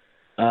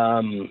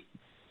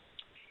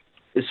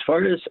 As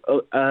far as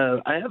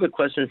I have a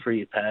question for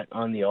you, Pat,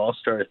 on the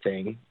All-Star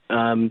thing.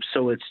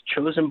 So it's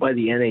chosen by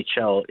the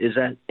NHL. Is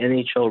that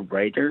NHL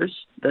writers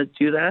that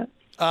do that?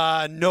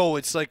 No,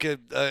 it's like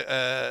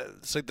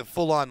it's like the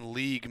full-on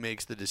league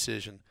makes the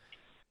decision.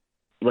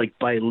 Like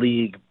by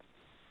league,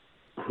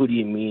 who do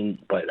you mean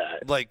by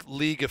that? Like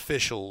league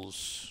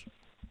officials.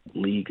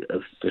 League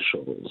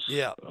officials.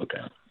 Yeah. Okay.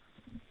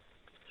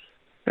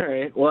 All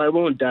right. Well, I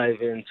won't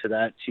dive into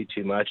that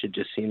too much. It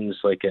just seems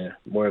like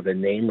more of a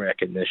name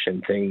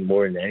recognition thing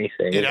more than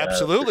anything. It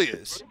absolutely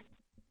is.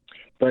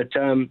 But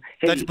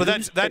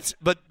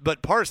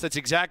but Parse, that's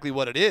exactly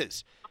what it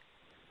is.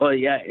 Well,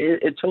 yeah,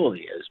 it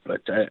totally is.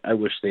 But I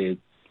wish they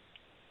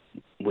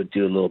would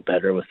do a little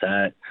better with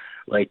that.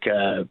 Like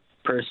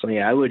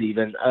personally, I would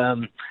even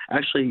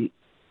actually.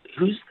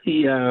 Who's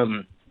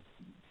the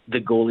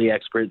goalie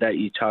expert that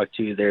you talked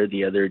to there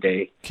the other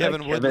day?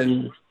 Kevin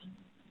Woodley.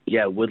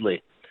 Yeah,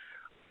 Woodley.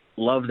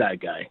 Love that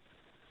guy.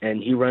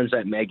 And he runs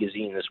that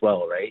magazine as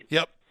well, right?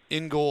 Yep,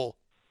 In Goal.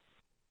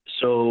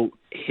 So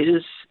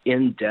his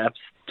in-depth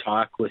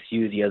talk with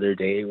you the other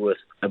day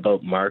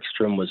about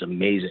Markstrom was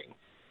amazing.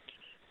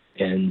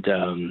 And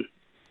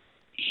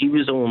he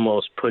was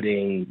almost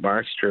putting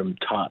Markstrom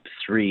top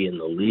 3 in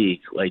the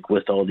league, like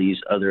with all these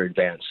other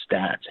advanced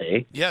stats,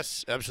 eh?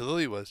 Yes,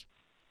 absolutely was.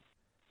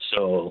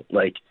 So,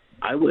 like,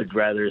 I would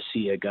rather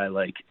see a guy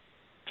like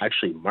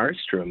actually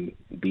Markstrom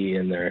be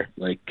in there,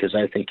 like, because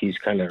I think he's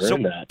kind of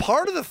earned that.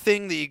 Part of the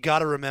thing that you got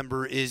to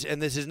remember is, and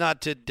this is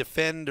not to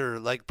defend or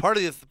like part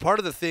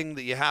of the thing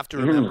that you have to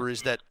remember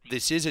is that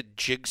this is a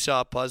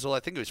jigsaw puzzle. I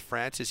think it was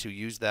Francis who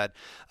used that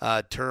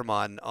term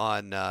on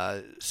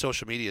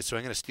social media, so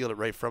I'm going to steal it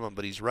right from him,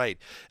 but he's right.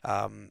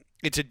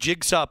 It's a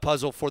jigsaw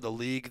puzzle for the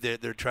league.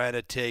 They're trying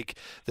to take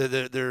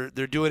they're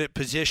doing it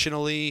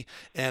positionally,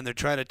 and they're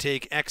trying to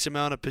take X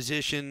amount of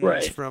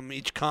positions from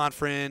each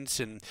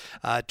conference and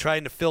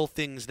trying to fill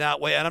things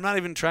that way. And I'm not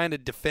even trying to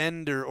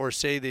defend or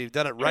say they've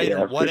done it right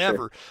or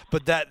whatever,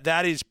 but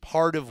that is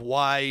part of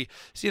why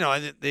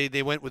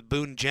they went with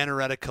Boone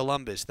Jenner out of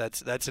Columbus.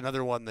 That's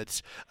another one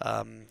that's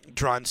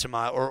drawn some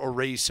or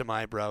raised some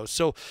eyebrows.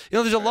 So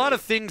there's a lot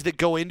of things that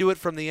go into it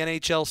from the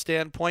NHL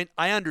standpoint.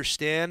 I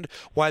understand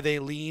why they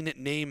lean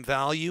name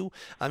value.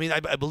 I mean,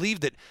 I believe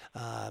that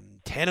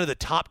 10 of the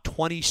top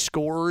 20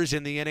 scorers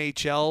in the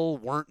NHL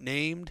weren't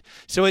named.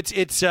 So it's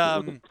there's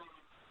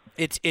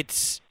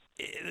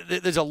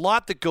a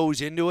lot that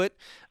goes into it.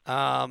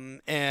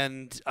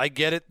 And I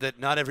get it that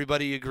not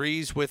everybody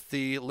agrees with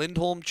the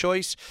Lindholm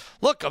choice.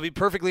 Look, I'll be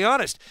perfectly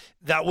honest.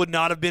 That would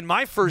not have been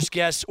my first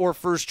guess or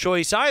first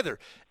choice either.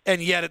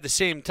 And yet, at the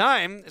same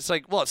time, it's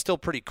like, well, it's still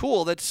pretty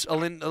cool. That's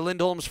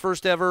Lindholm's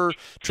first ever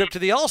trip to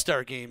the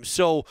All-Star game.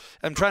 So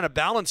I'm trying to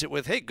balance it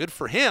with, hey, good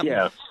for him.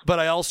 Yeah. But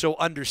I also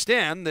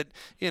understand that,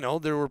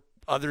 there were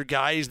other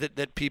guys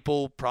that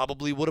people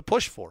probably would have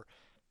pushed for.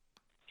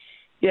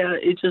 Yeah,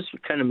 it just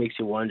kind of makes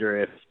you wonder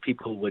if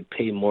people would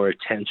pay more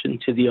attention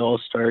to the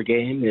All-Star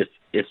game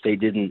if they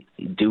didn't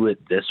do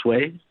it this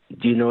way.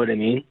 Do you know what I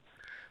mean?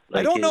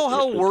 I don't know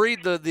how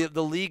worried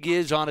the league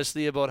is,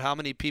 honestly, about how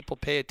many people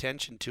pay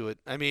attention to it.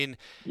 I mean,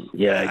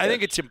 I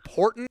think it's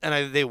important,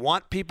 and they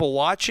want people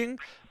watching,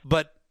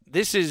 but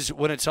this is,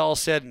 when it's all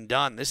said and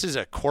done, this is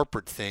a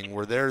corporate thing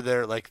where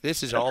they're like,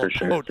 this is all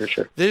about this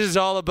is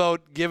all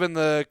about giving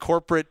the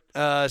corporate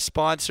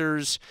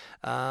sponsors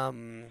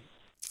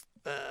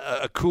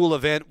a cool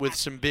event with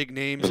some big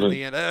names in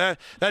the end.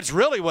 That's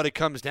really what it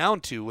comes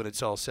down to when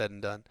it's all said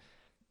and done.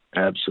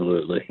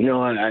 Absolutely.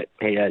 I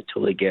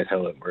totally get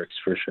how it works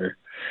for sure.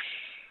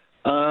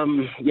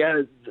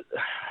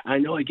 I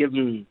know I gave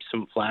him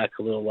some flack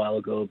a little while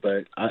ago,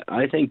 but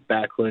I think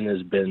Backlund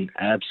has been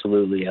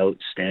absolutely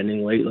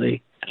outstanding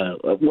lately.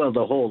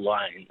 The whole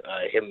line,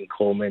 him and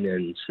Coleman,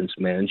 and since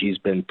Mangy's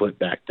been put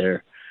back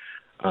there,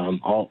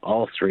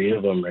 all three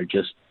of them are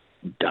just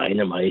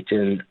dynamite,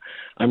 and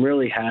I'm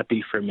really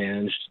happy for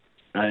Mange.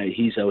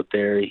 He's out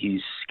there,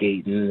 he's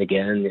skating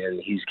again,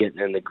 and he's getting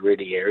in the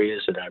gritty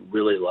areas, and I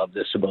really love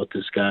this about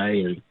this guy.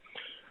 And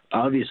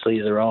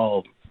obviously they're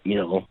all,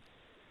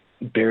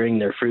 bearing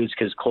their fruits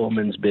because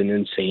Coleman's been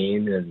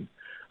insane, and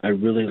I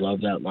really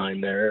love that line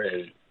there,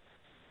 and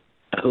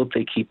I hope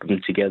they keep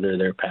them together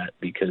there, Pat,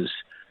 because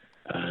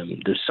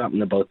there's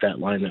something about that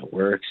line that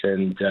works.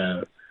 And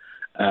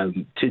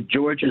to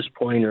George's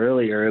point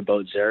earlier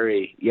about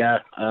Zary,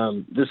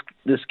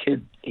 this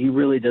kid, he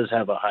really does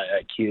have a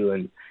high IQ,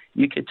 and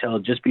you could tell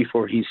just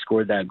before he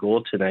scored that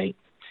goal tonight,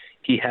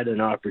 he had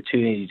an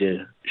opportunity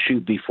to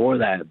shoot before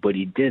that, but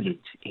he didn't.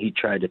 He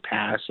tried to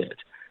pass it,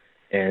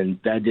 and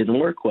that didn't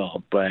work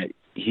well, but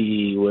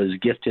he was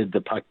gifted the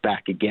puck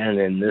back again,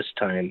 and this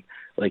time,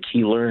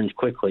 he learned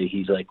quickly.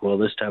 He's like, well,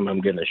 this time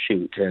I'm going to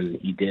shoot, and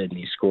he did, and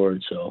he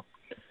scored. So,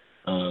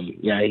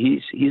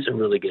 he's a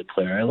really good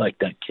player. I like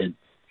that kid.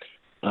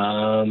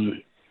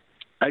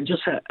 I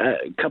just had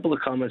a couple of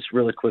comments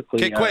really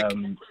quickly. Okay, quick.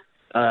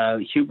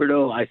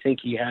 Huberdeau, I think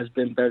he has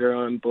been better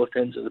on both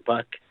ends of the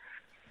puck.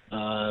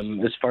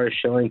 As far as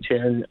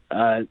Shillington,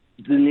 the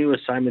new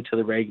assignment to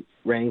the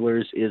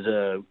Wranglers is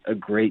a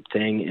great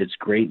thing. It's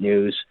great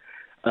news.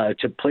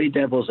 To play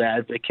devil's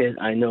advocate,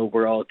 I know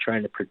we're all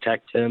trying to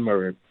protect him,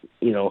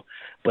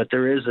 but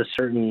there is a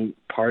certain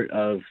part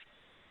of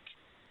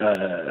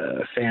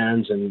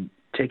fans and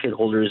ticket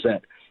holders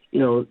that,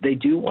 they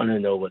do want to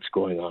know what's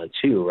going on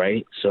too,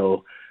 right?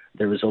 So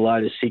there was a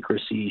lot of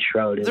secrecy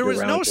shrouded. There was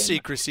around no him.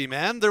 secrecy,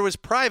 man. There was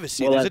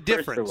privacy. Well, there's a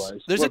at first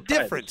difference. There's a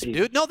difference,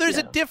 dude. No, there's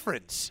a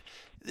difference.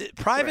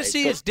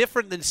 Privacy is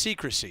different than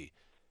secrecy.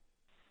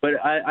 But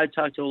I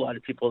talk to a lot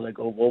of people that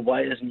go, well,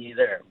 why isn't he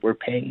there? We're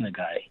paying the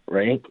guy,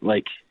 right?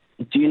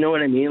 Do you know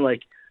what I mean?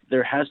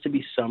 There has to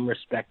be some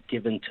respect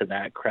given to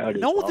that crowd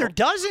as well. No, there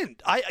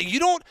doesn't. You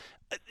don't.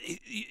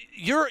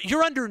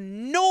 You're under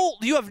no.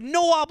 You have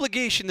no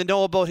obligation to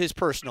know about his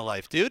personal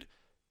life, dude.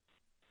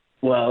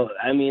 Well,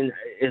 I mean,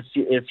 if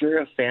you're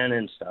a fan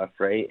and stuff,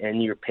 right,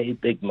 and you're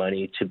paid big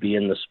money to be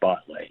in the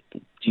spotlight,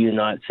 do you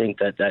not think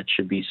that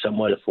should be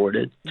somewhat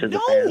afforded to the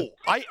fans? No,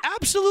 I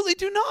absolutely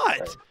do not.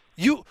 Right.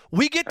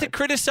 We get to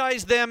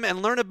criticize them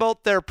and learn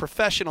about their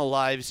professional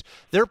lives.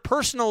 Their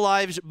personal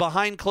lives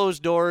behind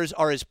closed doors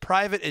are as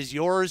private as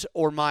yours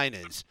or mine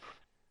is.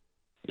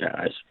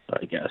 Yeah,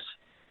 I guess.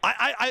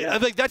 I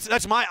think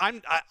that's my.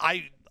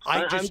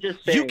 I'm just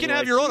saying, you can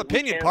have your own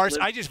opinion, Parse.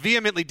 I just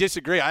vehemently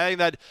disagree. I think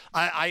that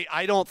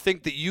I don't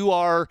think that you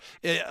are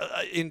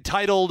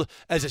entitled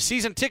as a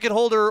season ticket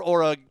holder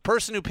or a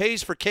person who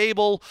pays for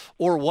cable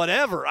or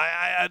whatever.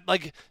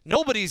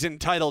 Nobody's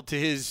entitled to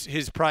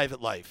his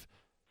private life.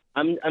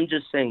 I'm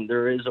just saying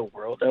there is a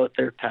world out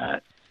there,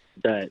 Pat,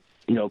 that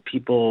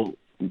people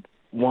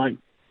want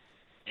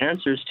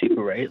answers to,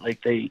 right?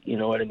 You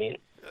know what I mean?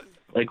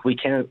 We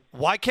can't.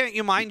 Why can't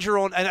you mind your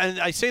own? And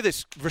I say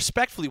this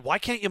respectfully. Why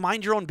can't you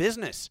mind your own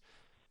business?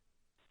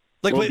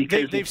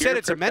 They've said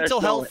it's a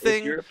mental health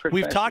thing.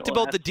 We've talked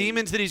about the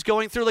demons that he's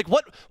going through.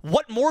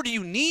 What more do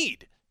you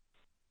need?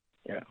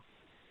 Yeah.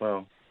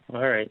 Well,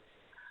 all right.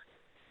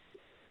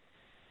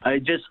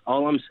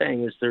 All I'm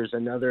saying is there's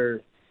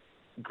another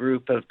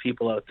group of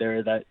people out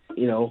there that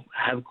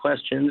have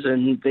questions,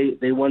 and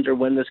they wonder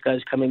when this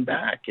guy's coming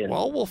back. And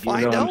we'll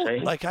find out.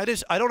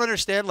 I don't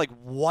understand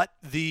what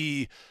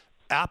the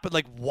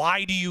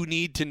why do you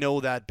need to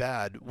know that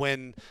bad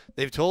when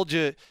they've told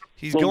you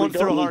he's going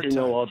through a hard time? We don't need to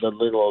know all the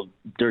little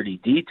dirty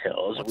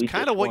details. That's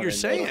kind of what you're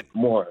saying.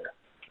 More.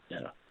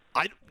 Yeah.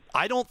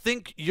 I don't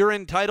think you're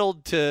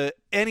entitled to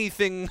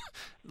anything.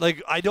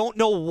 I don't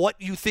know what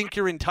you think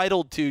you're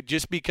entitled to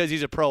just because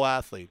he's a pro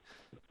athlete.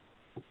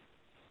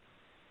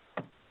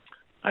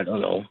 I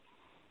don't know.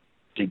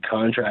 Big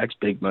contracts,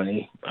 big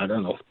money. I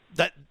don't know.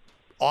 That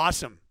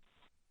awesome.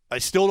 I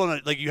still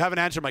don't you haven't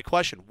answered my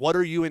question. What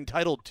are you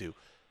entitled to?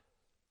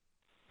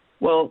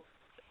 Well,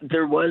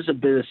 there was a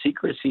bit of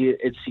secrecy,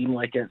 it seemed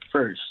like at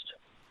first.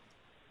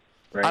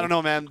 Right? I don't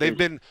know, man. They've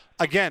been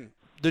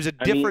there's a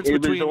difference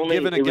between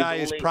giving a guy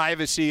his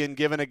privacy and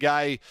giving a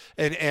guy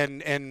and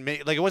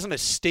it wasn't a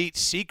state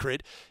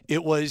secret.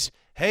 It was,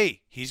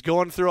 hey, he's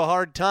going through a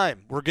hard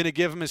time. We're going to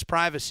give him his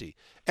privacy.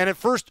 And at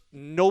first,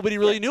 nobody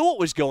really knew what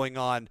was going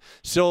on.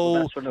 So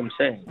that's what I'm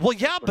saying. Well,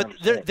 yeah, but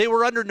they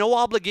were under no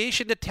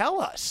obligation to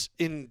tell us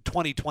in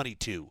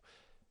 2022.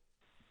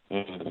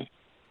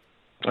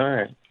 Mm-hmm. All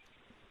right.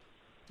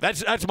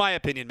 That's my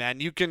opinion, man.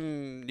 You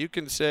can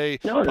say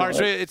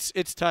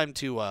it's time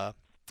to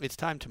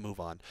move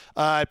on.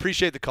 I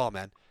appreciate the call,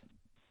 man.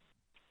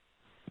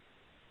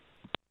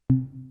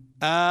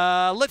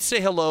 Let's say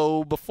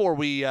hello before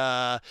we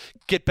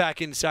get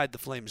back inside the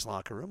Flames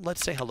locker room.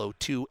 Let's say hello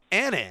to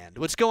Anand.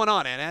 What's going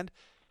on, Anand?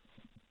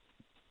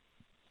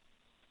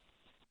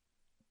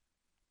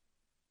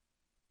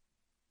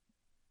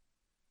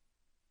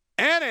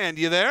 Anand,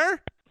 you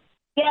there?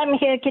 Yeah, I'm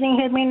here. Can you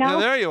hear me now? Yeah,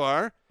 there you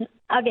are.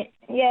 Okay.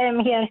 Yeah, I'm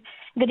here.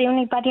 Good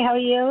evening, Patty. How are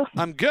you?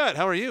 I'm good.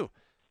 How are you?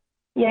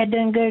 Yeah,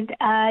 doing good.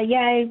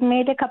 I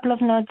made a couple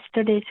of notes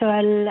today, so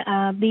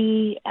I'll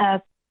be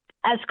as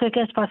quick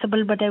as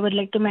possible, but I would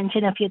like to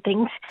mention a few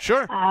things.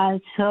 Sure.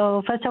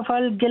 So first of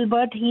all,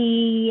 Gilbert,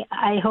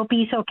 I hope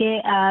he's okay.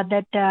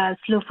 That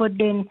Slewfoot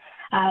didn't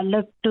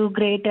look too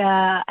great.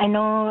 I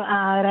know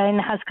Ryan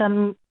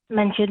Huskam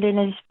mentioned in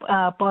his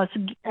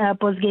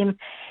post-game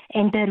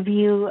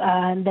interview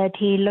that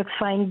he looks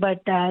fine,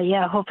 but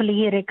hopefully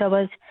he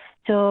recovers.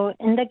 So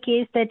in the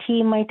case that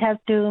he might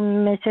have to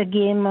miss a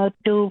game or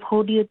two,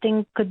 who do you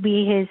think could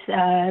be his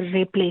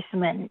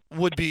replacement?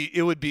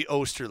 It would be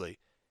Osterley.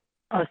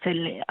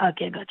 Osterley.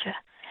 Okay, gotcha.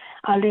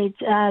 All right.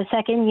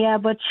 Second,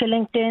 about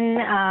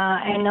Shillington.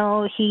 I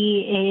know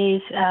he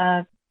is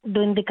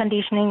doing the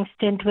conditioning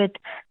stint with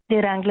the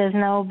Wranglers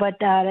now,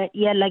 but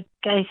like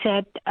I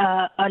said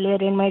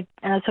earlier in my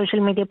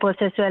social media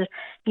post as well,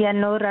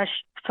 no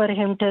rush for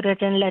him to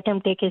return. Let him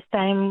take his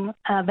time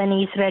when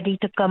he's ready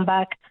to come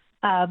back.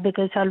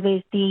 Because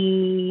always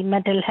the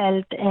mental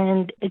health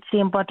and it's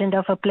the importance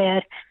of a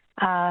player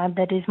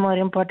that is more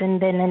important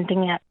than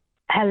anything.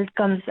 Health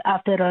comes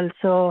after all.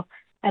 So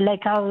I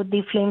like how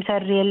the Flames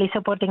are really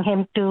supporting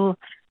him to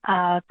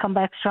come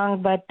back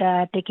strong, but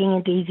taking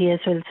it easy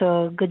as well.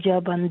 So good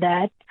job on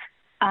that.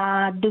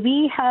 Do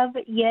we have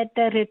yet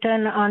a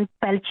return on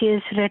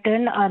Peltier's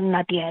return or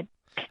not yet?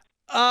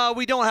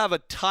 We don't have a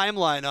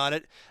timeline on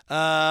it.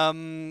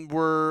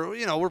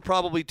 We're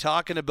probably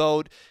talking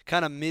about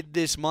kind of mid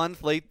this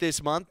month, late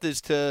this month,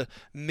 as to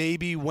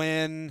maybe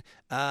when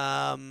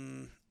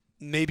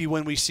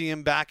we see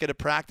him back at a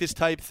practice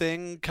type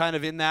thing, kind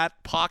of in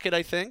that pocket,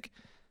 I think.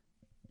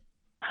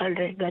 All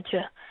right,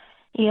 gotcha.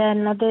 Yeah,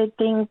 another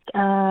thing,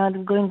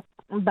 going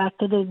back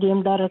to the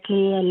game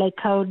directly, I like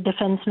how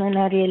defensemen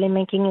are really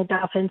making it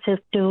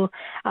offensive too.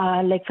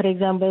 Like, for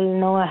example,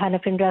 Noah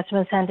Hannafin,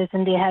 Rasmus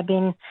Anderson, they have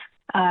been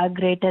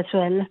great as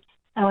well.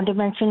 I want to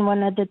mention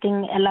one other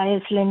thing.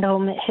 Elias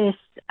Lindholm, his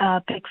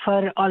pick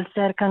for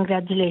All-Star,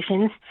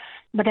 congratulations.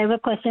 But I have a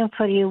question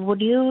for you. Would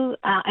you,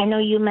 I know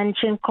you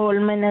mentioned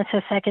Coleman as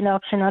a second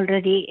option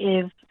already.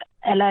 If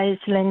Elias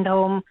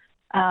Lindholm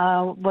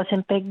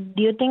wasn't picked,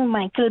 do you think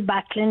Michael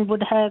Backlund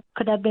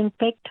could have been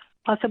picked,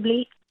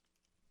 possibly?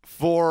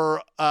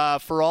 For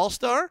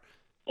All-Star?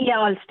 Yeah,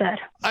 All-Star.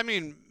 I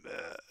mean,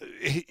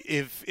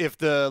 if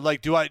the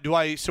like, do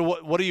I? So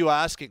what are you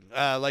asking?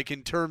 Like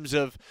in terms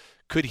of,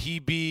 could he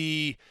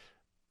be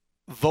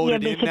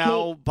voted in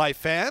now by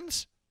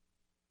fans?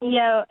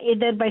 Yeah,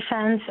 either by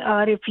fans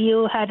or if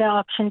you had an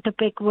option to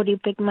pick, would you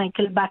pick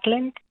Michael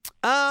Backlund?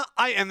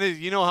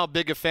 You know how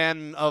big a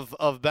fan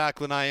of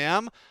Backlund I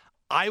am.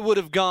 I would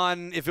have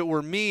gone, if it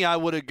were me, I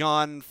would have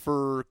gone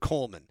for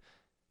Coleman.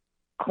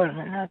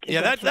 Coleman, okay.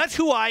 Yeah, that's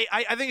who I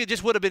think it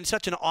just would have been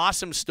such an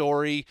awesome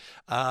story,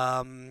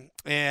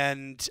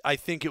 and I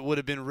think it would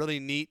have been really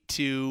neat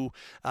to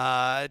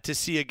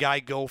see a guy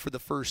go for the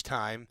first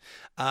time.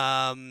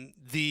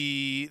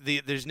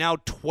 There's now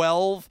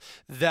 12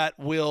 that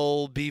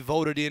will be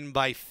voted in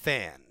by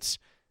fans.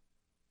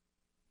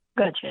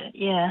 Gotcha.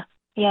 Yeah.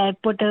 I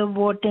put a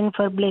vote in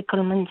for Blake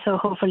Coleman, so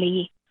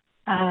hopefully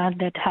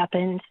that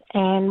happens.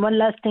 And one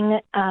last thing,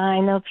 I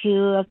know a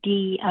few of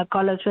the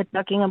callers were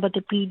talking about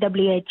the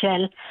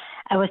PWHL.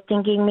 I was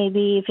thinking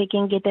maybe if we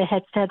can get a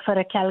head start for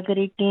a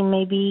Calgary team,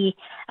 maybe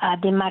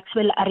the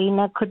Maxwell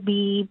Arena could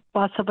be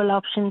possible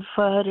option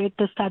for it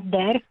to start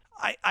there.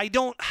 I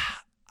don't.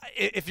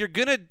 If you're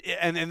gonna,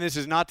 and this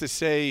is not to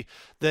say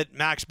that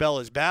Max Bell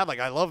is bad. Like,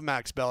 I love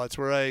Max Bell. It's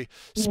where I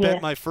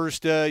spent my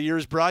first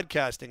years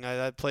broadcasting.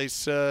 That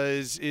place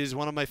is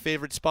one of my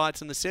favorite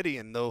spots in the city,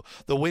 and the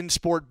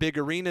Winsport big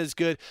arena is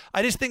good.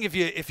 I just think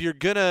if you're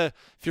gonna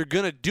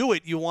do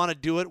it, you want to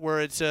do it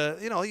where it's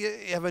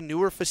you have a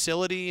newer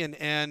facility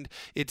and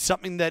it's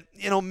something that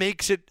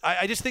makes it.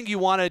 I just think you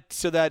want it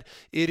so that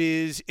it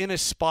is in a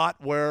spot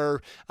where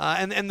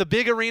and the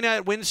big arena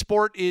at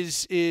Winsport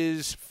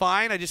is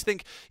fine. I just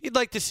think you'd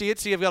like to see it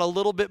so you've got a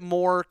little bit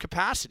more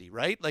capacity,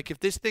 right? Like, if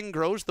this thing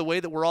grows the way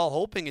that we're all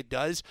hoping it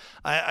does,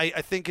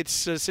 I think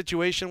it's a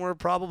situation where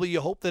probably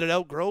you hope that it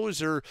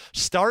outgrows or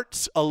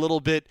starts a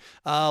little bit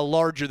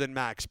larger than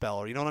Max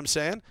Bell. You know what I'm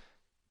saying?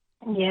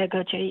 Yeah,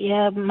 gotcha.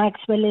 Yeah, Max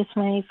Bell is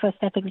my first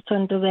stepping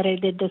stone to where I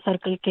did the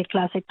Circle K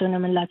Classic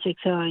tournament last week.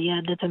 So,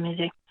 yeah, that's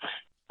amazing.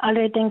 All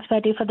right, thanks,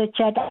 Patty, for the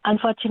chat.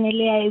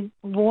 Unfortunately, I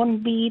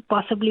won't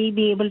possibly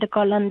be able to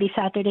call on the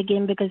Saturday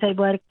game because I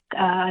work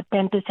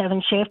 10 to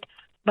 7 shift.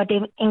 But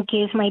in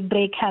case my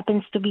break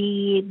happens to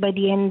be by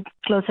the end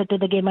closer to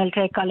the game, I'll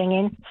try calling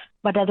in.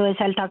 But otherwise,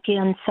 I'll talk to you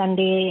on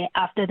Sunday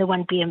after the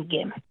 1 p.m.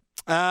 game.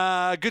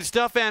 Good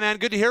stuff,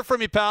 Anand. Good to hear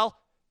from you, pal.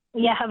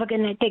 Yeah, have a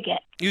good night. Take care.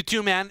 You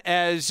too, man,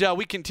 as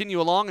we continue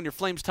along on your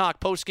Flames Talk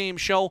post-game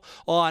show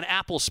on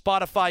Apple,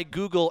 Spotify,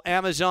 Google,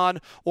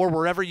 Amazon, or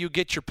wherever you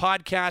get your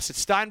podcasts.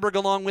 It's Steinberg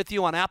along with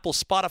you on Apple,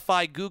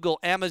 Spotify, Google,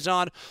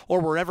 Amazon,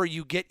 or wherever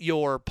you get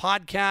your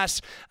podcasts.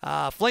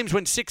 Flames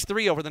win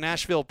 6-3 over the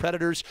Nashville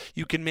Predators.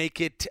 You can make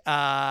it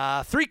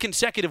 3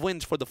 consecutive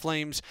wins for the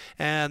Flames,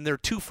 and they're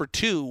 2 for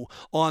 2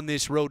 on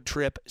this road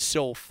trip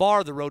so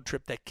far. The road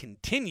trip that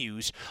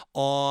continues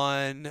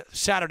on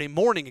Saturday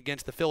morning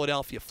against the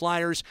Philadelphia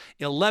Flyers,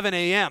 11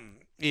 a.m.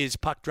 is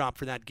puck drop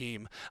for that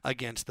game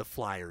against the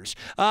Flyers.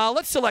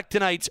 Let's select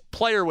tonight's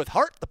Player with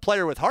Heart. The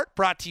Player with Heart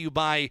brought to you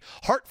by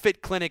Heart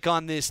Fit Clinic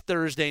on this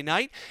Thursday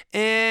night.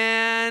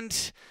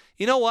 And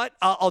you know what?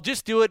 I'll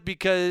just do it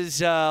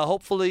because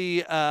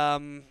hopefully,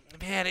 man,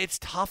 it's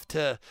tough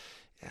to.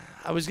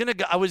 I'm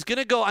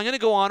gonna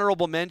go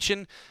honorable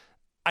mention.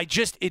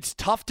 It's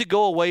tough to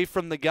go away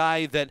from the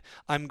guy that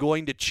I'm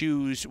going to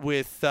choose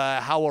with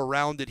how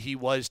around it he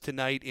was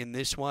tonight in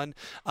this one.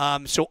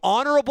 So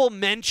honorable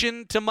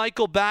mention to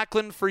Michael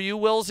Backlund for you,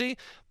 Wilsey,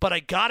 but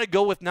I got to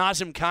go with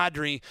Nazem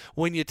Kadri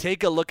when you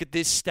take a look at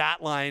this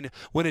stat line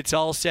when it's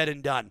all said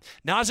and done.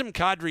 Nazem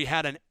Kadri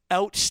had an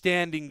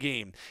outstanding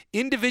game.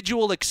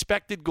 Individual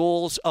expected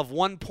goals of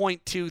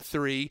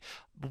 1.23,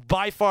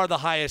 by far the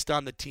highest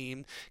on the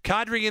team.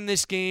 Kadri in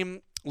this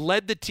game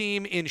led the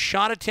team in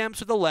shot attempts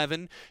with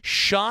 11,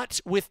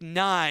 shots with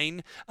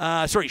 9.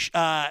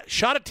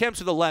 Shot attempts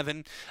with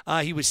 11.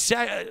 He was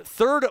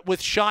third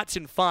with shots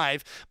in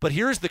 5. But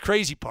here's the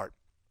crazy part.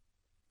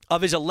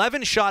 Of his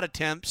 11 shot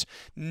attempts,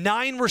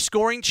 9 were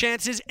scoring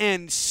chances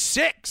and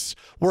 6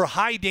 were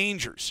high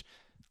dangers.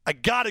 I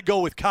got to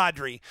go with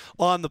Kadri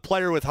on the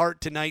Player with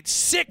Heart tonight.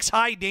 6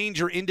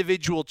 high-danger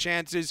individual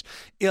chances,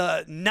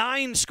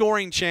 9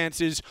 scoring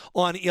chances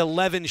on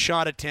 11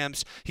 shot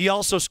attempts. He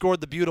also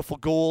scored the beautiful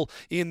goal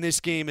in this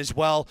game as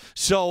well.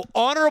 So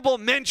honorable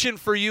mention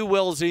for you,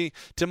 Wilsey,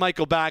 to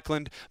Michael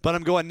Backlund, but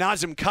I'm going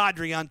Nazem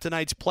Kadri on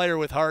tonight's Player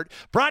with Heart.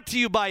 Brought to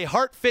you by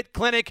Heart Fit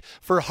Clinic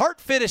for heart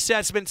fit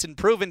assessments and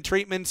proven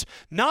treatments.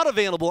 Not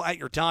available at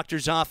your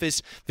doctor's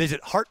office.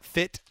 Visit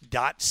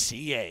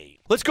heartfit.ca.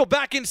 Let's go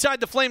back inside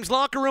the Flames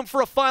locker room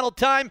for a final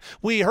time.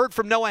 We heard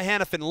from Noah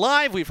Hannafin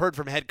live. We've heard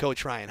from head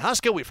coach Ryan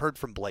Huska. We've heard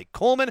from Blake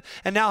Coleman.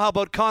 And now how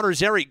about Connor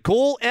Zary?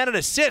 Goal and an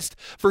assist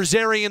for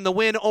Zary in the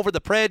win over the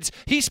Preds.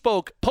 He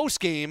spoke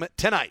post-game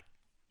tonight.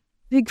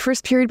 Big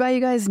first period by you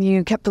guys, and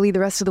you kept the lead the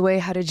rest of the way.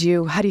 How do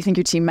you think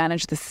your team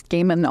managed this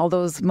game and all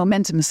those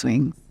momentum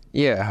swings?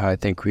 Yeah, I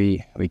think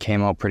we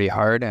came out pretty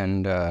hard,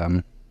 and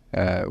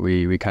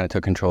we kind of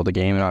took control of the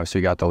game, and obviously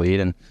we got the lead,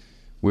 and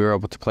we were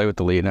able to play with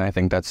the lead, and I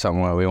think that's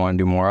something that we want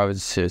to do more of.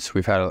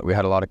 We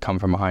had a lot of come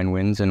from behind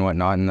wins and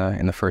whatnot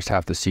in the first half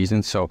of the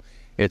season, so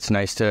it's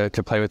nice to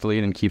play with the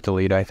lead and keep the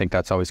lead. I think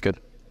that's always good.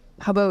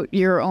 How about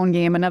your own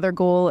game? Another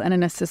goal and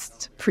an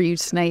assist for you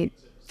tonight.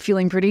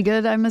 Feeling pretty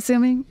good, I'm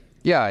assuming?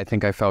 Yeah, I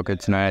think I felt good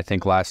tonight. I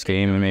think last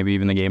game and maybe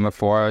even the game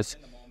before I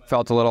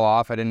felt a little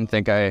off. I didn't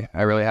think I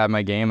really had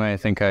my game. I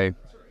think I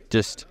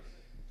just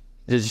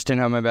didn't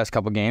have my best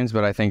couple games,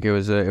 but I think it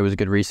was a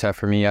good reset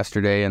for me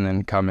yesterday, and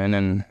then come in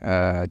and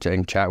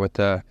chat with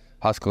the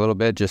Husk a little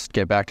bit, just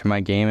get back to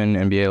my game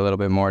and be a little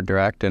bit more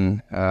direct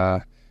and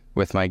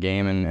with my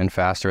game and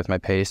faster with my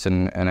pace,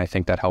 and I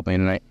think that helped me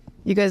tonight.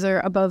 You guys are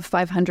above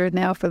 500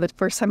 now for the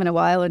first time in a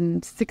while,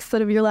 and 6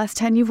 out of your last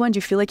 10 you've won. Do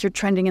you feel like you're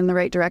trending in the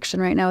right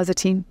direction right now as a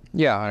team?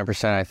 Yeah,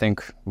 100%. I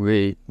think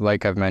we,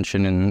 like I've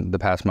mentioned in the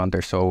past month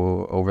or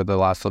so, over the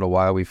last little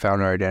while, we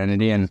found our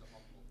identity, and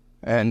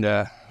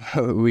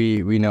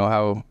we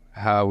know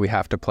how we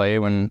have to play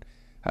when,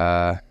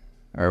 or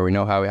we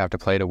know how we have to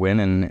play to win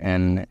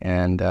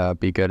and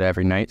be good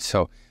every night.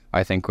 So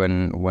I think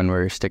when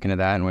we're sticking to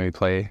that and when we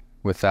play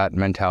with that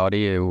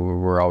mentality,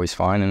 we're always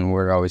fine, and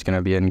we're always going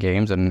to be in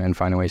games and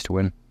finding ways to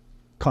win.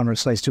 Connor,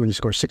 it's nice to when you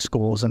score 6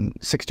 goals and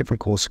 6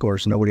 different goal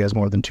scores. Nobody has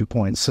more than 2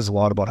 points. Says a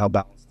lot about how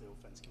balanced the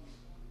offense can be.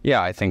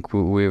 Yeah, I think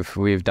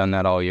we've done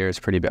that all year. It's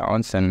pretty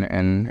balanced,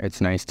 and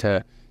it's nice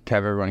to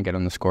have everyone get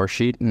on the score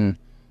sheet, and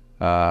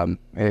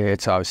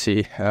it's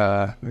obviously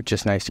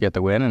just nice to get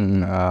the win,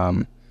 and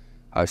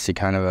obviously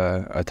kind of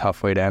a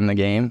tough way to end the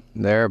game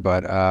there,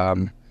 but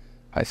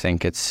I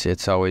think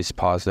it's always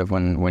positive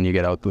when you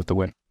get out with the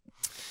win.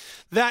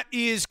 That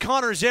is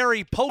Connor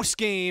Zary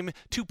post-game,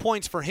 2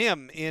 points for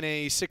him in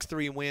a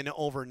 6-3 win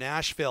over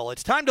Nashville.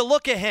 It's time to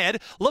look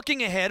ahead.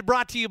 Looking ahead,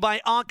 brought to you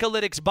by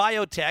Oncolytics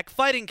Biotech,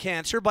 fighting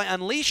cancer by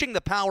unleashing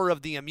the power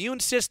of the immune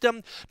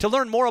system. To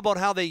learn more about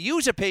how they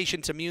use a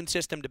patient's immune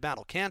system to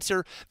battle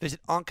cancer, visit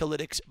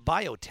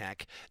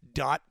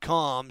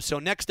oncolyticsbiotech.com. So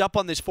next up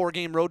on this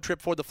 4-game road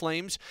trip for the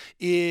Flames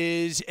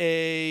is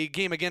a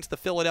game against the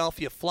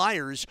Philadelphia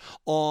Flyers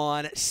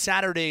on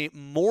Saturday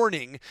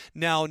morning.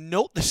 Now,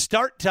 note the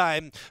start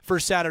time for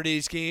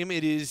Saturday's game.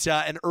 It is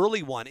an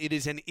early one. It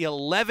is an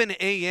 11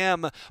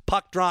 a.m.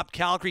 puck drop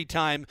Calgary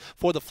time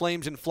for the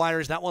Flames and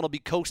Flyers. That one will be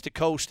coast to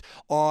coast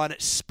on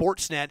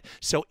Sportsnet.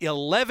 So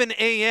 11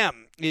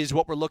 a.m. is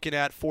what we're looking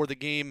at for the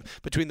game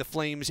between the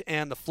Flames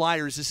and the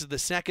Flyers. This is the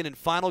second and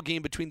final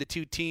game between the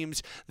two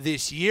teams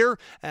this year,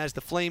 as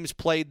the Flames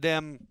played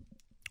them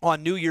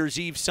on New Year's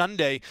Eve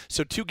Sunday,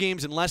 so 2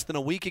 games in less than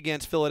a week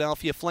against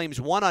Philadelphia.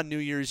 Flames won on New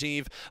Year's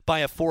Eve by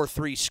a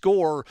 4-3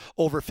 score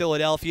over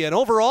Philadelphia. And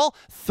overall,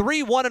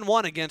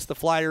 3-1-1 against the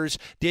Flyers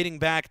dating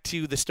back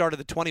to the start of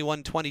the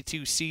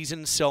 21-22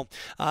 season. So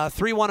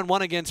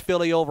 3-1-1 against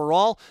Philly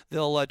overall.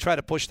 They'll try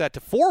to push that to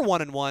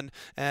 4-1-1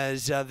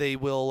 as they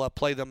will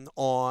play them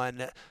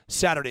on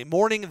Saturday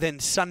morning, then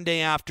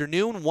Sunday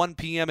afternoon, 1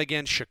 p.m.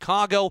 against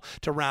Chicago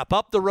to wrap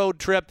up the road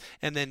trip,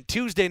 and then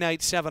Tuesday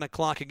night, 7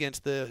 o'clock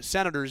against the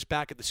Senators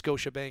back at the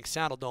Scotiabank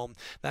Saddledome.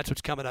 That's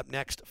what's coming up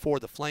next for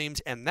the Flames,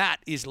 and that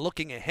is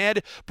Looking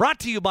Ahead, brought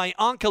to you by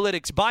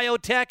Oncolytics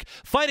Biotech,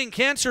 fighting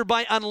cancer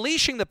by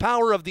unleashing the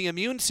power of the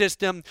immune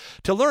system.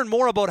 To learn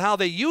more about how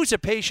they use a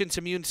patient's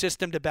immune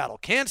system to battle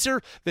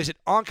cancer, visit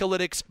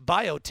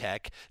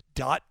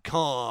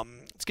oncolyticsbiotech.com.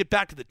 Let's get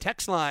back to the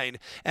text line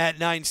at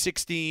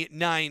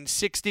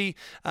 960-960.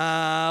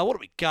 What do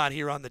we got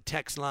here on the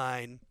text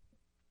line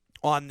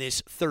on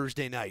this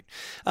Thursday night?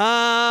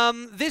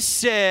 This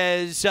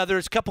says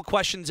there's a couple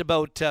questions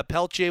about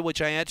Pelche,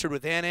 which I answered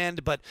with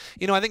Anand, but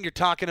I think you're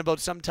talking about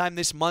sometime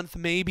this month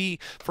maybe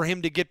for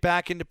him to get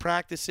back into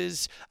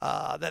practices.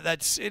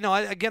 That's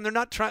again, they're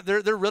not trying.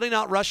 They're really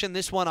not rushing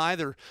this one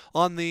either.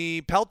 On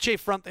the Pelche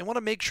front, they want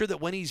to make sure that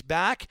when he's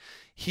back,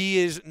 he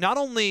is not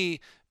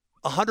only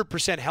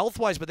 100%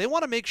 health-wise, but they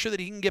want to make sure that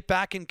he can get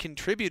back and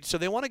contribute. So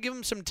they want to give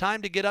him some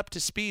time to get up to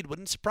speed.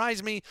 Wouldn't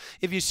surprise me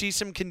if you see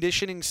some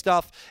conditioning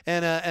stuff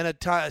and a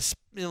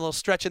little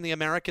stretch in the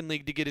American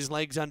League to get his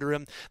legs under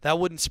him. That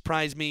wouldn't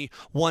surprise me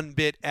one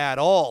bit at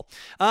all.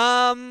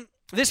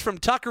 This from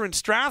Tucker in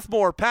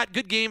Strathmore. Pat,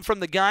 good game from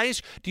the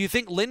guys. Do you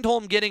think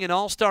Lindholm getting an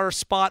all-star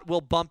spot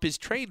will bump his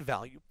trade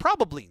value?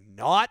 Probably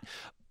not.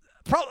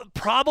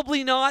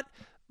 Probably not,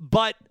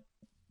 but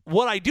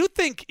what I do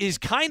think is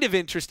kind of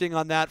interesting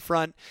on that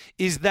front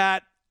is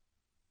that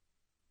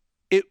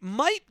it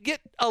might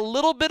get a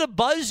little bit of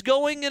buzz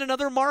going in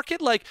another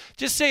market. Like,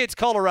 just say it's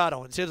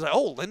Colorado and say it's like,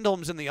 oh,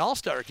 Lindholm's in the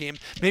All-Star game.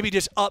 Maybe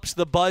just ups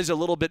the buzz a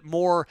little bit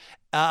more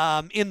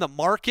in the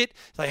market.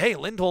 It's like, hey,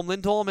 Lindholm.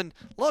 And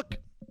look,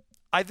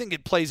 I think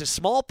it plays a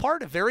small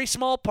part, a very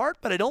small part,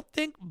 but I don't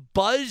think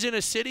buzz in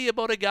a city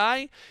about a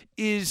guy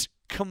is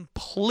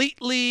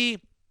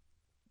completely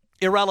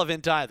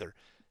irrelevant either.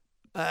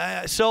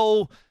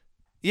 So,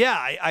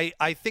 yeah,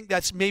 I think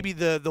that's maybe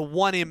the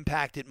one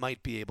impact it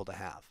might be able to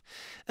have.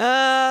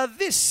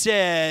 This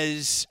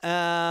says,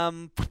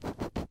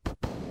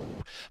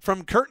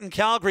 from Curtin,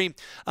 Calgary,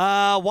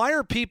 why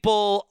are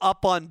people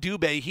up on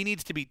Dubé? He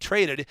needs to be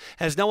traded.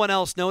 Has no one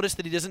else noticed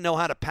that he doesn't know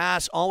how to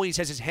pass, always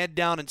has his head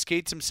down and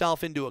skates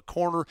himself into a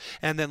corner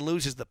and then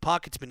loses the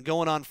puck? It's been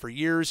going on for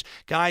years.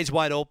 Guys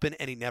wide open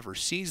and he never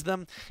sees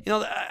them.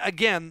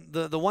 Again,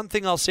 the one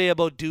thing I'll say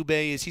about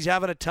Dubé is he's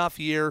having a tough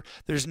year.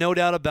 There's no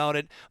doubt about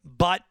it.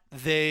 But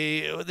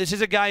this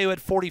is a guy who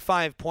had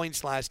 45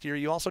 points last year.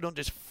 You also don't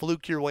just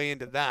fluke your way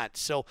into that.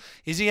 So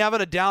is he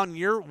having a down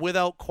year?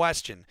 Without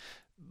question.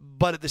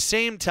 But at the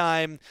same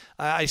time,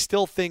 I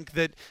still think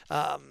that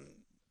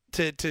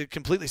to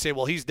completely say,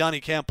 well, he's done,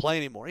 he can't play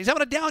anymore. He's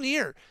having a down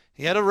year.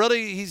 He had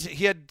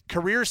he had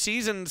career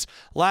seasons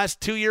last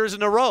 2 years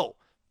in a row.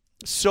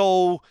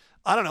 So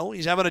I don't know.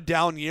 He's having a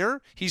down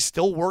year. He's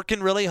still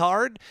working really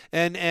hard,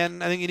 and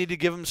I think you need to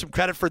give him some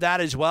credit for that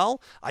as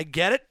well. I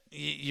get it.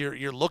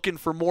 You're looking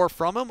for more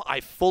from him. I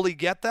fully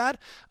get that.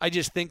 I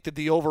just think that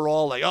the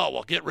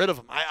overall, get rid of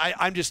him.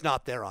 I'm just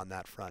not there on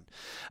that front.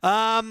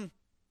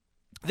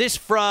 This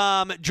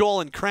from Joel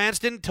in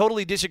Cranston.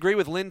 Totally disagree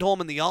with Lindholm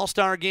in the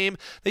All-Star game.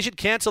 They should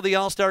cancel the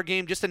All-Star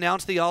game. Just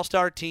announce the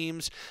All-Star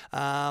teams.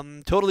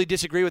 Totally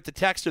disagree with the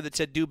texter that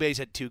said Dubé's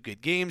had 2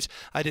 good games.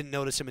 I didn't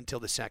notice him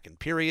until the second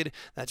period.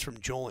 That's from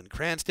Joel in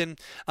Cranston.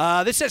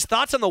 This says,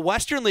 thoughts on the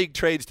Western League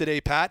trades today,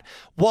 Pat?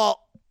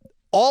 Well,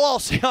 all I'll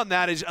say on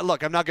that is,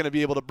 look, I'm not going to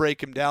be able to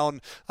break him down.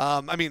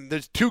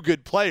 There's 2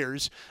 good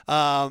players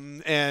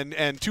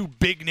and 2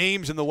 big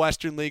names in the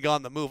Western League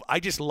on the move. I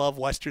just love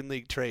Western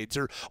League trades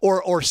or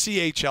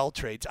CHL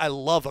trades. I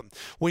love them.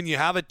 When you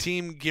have a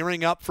team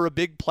gearing up for a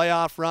big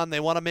playoff run,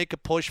 they want to make a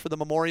push for the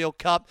Memorial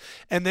Cup,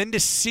 and then to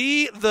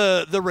see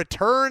the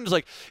returns,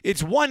 like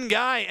it's one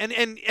guy,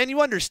 and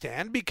you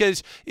understand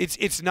because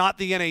it's not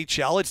the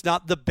NHL. It's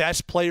not the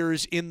best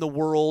players in the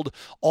world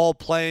all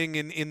playing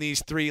in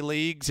these 3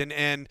 leagues,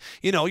 and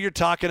you're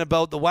talking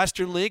about the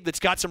Western League that's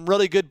got some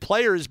really good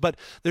players, but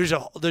there's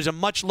a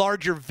much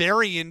larger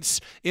variance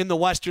in the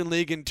Western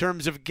League in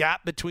terms of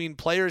gap between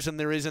players than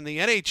there is in the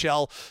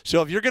NHL.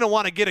 So if you're going to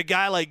want to get a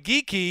guy like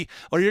Geeky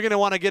or you're going to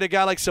want to get a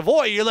guy like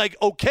Savoy, you're like,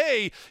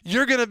 okay,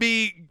 you're going to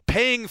be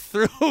paying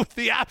through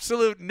the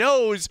absolute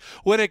nose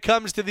when it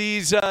comes to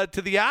these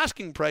to the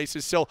asking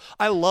prices. So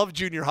I love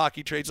junior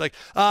hockey trades. Like,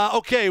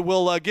 okay,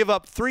 we'll give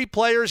up 3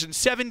 players and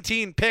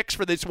 17 picks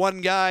for this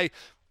one guy.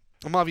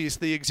 I'm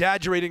obviously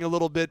exaggerating a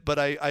little bit, but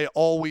I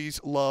always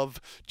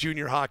love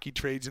junior hockey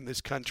trades in this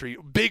country.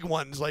 Big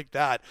ones like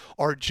that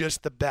are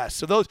just the best.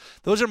 So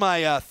those are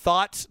my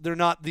thoughts. They're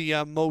not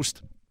the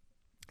most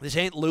This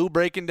ain't Lou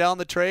breaking down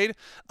the trade,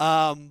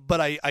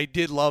 but I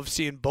did love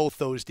seeing both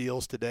those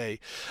deals today.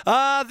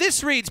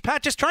 This reads,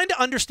 Pat, just trying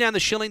to understand the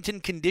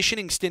Shillington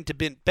conditioning stint a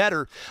bit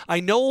better. I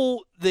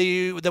know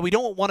that we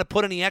don't want to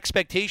put any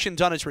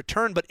expectations on his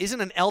return, but isn't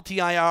an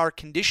LTIR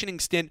conditioning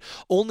stint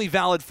only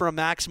valid for a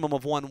maximum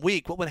of 1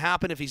 week? What would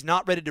happen if he's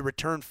not ready to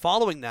return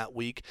following that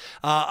week?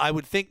 I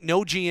would think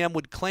no GM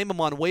would claim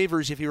him on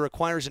waivers if he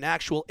requires an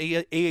actual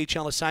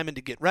AHL assignment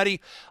to get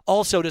ready.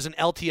 Also, does an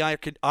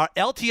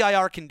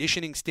LTIR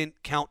conditioning stint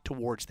count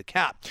towards the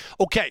cap?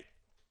 Okay.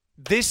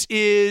 This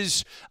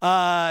is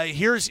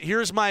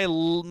here's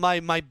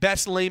my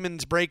best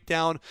layman's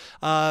breakdown.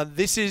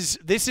 This is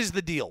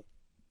the deal.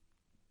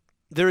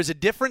 There is a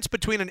difference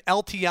between an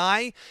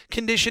LTI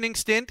conditioning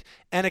stint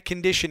and a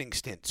conditioning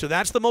stint. So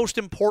that's the most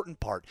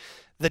important part.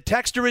 The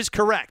texter is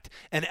correct.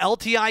 An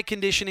LTI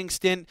conditioning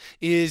stint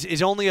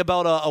is only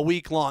about a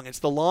week long. It's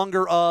the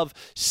longer of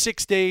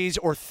 6 days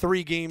or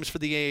 3 games for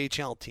the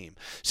AHL team.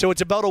 So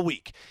it's about a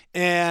week.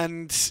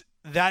 And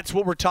that's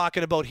what we're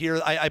talking about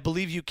here. I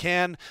believe you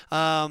can.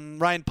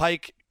 Ryan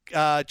Pike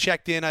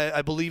checked in.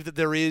 I believe that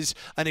there is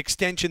an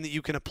extension that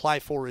you can apply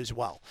for as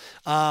well.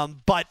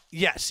 But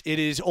yes, it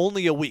is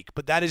only a week,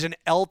 but that is an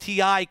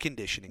LTI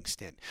conditioning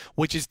stint,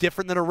 which is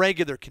different than a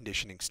regular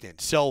conditioning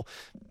stint. So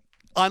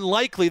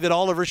unlikely that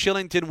Oliver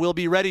Shillington will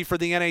be ready for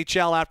the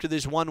NHL after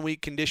this 1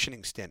 week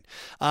conditioning stint.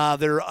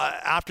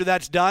 After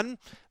that's done,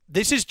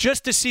 this is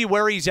just to see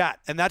where he's at,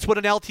 and that's what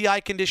an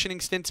LTI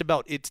conditioning stint's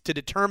about. It's to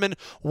determine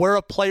where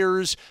a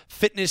player's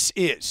fitness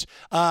is.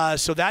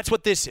 So that's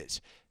what this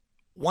is.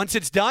 Once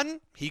it's done,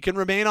 he can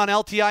remain on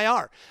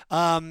LTIR.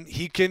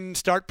 He can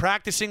start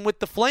practicing with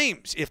the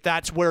Flames if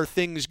that's where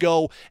things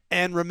go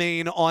and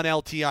remain on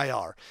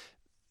LTIR.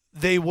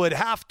 They would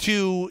have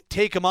to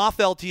take him off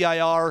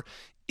LTIR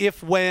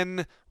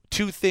when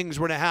 2 things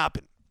were to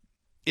happen.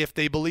 If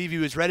they believe he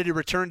was ready to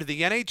return to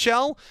the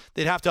NHL,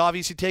 they'd have to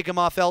obviously take him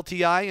off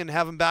LTI and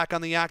have him back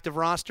on the active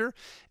roster.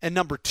 And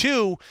number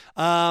 2,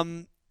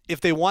 if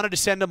they wanted to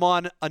send him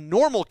on a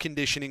normal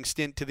conditioning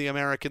stint to the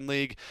American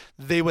League,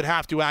 they would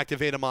have to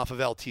activate him off of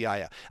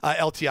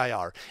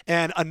LTIR.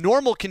 And a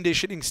normal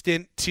conditioning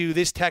stint, to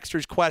this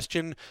texter's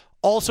question,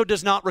 also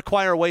does not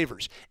require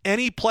waivers.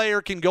 Any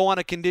player can go on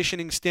a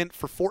conditioning stint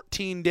for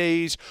 14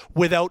 days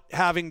without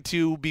having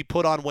to be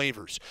put on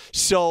waivers.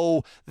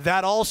 So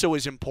that also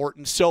is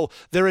important. So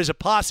there is a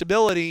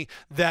possibility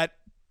that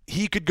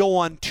he could go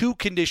on 2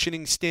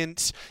 conditioning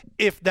stints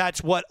if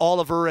that's what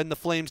Oliver and the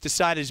Flames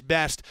decide is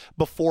best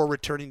before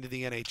returning to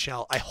the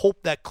NHL. I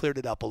hope that cleared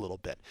it up a little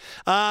bit.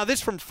 This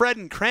from Fred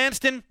in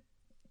Cranston.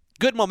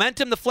 Good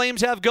momentum the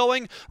Flames have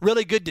going.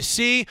 Really good to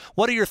see.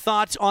 What are your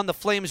thoughts on the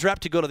Flames rep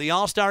to go to the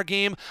All-Star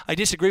game? I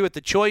disagree with the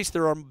choice.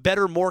 There are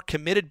better, more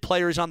committed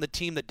players on the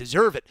team that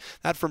deserve it.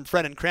 That from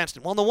Fred and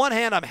Cranston. Well, on the one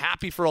hand, I'm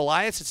happy for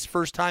Elias. It's his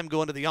first time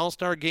going to the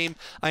All-Star game.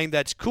 I think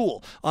that's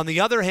cool. On the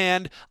other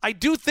hand, I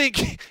do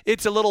think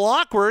it's a little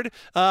awkward.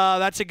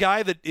 That's a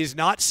guy that is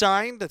not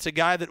signed. That's a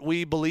guy that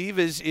we believe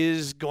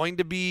is going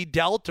to be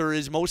dealt, or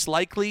is most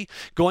likely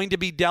going to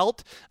be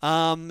dealt.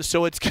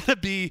 So it's going to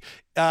be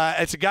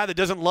it's a guy that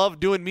doesn't love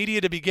doing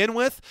media to begin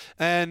with,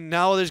 and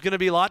now there's going to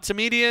be lots of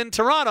media in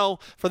Toronto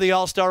for the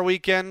All-Star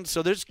weekend,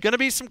 so there's going to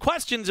be some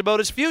questions about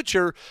his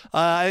future.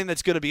 I think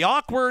that's going to be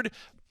awkward.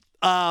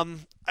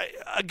 Again,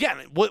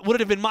 would it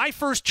have been my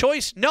first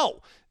choice? No.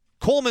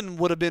 Coleman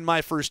would have been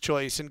my first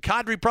choice, and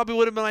Kadri probably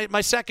would have been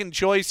my second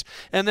choice,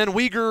 and then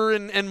Uyghur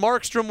and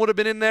Markstrom would have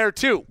been in there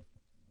too.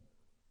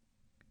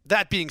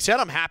 That being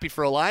said, I'm happy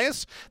for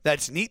Elias.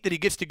 That's neat that he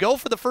gets to go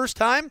for the first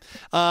time.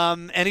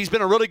 And he's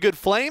been a really good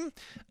Flame.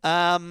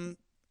 And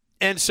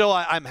so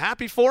I'm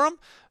happy for him.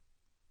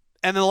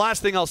 And then the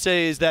last thing I'll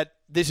say is that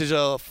this is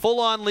a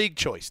full-on league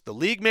choice. The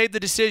league made the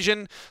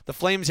decision. The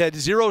Flames had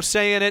 0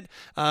 say in it.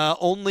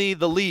 Only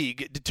the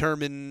league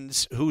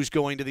determines who's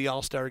going to the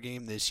All-Star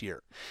game this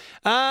year.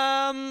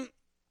 What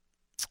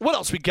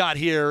else we got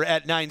here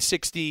at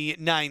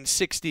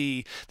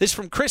 960? This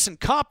from Chris in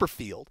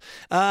Copperfield.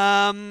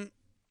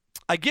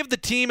 I give the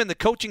team and the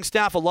coaching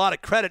staff a lot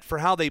of credit for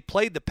how they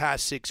played the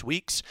past 6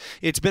 weeks.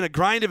 It's been a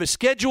grind of a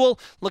schedule.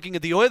 Looking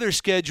at the Oilers'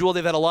 schedule,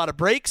 they've had a lot of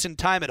breaks and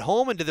time at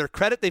home, and to their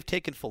credit, they've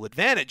taken full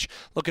advantage.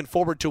 Looking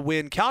forward to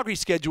when Calgary's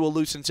schedule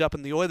loosens up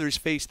and the Oilers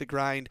face the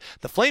grind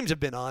the Flames have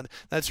been on.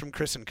 That's from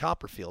Chris in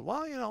Copperfield.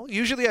 Well,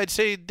 usually I'd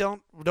say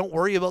don't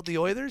worry about the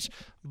Oilers,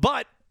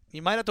 but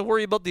you might have to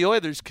worry about the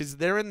Oilers because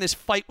they're in this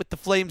fight with the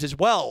Flames as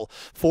well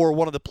for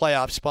one of the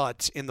playoff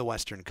spots in the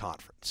Western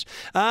Conference.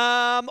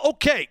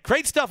 Okay,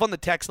 great stuff on the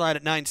text line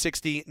at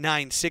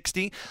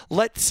 960.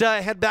 Let's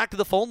head back to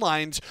the phone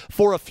lines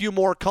for a few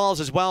more calls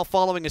as well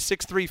following a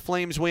 6-3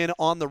 Flames win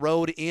on the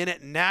road in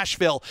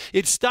Nashville.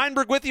 It's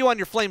Steinberg with you on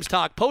your Flames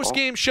Talk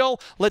postgame show.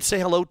 Let's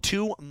say hello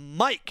to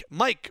Mike.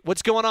 Mike,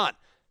 what's going on?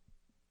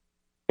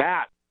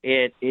 Pat.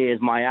 It is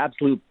my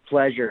absolute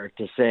pleasure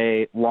to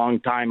say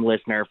long-time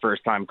listener,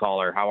 first-time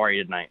caller. How are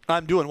you tonight?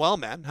 I'm doing well,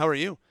 man. How are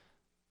you?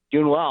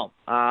 Doing well.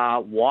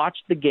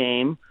 Watched the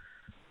game.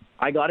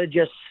 I got to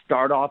just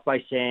start off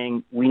by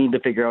saying we need to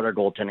figure out our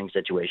goaltending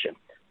situation.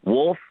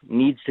 Wolf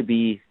needs to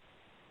be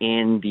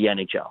in the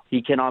NHL.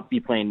 He cannot be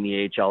playing in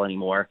the AHL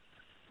anymore.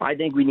 I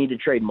think we need to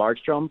trade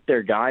Markstrom. There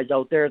are guys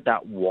out there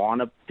that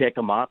want to pick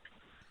him up.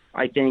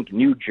 I think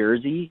New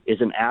Jersey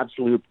is an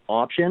absolute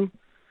option.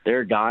 There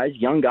are guys,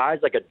 young guys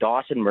like a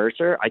Dawson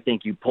Mercer. I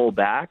think you pull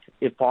back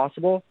if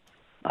possible.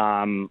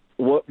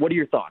 What are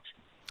your thoughts?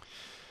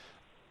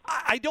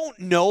 I don't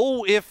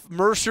know if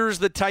Mercer's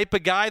the type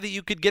of guy that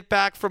you could get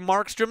back from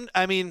Markstrom.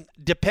 I mean,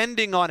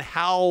 depending on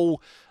how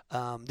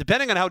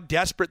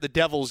desperate the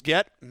Devils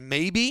get,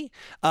 maybe.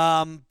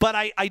 But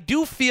I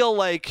do feel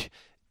like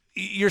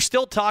you're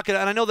still talking,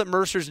 and I know that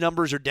Mercer's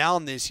numbers are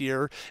down this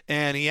year,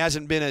 and he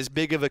hasn't been as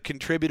big of a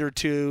contributor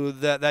to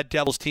that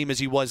Devils team as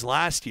he was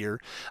last year.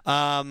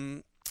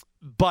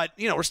 But,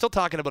 we're still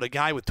talking about a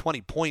guy with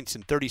 20 points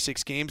in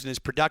 36 games, and his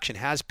production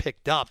has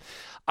picked up.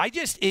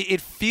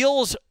 It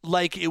feels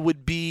like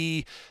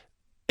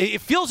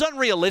it feels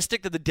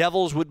unrealistic that the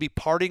Devils would be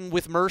parting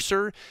with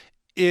Mercer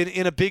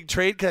in a big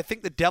trade, because I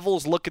think the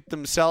Devils look at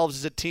themselves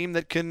as a team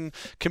that can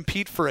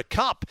compete for a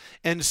cup.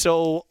 And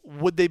so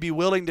would they be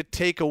willing to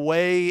take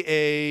away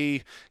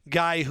a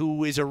guy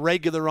who is a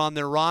regular on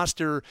their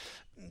roster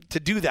to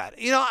do that?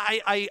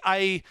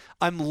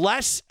 I'm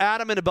less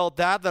adamant about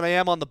that than I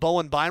am on the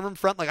Bowen Byram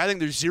front. Like, I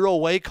think there's zero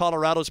way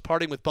Colorado's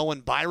parting with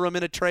Bowen Byram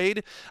in a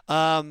trade.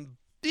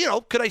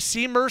 Could I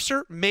see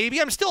Mercer?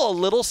 Maybe. I'm still a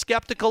little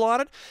skeptical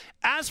on it.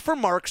 As for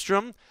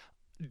Markstrom,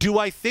 do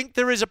I think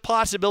there is a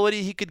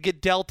possibility he could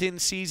get dealt in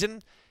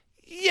season?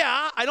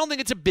 Yeah, I don't think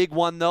it's a big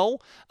one,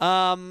 though.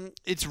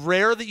 It's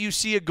rare that you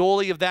see a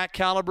goalie of that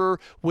caliber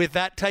with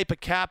that type of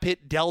cap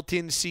hit dealt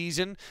in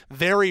season.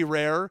 Very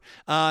rare.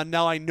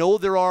 Now, I know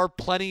there are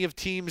plenty of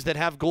teams that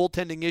have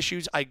goaltending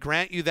issues. I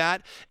grant you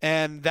that.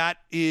 And that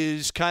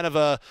is kind of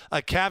a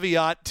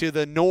caveat to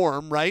the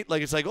norm, right?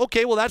 Like, it's like,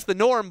 okay, well, that's the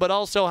norm, but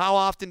also how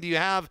often do you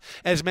have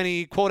as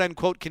many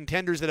quote-unquote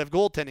contenders that have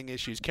goaltending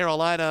issues?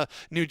 Carolina,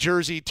 New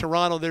Jersey,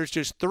 Toronto, there's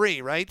just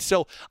 3, right?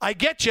 So I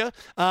get you.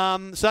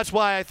 So that's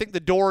why I think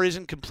the door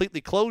isn't completely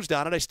closed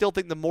on it. I still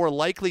think the more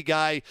likely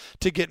guy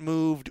to get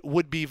moved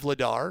would be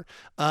Vladar.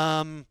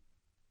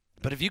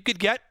 But if you could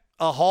get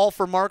a haul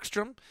for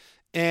Markstrom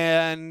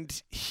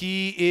and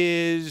he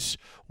is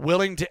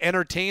willing to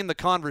entertain the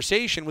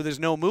conversation with his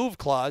no-move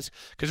clause,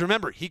 because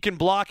remember, he can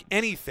block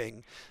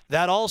anything,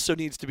 that also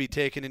needs to be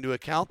taken into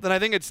account, then I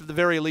think it's at the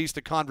very least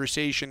a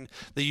conversation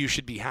that you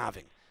should be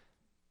having.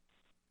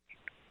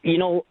 A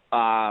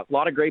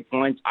lot of great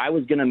points. I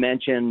was going to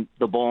mention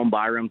the Bowen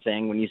Byram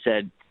thing when you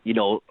said,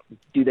 do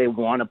they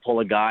want to pull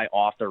a guy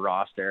off the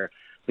roster?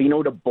 But,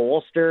 to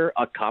bolster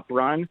a cup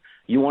run,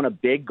 you want a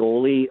big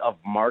goalie of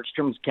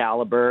Markstrom's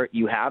caliber.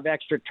 You have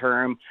extra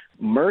term.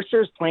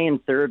 Mercer's playing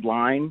third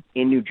line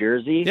in New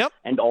Jersey. Yep.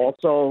 And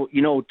also,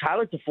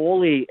 Tyler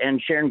Toffoli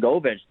and Sharon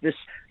Govich,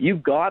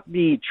 you've got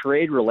the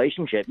trade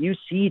relationship. You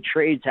see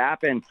trades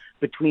happen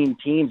between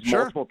teams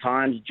multiple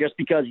times just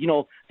because,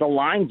 the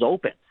line's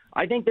open.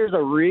 I think there's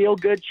a real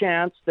good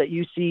chance that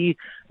you see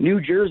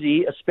New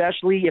Jersey,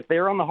 especially if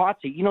they're on the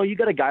hot seat. You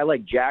got a guy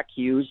like Jack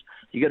Hughes.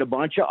 You got a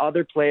bunch of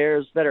other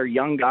players that are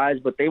young guys,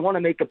 but they want to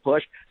make a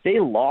push.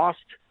 They lost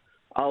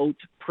out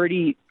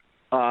pretty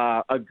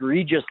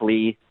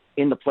egregiously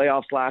in the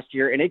playoffs last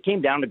year, and it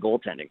came down to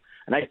goaltending.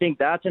 And I think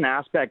that's an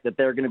aspect that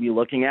they're going to be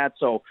looking at.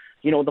 So,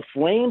 the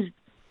Flames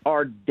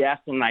are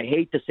destined, I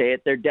hate to say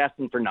it, they're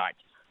destined for ninth.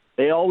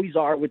 They always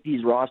are with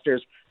these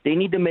rosters. They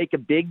need to make a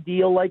big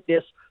deal like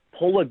this,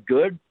 pull a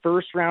good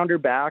first-rounder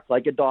back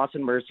like a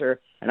Dawson Mercer,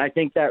 and I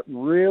think that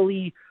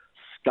really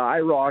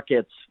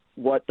skyrockets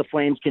what the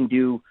Flames can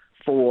do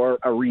for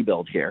a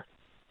rebuild here.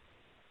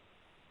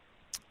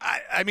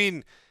 I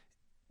mean,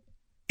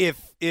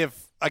 if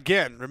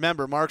again,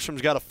 remember,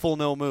 Markstrom's got a full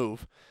no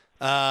move.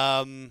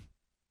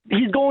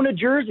 He's going to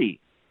Jersey.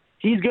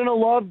 He's going to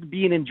love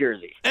being in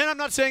Jersey. And I'm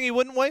not saying he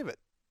wouldn't waive it.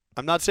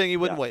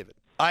 Waive it.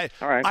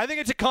 I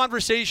think it's a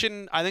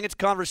conversation. I think it's a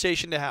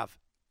conversation to have.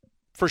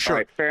 For sure. All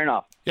right, fair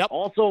enough. Yep.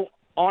 Also,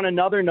 on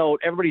another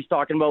note, everybody's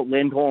talking about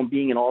Lindholm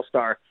being an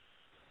all-star.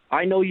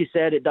 I know you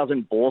said it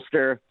doesn't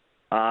bolster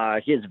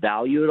his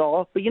value at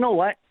all, but you know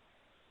what?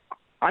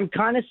 I'm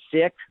kind of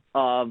sick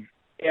of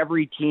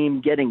every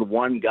team getting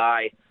one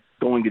guy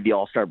going to the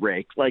all-star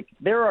break. Like,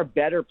 there are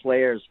better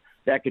players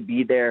that could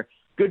be there.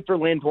 Good for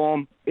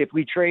Lindholm. If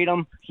we trade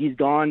him, he's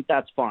gone.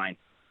 That's fine.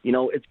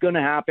 It's going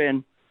to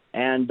happen.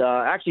 And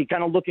actually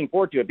kind of looking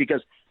forward to it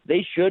because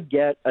they should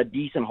get a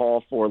decent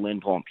haul for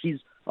Lindholm. He's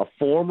a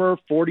former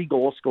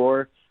 40-goal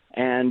scorer,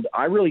 and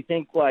I really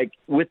think,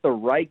 with the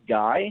right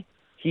guy,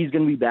 he's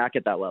going to be back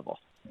at that level.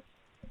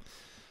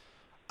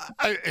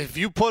 If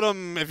you put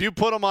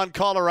him on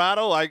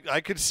Colorado,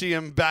 I could see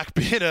him back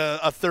being a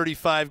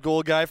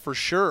 35-goal guy for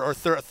sure, or a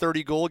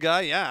 30-goal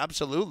guy. Yeah,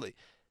 absolutely.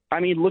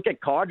 I mean, look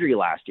at Kadri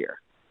last year,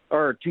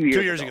 or 2 years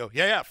ago. 2 years ago.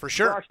 Yeah, for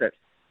sure. Crushed it.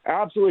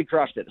 Absolutely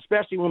crushed it,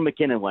 especially when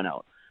McKinnon went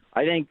out.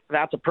 I think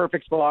that's a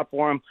perfect spot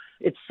for him.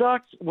 It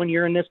sucks when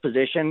you're in this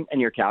position and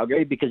you're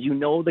Calgary because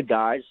the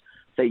guys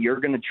that you're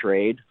going to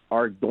trade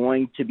are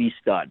going to be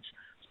studs.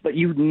 But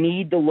you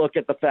need to look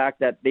at the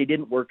fact that they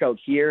didn't work out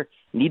here.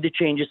 You need to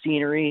change the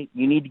scenery.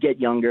 You need to get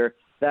younger.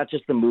 that's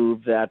just the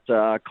move that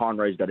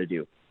Conroy's got to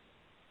do.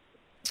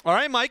 All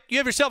right, Mike, you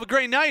have yourself a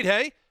great night,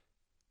 hey?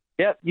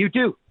 Yep, you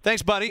too.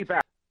 Thanks, buddy.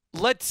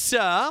 Let's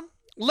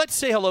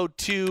say hello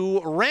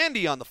to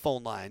Randy on the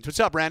phone lines. What's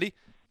up, Randy?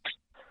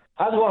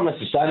 How's it going,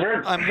 Mr.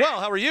 Steinberg? I'm well.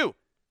 How are you?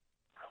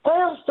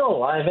 Well, still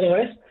alive,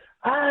 anyways.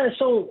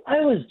 So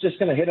I was just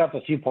going to hit up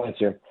a few points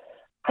here.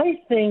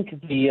 I think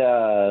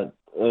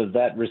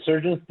that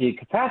resurgence, the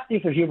capacity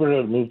for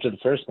Huber to move to the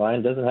first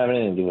line doesn't have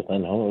anything to do with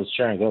Lindholm. It was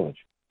Sharon Govich.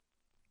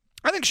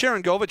 I think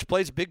Sharon Govich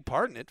plays a big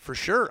part in it, for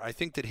sure. I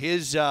think that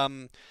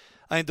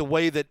I think the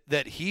way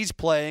that he's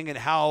playing and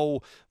how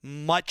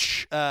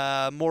much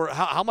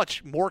how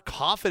much more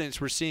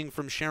confidence we're seeing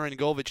from Sharon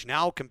Govich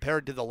now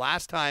compared to the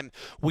last time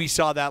we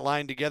saw that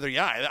line together.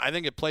 Yeah, I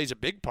think it plays a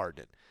big part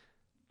in it.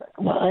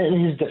 Well,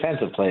 his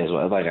defensive play as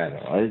well. Like, I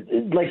don't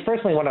know. Like,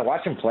 personally, when I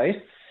watch him play,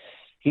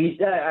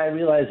 I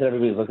realize that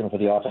everybody's looking for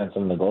the offense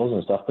and the goals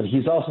and stuff, but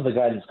he's also the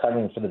guy that's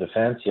covering for the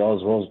defense. He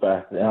always rolls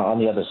back on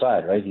the other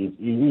side, right?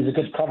 He's a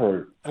good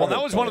cover. Well,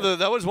 that was one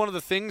of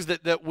the things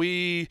that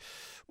we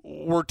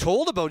were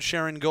told about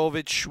Sharon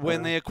Govich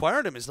when they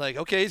acquired him. Is like,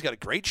 okay, he's got a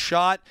great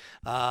shot,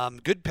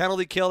 good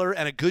penalty killer,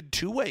 and a good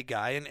two-way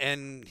guy,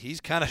 and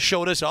he's kind of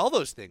showed us all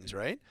those things,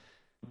 right?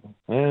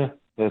 Yeah,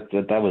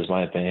 that was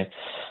my opinion.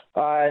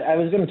 I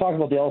was going to talk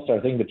about the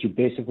All-Star thing, but you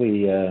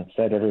basically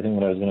said everything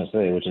that I was going to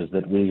say, which is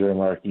that Rieger,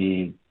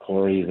 Markey,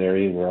 Corey,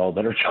 Zary were all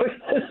better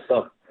choices.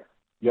 So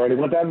you already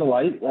went down the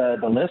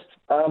list.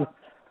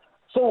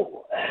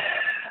 So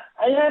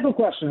I have a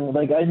question.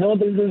 Like, I know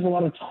that there's a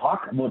lot of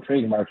talk about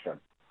trading Markstrom,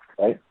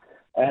 right?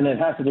 And it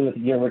has to do with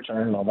the year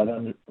return and all that,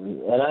 and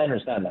I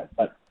understand that.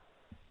 But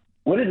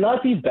would it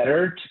not be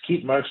better to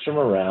keep Markstrom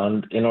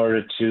around in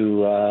order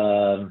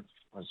to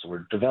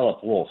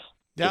develop Wolf?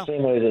 Yeah. The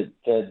same way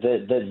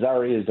that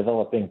Zary is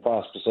developing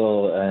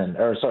Pospisil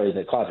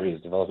that Clattery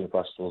is developing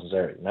Pospisil and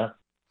Zary, no?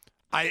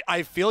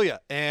 I feel you,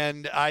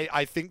 and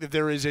I think that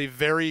there is a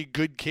very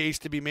good case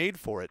to be made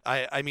for it.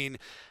 I mean,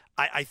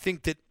 I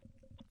think that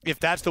if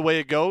that's the way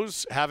it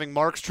goes, having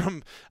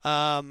Markstrom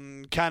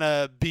kind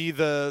of be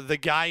the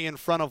guy in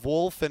front of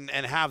Wolf and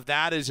have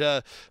that as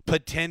a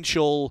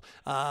potential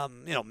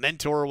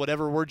mentor or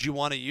whatever word you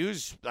want to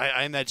use,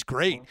 and that's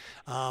great.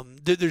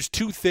 There's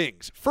two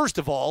things. First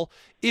of all,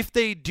 if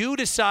they do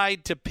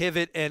decide to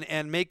pivot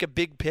and make a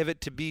big pivot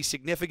to be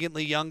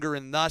significantly younger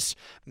and thus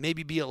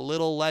maybe be a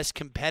little less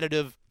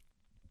competitive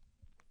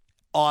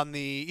on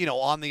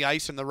the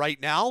ice in the right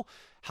now,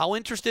 how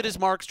interested is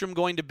Markstrom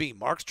going to be?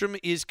 Markstrom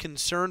is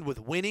concerned with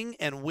winning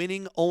and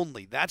winning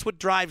only. That's what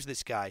drives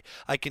this guy.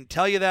 I can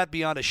tell you that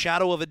beyond a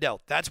shadow of a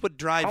doubt. That's what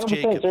drives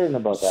Jacob. I'm certain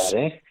about that,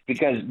 eh?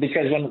 Because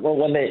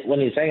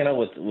when he's hanging out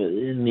with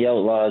in the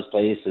Outlaws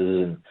places,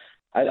 and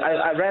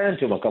I ran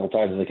into him a couple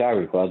times in the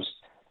Calgary clubs,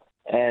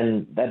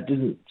 and that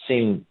didn't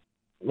seem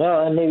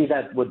well. And maybe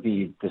that would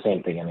be the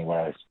same thing anywhere,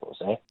 I suppose,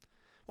 eh?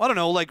 Well, I don't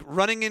know, like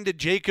running into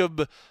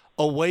Jacob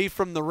away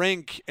from the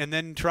rink and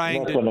then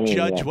trying to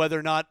judge whether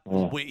or not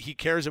he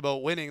cares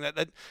about winning.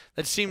 That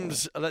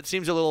seems a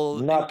little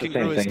not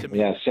incongruous to me.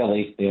 Yeah,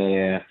 silly.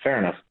 Yeah, fair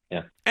enough.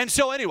 Yeah. And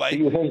so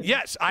anyway,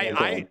 yes,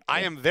 I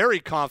am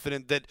very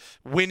confident that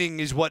winning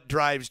is what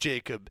drives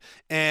Jacob.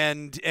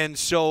 And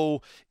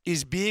so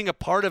is being a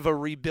part of a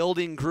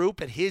rebuilding group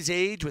at his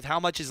age with how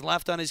much is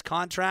left on his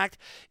contract,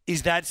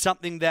 is that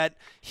something that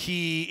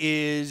he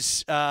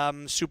is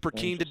super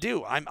keen to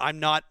do? I'm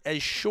not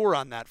as sure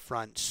on that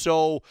front.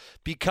 So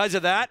because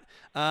of that,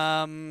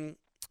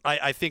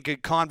 I think a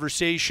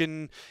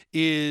conversation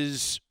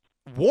is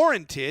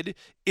warranted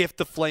if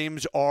the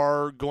Flames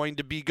are going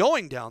to be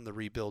going down the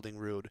rebuilding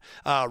route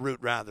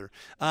rather.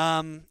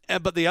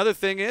 But the other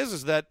thing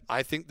is that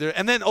I think there,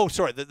 and then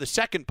the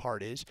second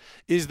part is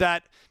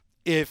that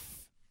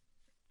if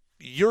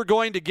you're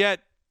going to get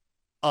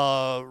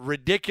a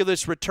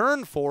ridiculous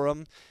return for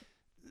him,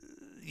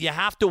 you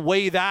have to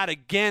weigh that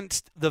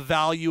against the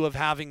value of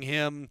having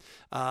him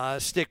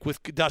stick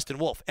with Dustin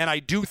Wolf. And I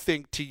do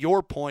think, to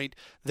your point,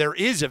 there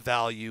is a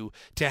value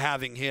to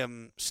having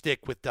him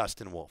stick with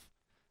Dustin Wolf.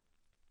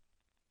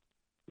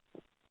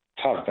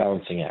 Tough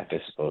balancing act,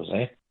 I suppose,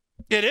 eh?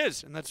 It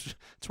is, and that's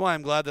why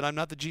I'm glad that I'm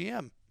not the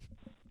GM.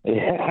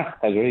 Yeah,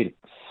 agreed.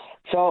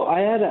 So I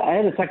had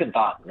a second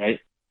thought, right?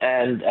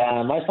 And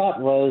my thought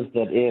was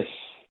that if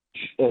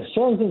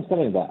Shillington's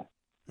coming back,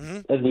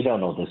 and we don't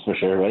know this for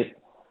sure, right?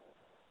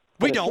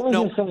 We don't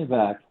know. If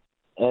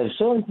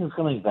Shillington's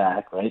coming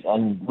back, right,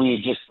 and we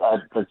just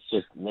let's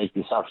just make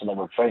the assumption that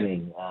we're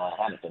trading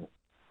Hanifin.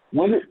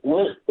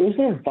 Is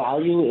there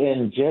value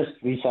in just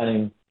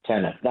re-signing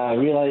Tanev? Now, I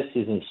realize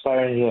he's an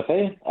aspiring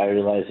UFA. I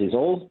realize he's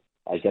old.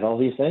 I get all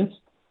these things.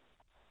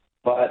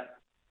 But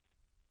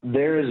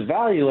there is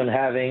value in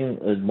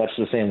having, much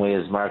the same way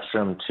as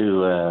Markstrom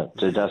to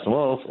Dustin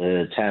Wolf,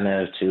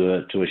 Tanev to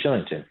a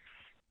Shillington.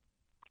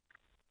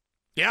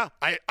 Yeah,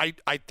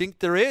 I think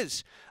there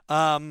is.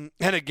 And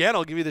again,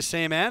 I'll give you the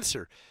same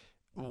answer.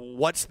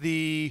 What's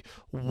the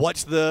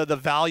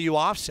value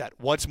offset?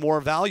 What's more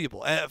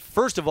valuable?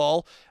 First of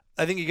all,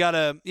 I think you got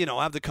to,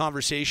 have the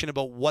conversation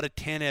about what a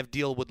Tanev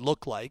deal would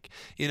look like.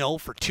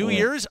 For 2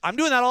 years, I'm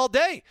doing that all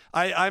day.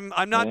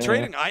 I'm not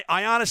trading.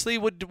 I honestly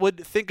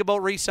would think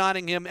about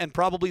re-signing him and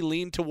probably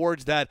lean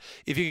towards that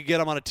if you could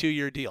get him on a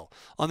 2-year deal.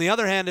 On the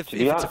other hand, if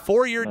it's a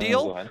 4-year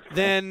deal,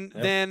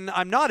 then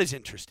I'm not as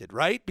interested,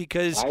 right?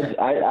 Because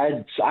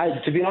I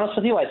to be honest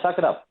with you, I suck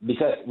it up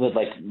because with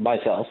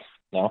myself.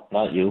 No,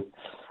 not you.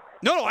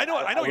 No, I know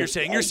what you're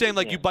saying. You're saying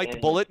you bite the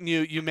bullet and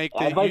you make the.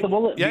 I bite the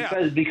bullet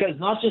because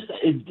not just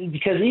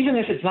because even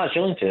if it's not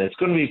Shillington, it's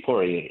going to be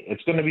Poirier,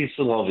 it's going to be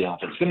Soloviev,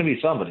 it's going to be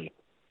somebody.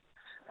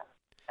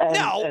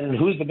 And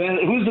who's the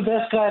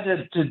best guy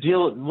to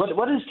deal?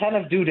 What does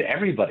Tanev do to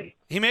everybody?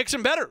 He makes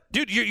him better,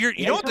 dude.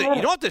 You don't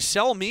have to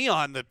sell me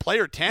on the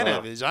player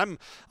Tanev is. I'm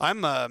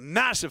a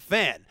massive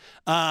fan,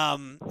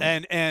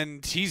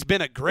 and he's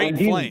been a great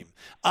Flame.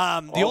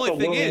 The only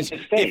thing is,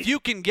 if you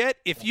can get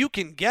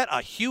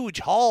a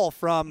huge haul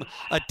from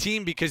a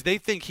team because they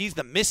think he's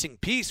the missing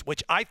piece,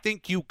 which I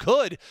think you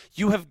could,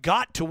 you have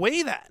got to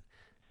weigh that.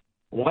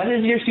 What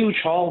is your huge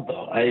haul,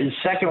 though?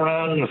 Second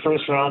round and a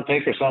first-round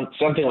pick or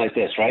something like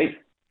this, right?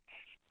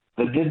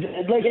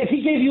 If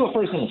he gave you a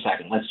first and a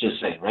second, let's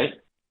just say, right?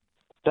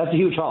 That's a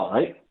huge haul,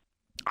 right?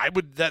 I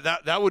would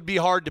that would be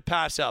hard to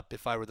pass up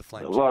if I were the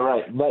Flames. Well,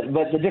 right, but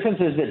the difference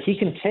is that he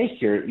can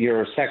take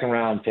your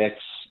second-round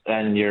picks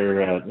and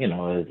your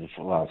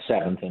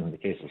seventh in the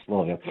case of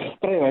Slovenia.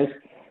 But anyways,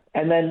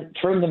 and then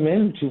turn them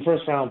into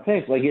first-round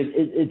picks.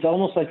 It's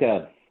almost like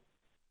a.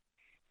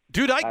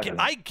 Dude,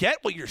 I get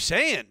what you're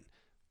saying.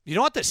 You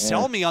don't have to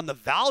sell me on the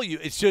value.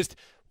 It's just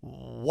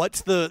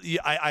what's the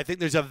I think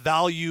there's a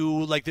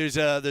value, there's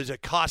a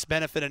cost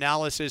benefit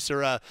analysis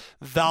or a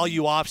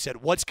value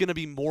offset. What's going to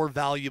be more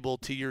valuable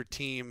to your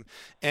team?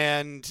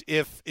 And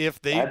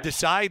if they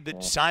decide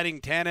that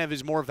signing Tanev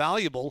is more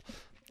valuable,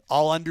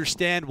 I'll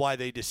understand why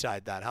they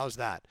decide that. How's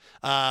that?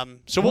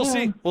 So we'll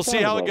see. We'll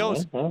see how it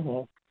goes.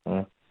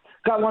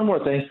 Got one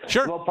more thing.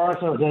 Sure. Well,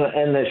 Parsons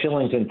and the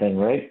Shillington thing,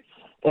 right?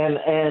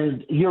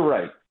 And you're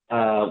right.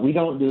 We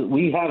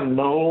have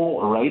no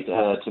right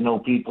to know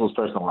people's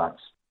personal lives,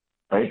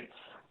 right?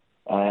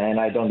 And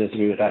I don't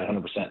disagree with that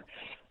 100%.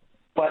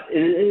 But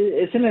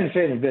it's an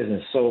entertainment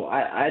business, so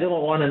I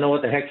don't want to know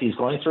what the heck he's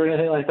going through or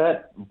anything like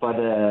that. But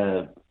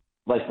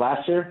like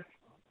last year,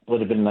 would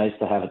have been nice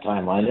to have a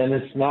timeline, and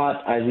it's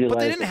not. I realize.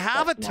 But they didn't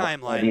have a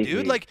timeline,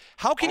 dude.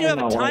 How can you have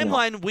a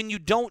timeline when you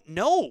don't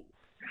know?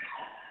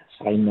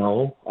 I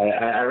know.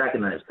 I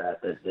recognize that.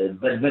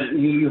 But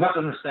you have to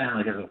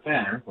understand, as a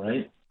fan,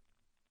 right?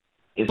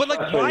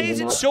 But why is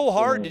it so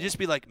hard to just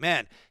be like,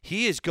 man,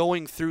 he is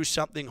going through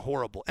something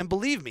horrible? And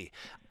believe me,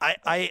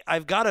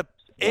 I've got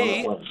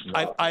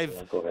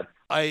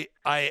I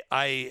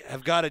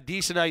have got a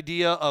decent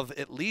idea of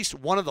at least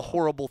one of the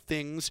horrible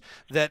things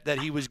that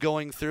he was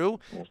going through,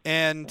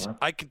 and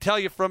I can tell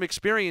you from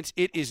experience,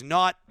 it is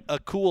not a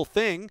cool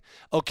thing,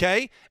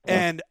 okay?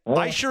 And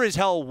I sure as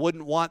hell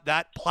wouldn't want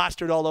that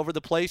plastered all over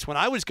the place when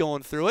I was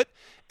going through it.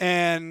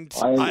 And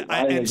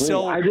once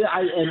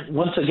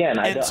again,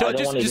 just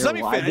let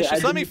me finish.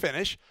 Let me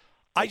finish.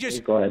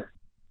 Go ahead.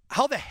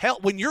 How the hell,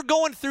 when you're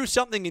going through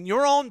something in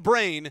your own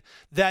brain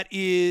that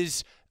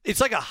is. It's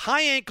like a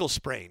high ankle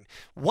sprain.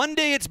 One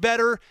day it's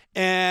better,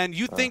 and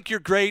you think you're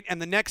great,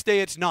 and the next day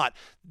it's not.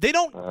 They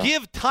don't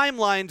give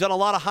timelines on a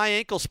lot of high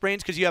ankle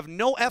sprains because you have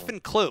no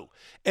effing clue.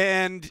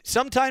 And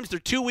sometimes they're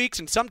 2 weeks,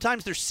 and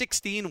sometimes they're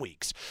 16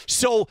 weeks.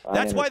 So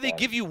that's why they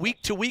give you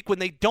week to week when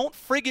they don't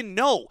friggin'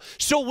 know.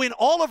 So when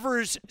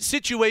Oliver's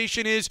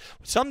situation is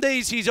some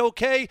days he's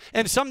okay,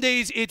 and some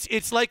days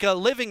it's like a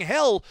living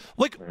hell.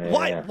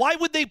 Why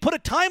would they put a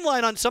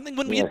timeline on something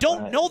when you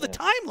don't know the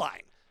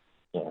timeline?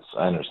 Yes,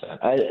 I understand.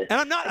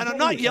 I'm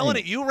not yelling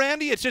at you,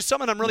 Randy. It's just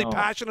something I'm really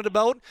passionate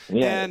about.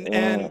 Yeah,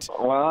 and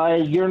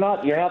well, you're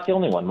not the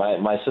only one.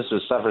 My sister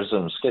suffers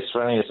from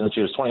schizophrenia since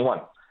she was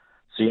 21.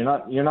 So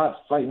you're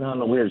not fighting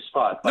on a weird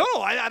spot. No,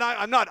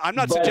 I'm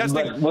not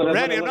suggesting,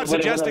 Randy. I'm not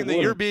suggesting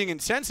that you're being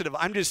insensitive.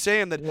 I'm just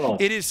saying that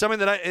it is something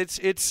that I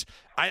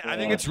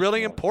think it's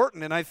really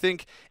important, and I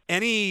think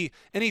any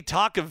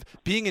talk of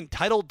being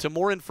entitled to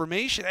more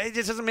information, it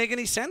just doesn't make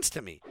any sense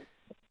to me.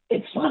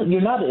 It's not.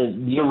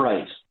 You're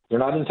right. You're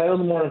not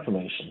entitled to more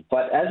information.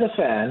 But as a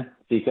fan,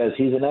 because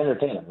he's an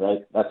entertainer,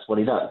 right? That's what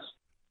he does.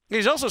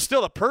 He's also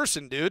still a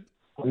person, dude.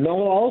 No,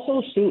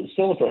 also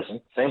still a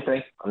person. Same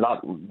thing. I'm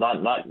not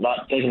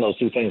taking those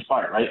two things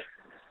apart, right?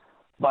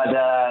 But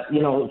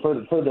for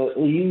the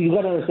you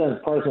got to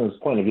understand Parsons'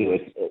 point of view,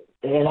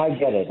 and I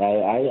get it.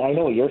 I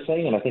know what you're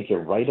saying, and I think you're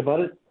right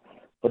about it.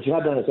 But you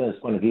have to understand his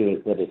point of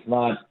view that it's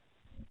not.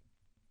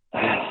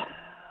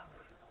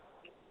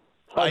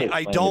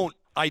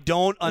 I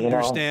don't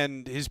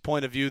understand his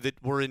point of view that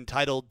we're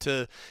entitled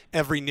to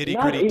every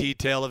nitty-gritty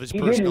detail of his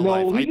personal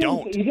life. I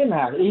don't. He didn't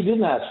ask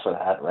for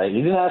that, right?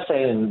 He didn't ask for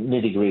any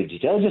nitty-gritty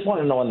detail. I just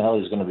want to know when the hell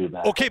he's going to be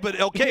back. Okay,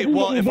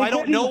 well, if I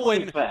don't know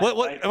when,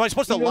 what am I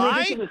supposed to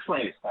lie? You're a ridiculous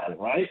Flames fan,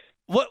 right?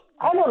 What?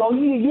 I don't know.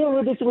 You're a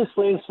ridiculous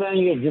Flames fan.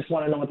 You just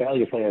want to know what the hell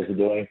your players are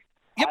doing.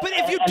 Yeah, but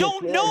if you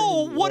don't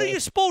know, what are you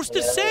supposed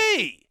to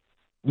say?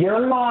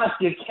 You're not.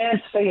 You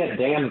can't say a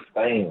damn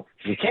thing.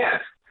 You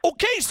can't.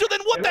 Okay, so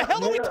then what the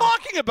hell are we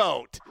talking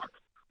about?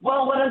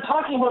 Well, what I'm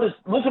talking about is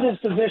look at his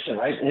position,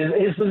 right?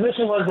 His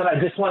position was that I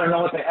just want to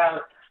know what they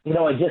have.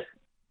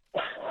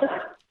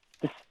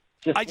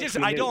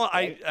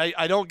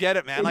 I don't get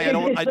it, man.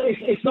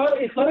 It's not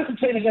a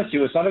complaint against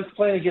you. It's not a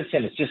complaint against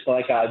him. It's just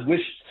like I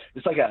wish.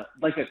 It's like a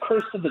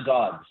curse to the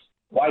gods.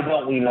 Why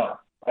don't we know?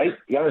 Right?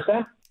 You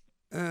understand?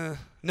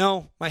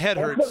 No, my head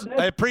hurts.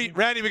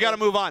 Randy, we got to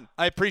move on.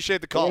 I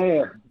appreciate the call.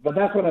 Yeah, but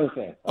that's what I was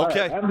saying. All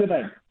okay. Right, have a good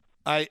night.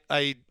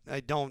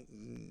 I don't.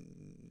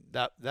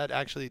 That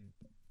actually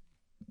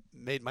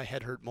made my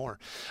head hurt more.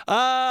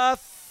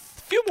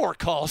 Few more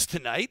calls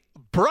tonight.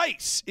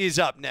 Bryce is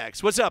up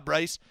next. What's up,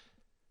 Bryce?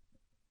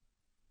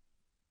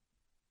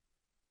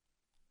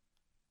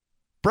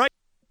 Bryce,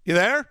 you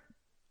there?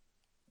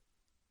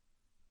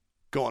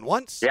 Going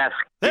once? Yes.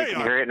 There you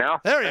are. Hear it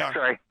now? There you are.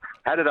 Sorry,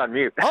 had it on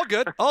mute. All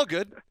good. All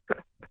good.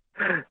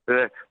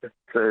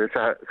 So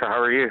how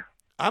are you?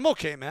 I'm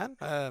okay, man.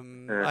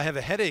 I have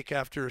a headache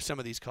after some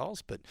of these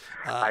calls, but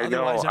I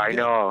know. I'm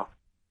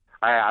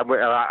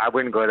good. I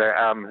wouldn't go there.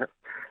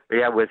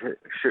 With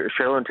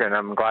Shillington,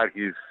 I'm glad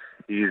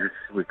he's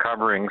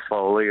recovering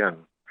slowly, and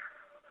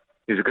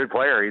he's a good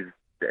player.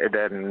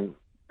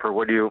 For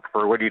what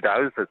he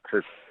does,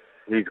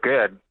 he's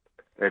good,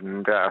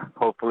 and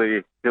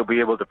hopefully he'll be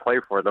able to play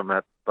for them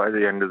by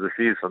the end of the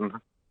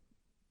season.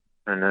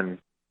 And then,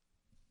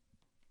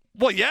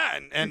 well, yeah,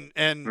 and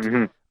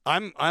mm-hmm.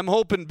 I'm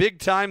hoping big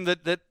time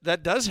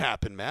that does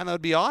happen, man. That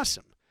would be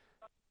awesome.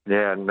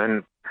 Yeah, and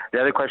then the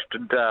other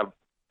question,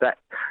 that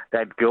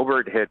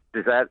Gilbert hit,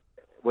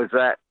 was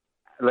that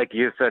like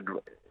you said,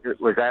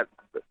 was that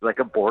like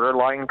a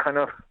borderline kind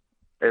of?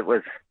 It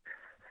was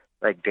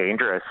like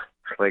dangerous,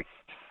 like.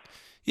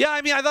 Yeah,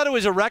 I mean, I thought it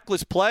was a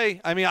reckless play.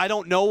 I mean, I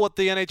don't know what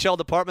the NHL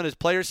Department of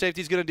Player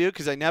Safety is going to do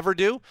because I never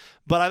do,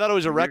 but I thought it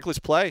was a reckless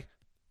play.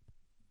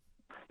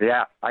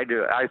 Yeah, I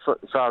do. I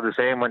saw the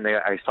same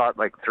I saw it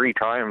like 3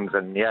 times,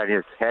 and yeah,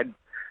 his head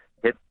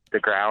hit the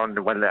ground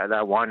when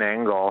that one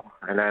angle,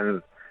 and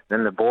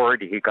then the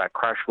board he got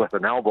crushed with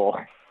an elbow.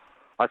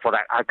 That's what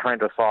I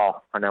kind of saw,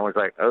 and I was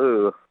like,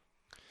 oh.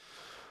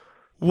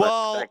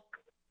 Well,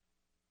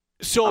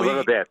 so a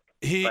little bit.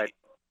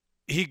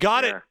 He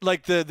got it,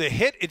 like the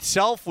hit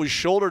itself was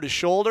shoulder to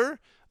shoulder,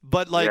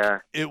 but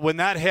when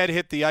that head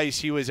hit the ice,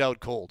 he was out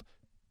cold.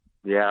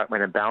 Yeah,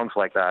 when it bounced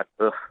like that.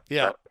 Ugh.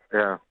 Yeah.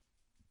 Yeah.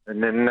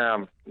 And then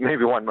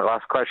maybe one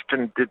last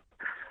question.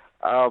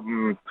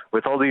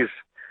 With all these,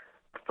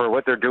 for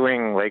what they're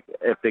doing, like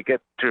if they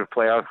get to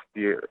playoffs,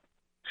 do you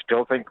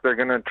still think they're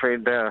going to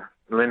trade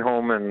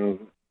Lindholm and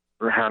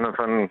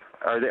Hanifin?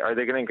 Are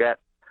they going to get,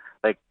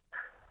 like,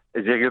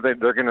 they're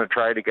going to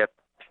try to get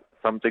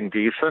something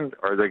decent,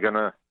 or are they going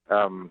to,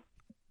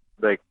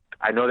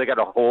 I know they got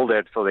to hold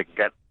it so they can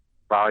get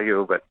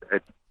value, but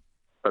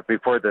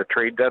before the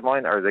trade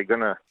deadline, are they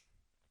going to,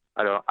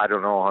 I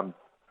don't know.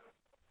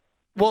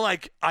 Well,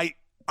 like I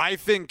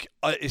think,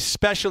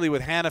 especially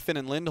with Hanifin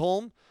and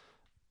Lindholm,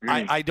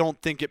 I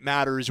don't think it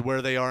matters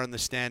where they are in the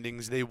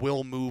standings. They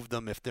will move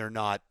them if they're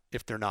not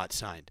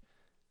signed.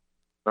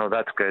 Oh,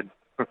 that's good.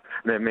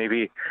 Then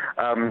maybe,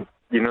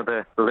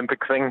 the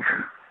Olympic thing.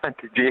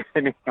 Did you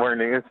any more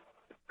news?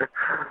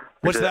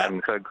 What's that?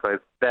 I'm so excited.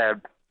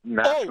 That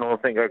national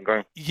thing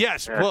going.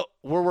 Yes, yeah. Well,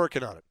 we're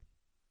working on it.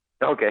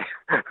 Okay,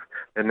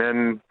 and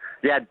then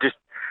did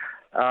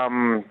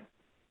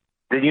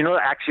you know,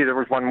 actually, there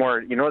was one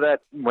more. You know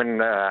that when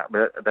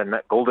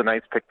the Golden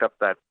Knights picked up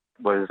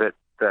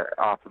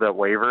off the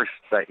waivers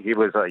that he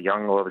was a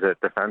young,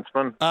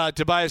 defenseman?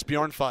 Tobias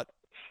Bjornfot.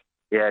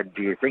 Yeah,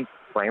 do you think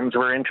Flames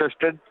were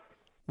interested?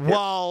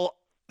 Well,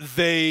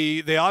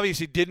 they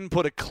obviously didn't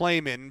put a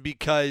claim in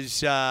because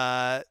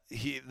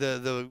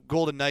the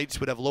Golden Knights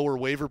would have lower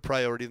waiver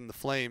priority than the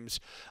Flames.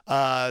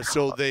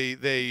 So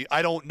they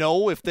I don't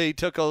know if they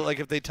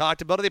if they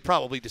talked about it. They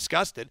probably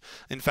discussed it.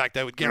 In fact,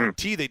 I would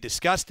guarantee they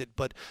discussed it,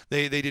 but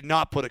they did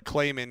not put a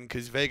claim in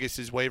because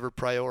Vegas's waiver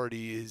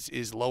priority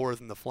is lower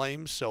than the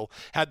Flames. So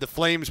had the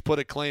Flames put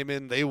a claim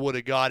in, they would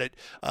have got it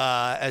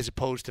as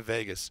opposed to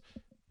Vegas.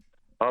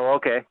 Oh,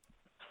 okay.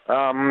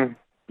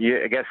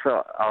 I guess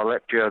I'll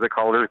let you other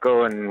callers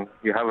go, and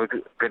you have a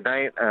good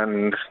night,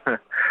 and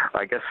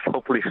I guess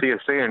hopefully see you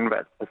soon,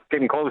 but it's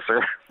getting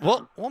closer.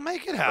 Well, we'll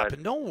make it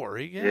happen. Don't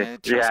worry. Yeah,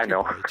 I Your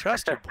know. boy.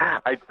 Trust your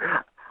boy.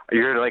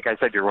 You're, like I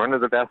said, you're one of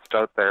the best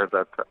out there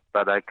that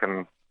I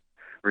can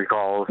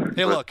recall.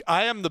 Hey, look,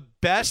 I am the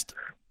best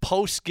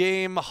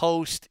post-game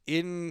host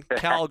in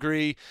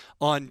Calgary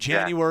on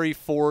January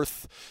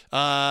 4th.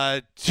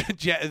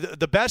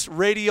 The best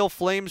Radio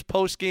Flames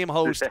post-game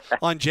host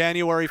on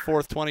January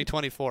 4th,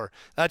 2024.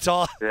 That's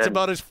all. That's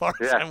about as far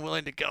as I'm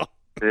willing to go.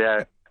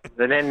 Yeah.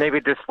 And then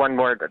maybe just one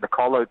more to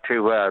call out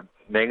to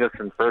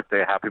Magnusson's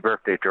birthday. Happy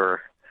birthday to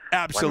her.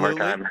 Absolutely.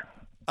 One more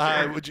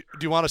time. Do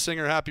you want to sing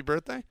her happy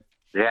birthday?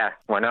 Yeah,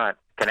 why not?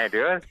 Can I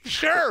do it?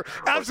 Sure,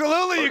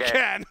 absolutely okay. You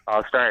can.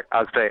 I'll start.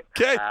 Okay.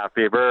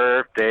 Happy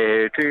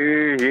birthday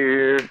to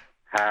you.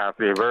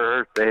 Happy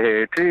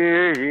birthday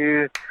to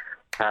you.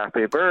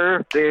 Happy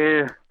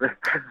birthday,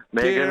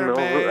 Megan.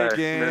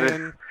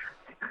 Megan.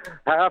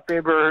 Happy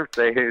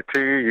birthday to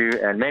you,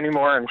 and many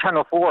more on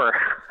Channel 4.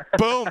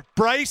 Boom.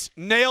 Bryce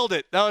nailed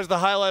it. That was the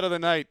highlight of the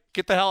night.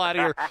 Get the hell out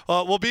of here.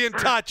 We'll be in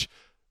touch.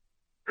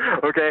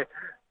 Okay.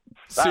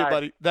 See you, Bye.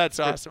 buddy. That's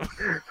awesome.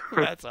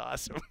 That's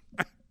awesome.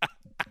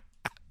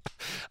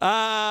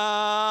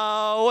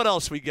 What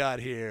else we got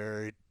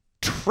here?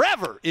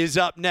 Trevor is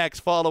up next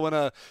following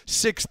a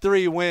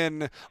 6-3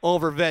 win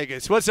over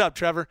Vegas. What's up,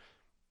 Trevor?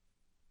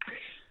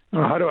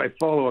 How do I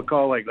follow a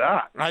call like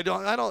that? I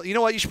don't. You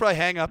know what? You should probably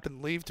hang up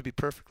and leave, to be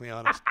perfectly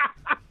honest.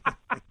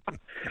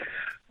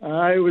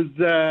 I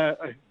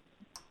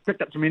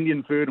picked up some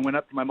Indian food and went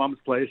up to my mom's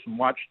place and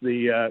watched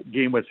the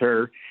game with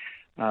her.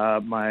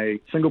 My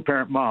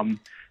single-parent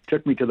mom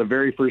took me to the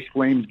very first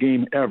Flames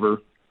game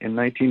ever in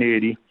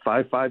 1980,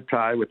 5-5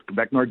 tie with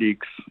Quebec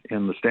Nordiques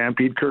in the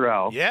Stampede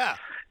Corral. Yeah.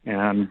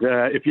 And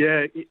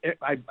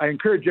I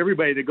encourage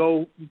everybody to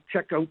go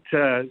check out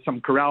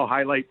some Corral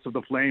highlights of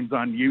the Flames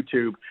on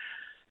YouTube,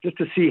 just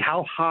to see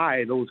how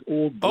high those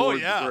old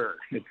boards were.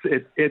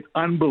 It's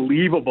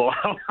unbelievable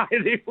how high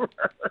they were.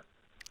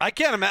 I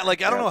can't imagine. I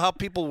don't know how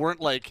people weren't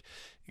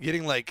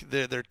getting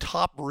their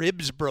top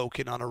ribs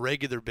broken on a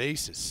regular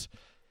basis.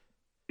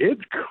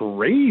 It's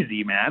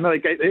crazy, man.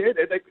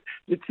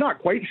 It's not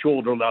quite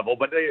shoulder level,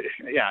 but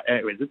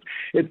anyways,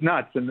 it's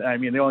nuts. And I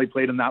mean, they only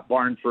played in that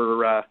barn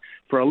for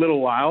a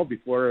little while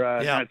before.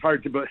 And it's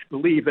hard to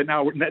believe that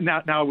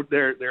now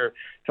they're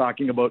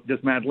talking about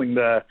dismantling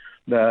the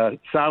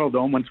Saddle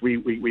Dome once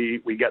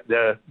we get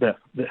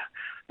the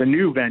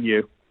new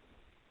venue.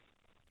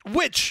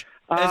 Which,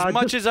 as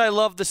much as I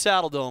love the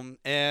Saddle Dome,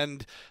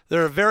 and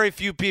there are very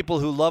few people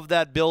who love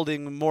that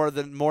building more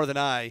than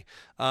I,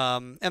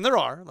 and there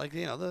are,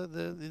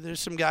 there's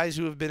some guys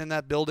who have been in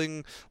that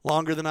building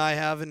longer than I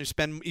have and who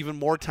spend even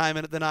more time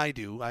in it than I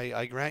do.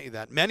 I grant you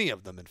that. Many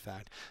of them, in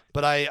fact.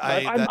 But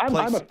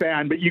I'm a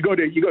fan. But you go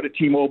to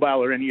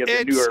T-Mobile or any of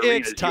the newer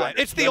arenas. It's time.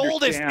 It's the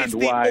oldest. It's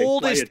the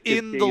oldest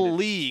in the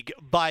league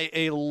by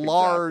a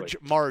large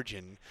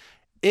margin.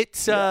 It's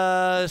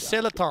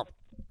c'est le temps.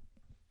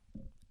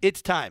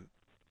 It's time.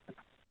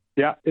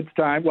 Yeah, it's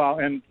time. Well,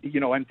 and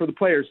for the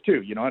players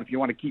too. And if you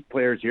want to keep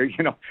players here,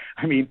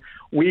 I mean,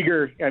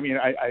 Uyghur. I mean,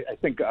 I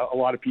think a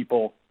lot of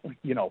people,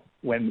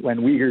 when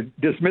Uyghur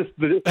dismissed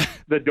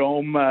the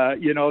dome,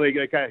 they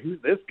go, who's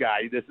this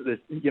guy? This,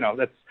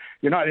 that's,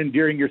 you're not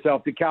endearing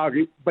yourself to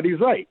Calgary. But he's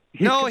right.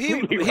 He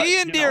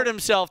endeared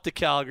himself to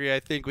Calgary, I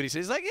think, when he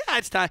says,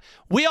 it's time.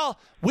 We all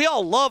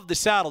love the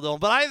Saddle Dome,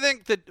 but I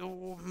think that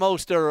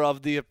most are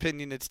of the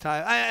opinion it's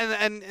time.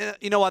 And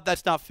you know what?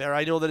 That's not fair.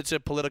 I know that it's a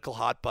political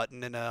hot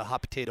button and a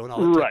hot potato and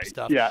all that type of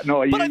stuff. Yeah,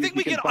 no, but I think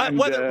we can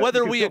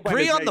whether we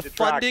agree on the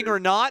funding or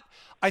not,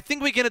 I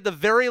think we can at the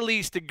very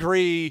least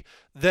agree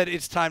that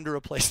it's time to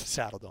replace the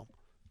Saddle Dome.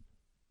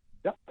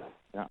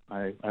 Yeah,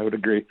 I would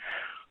agree.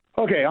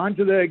 Okay, on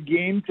to the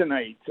game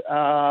tonight.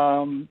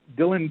 Dylan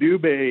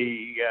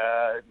Dubé,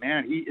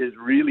 man, he is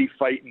really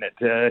fighting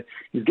it.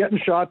 He's getting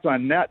shots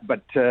on net,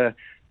 but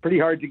pretty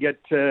hard to get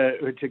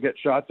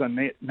shots on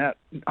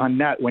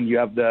net when you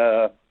have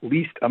the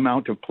least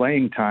amount of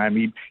playing time.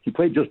 He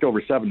played just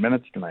over 7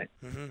 minutes tonight.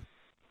 Mm-hmm.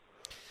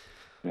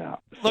 Yeah.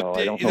 Look,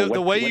 so I don't know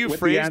the way you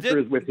phrased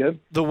it, with him.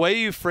 The way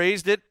you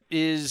phrased it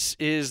is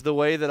the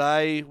way that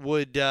I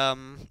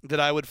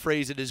would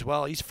phrase it as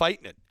well. He's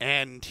fighting it,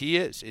 and he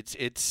is.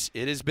 It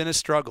has been a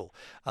struggle.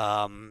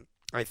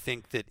 I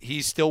think that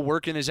he's still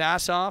working his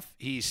ass off.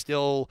 He's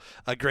still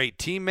a great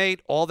teammate,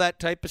 all that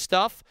type of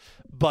stuff.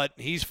 But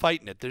he's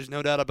fighting it. There's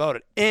no doubt about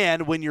it.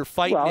 And when you're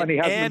fighting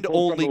it and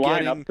only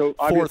getting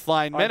fourth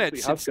line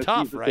minutes, it's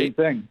tough, right? Same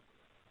thing.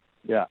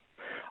 Yeah.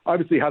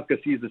 Obviously,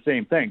 Huska sees the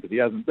same thing because he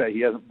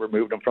hasn't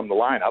removed him from the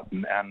lineup,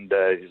 and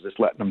he's just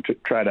letting him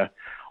try to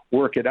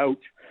work it out.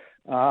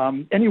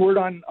 Any word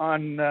on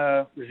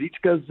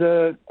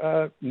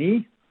Ruzicka's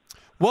knee?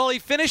 Well, he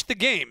finished the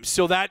game,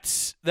 so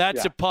that's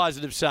a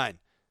positive sign.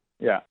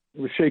 Yeah,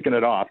 he was shaking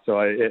it off. So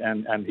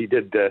and he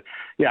did.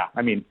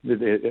 I mean,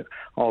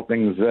 all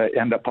things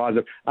end up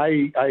positive.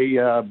 I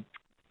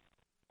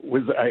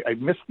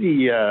missed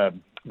the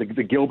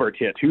Gilbert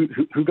hit.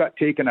 Who got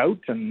taken out,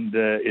 and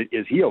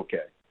is he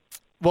okay?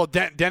 Well,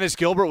 Dennis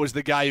Gilbert was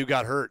the guy who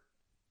got hurt.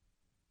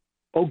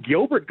 Oh,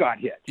 Gilbert got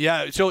hit.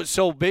 Yeah.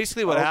 So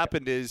basically, what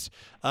happened is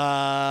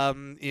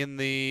in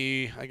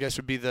the, I guess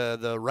would be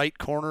the right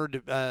corner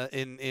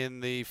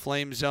in the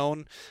Flame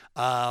zone,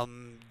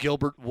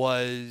 Gilbert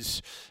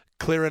was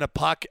clearing a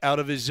puck out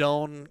of his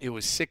zone. It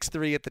was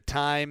 6-3 at the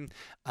time,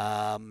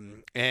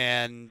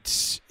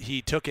 and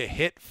he took a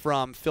hit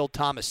from Phil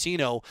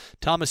Tomasino.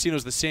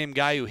 Tomasino's the same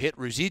guy who hit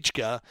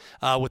Ruzicka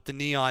with the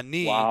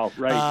knee-on-knee. Wow,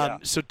 right,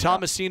 So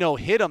Tomasino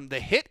hit him. The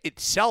hit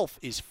itself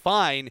is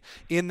fine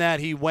in that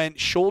he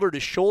went shoulder to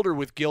shoulder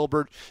with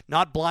Gilbert,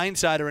 not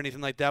blindside or anything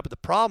like that, but the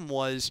problem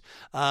was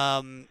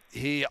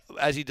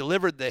as he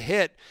delivered the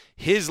hit,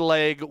 his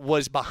leg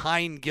was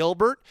behind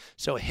Gilbert,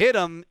 so hit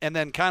him and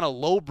then kind of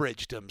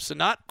low-bridged him. So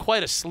not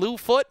quite a slew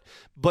foot,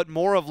 but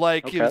more of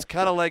it was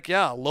kind of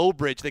a low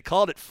bridge. They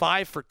called it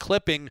 5 for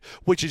clipping,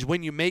 which is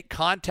when you make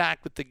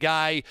contact with the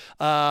guy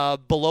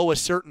below a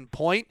certain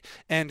point.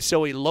 And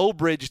so he low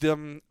bridged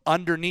him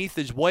underneath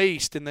his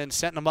waist and then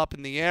sent him up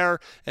in the air.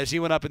 As he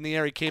went up in the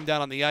air, he came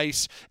down on the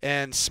ice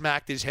and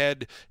smacked his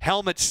head.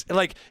 Helmets,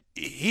 like,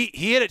 he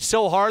hit it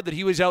so hard that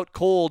he was out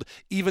cold,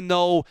 even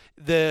though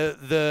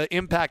the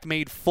impact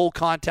made full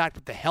contact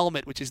with the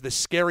helmet, which is the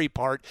scary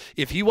part.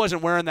 If he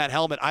wasn't wearing that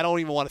helmet, I don't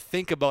even want to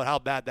think about how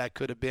bad that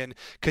could have been,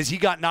 because he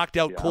got knocked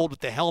out cold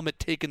with the helmet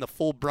taking the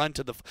full brunt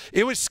of the.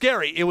 It was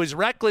scary. It was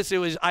reckless.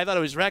 I thought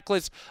it was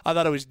reckless. I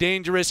thought it was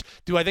dangerous.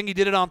 Do I think he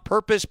did it on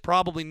purpose?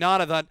 Probably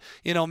not. I thought,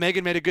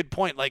 Megan made a good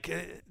point. Like,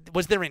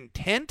 was there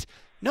intent?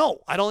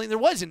 No, I don't think there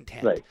was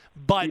intent. Right.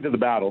 But Heat of the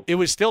battle. It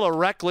was still a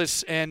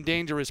reckless and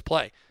dangerous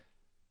play.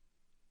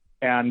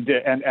 And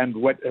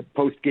what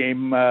post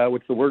game?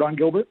 What's the word on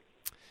Gilbert?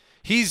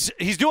 He's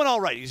doing all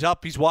right. He's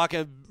up. He's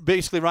walking.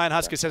 Basically, Ryan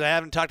Huska says, I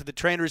haven't talked to the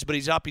trainers, but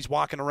he's up. He's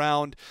walking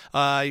around.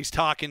 He's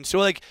talking. So,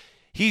 like,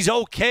 he's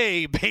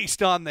okay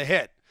based on the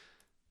hit.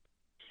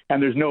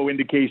 And there's no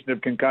indication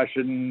of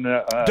concussion.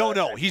 Don't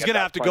know. He's going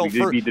to have to go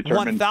for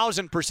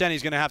 1,000%.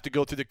 He's going to have to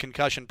go through the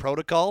concussion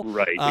protocol.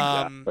 Right.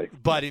 Exactly.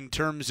 But in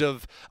terms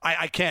of,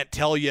 I can't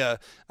tell you,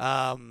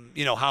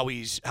 how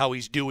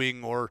he's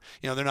doing, or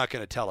they're not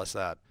going to tell us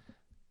that.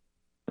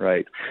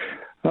 Right.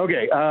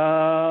 Okay.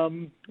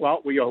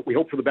 Well, we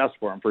hope for the best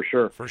for him, for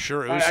sure. For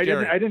sure. It was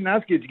scary. I didn't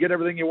ask you. Did you get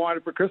everything you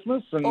wanted for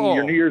Christmas? And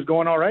your New Year's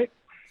going all right?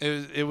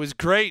 It was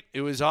great.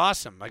 It was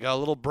awesome. I got a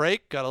little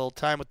break, got a little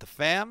time with the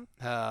fam,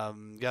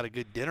 got a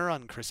good dinner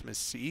on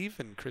Christmas Eve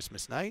and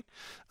Christmas night,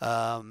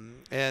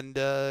 and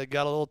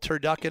got a little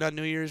turducken on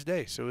New Year's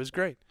Day. So it was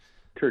great.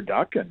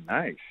 Turducken,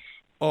 nice.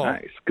 Oh,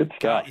 nice. Good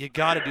stuff. You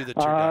got to do the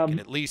turducken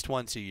at least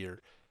once a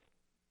year.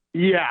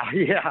 Yeah.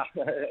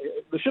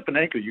 The Ship and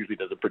Anchor usually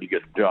does a pretty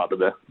good job of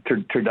the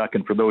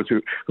turducken for those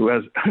who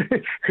has.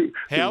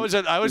 Hey, I was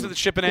at the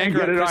Ship and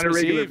Anchor on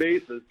Christmas Eve.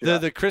 Basis, yeah.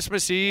 The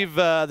Christmas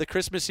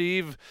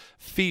Eve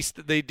feast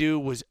that they do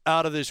was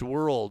out of this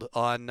world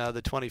on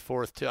the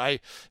 24th.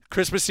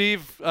 Christmas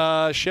Eve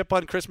ship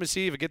on Christmas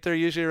Eve. I get there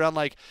usually around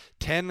like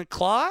 10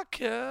 o'clock.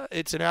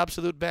 It's an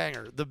absolute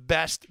banger. The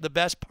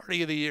best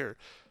party of the year.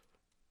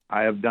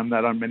 I have done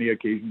that on many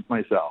occasions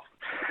myself.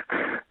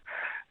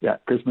 Yeah,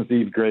 Christmas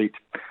Eve, great.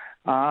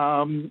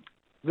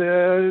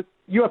 The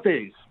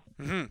UFAs,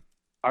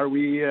 are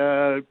we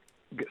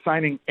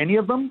signing any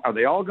of them? Are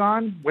they all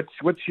gone?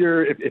 What's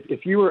your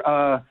if you were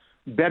a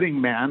betting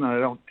man? I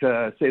don't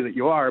say that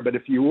you are, but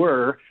if you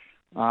were,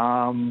 what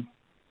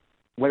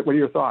are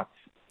your thoughts?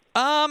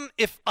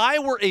 If I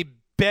were a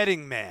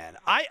betting man,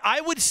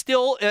 I would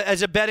still,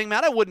 as a betting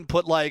man, I wouldn't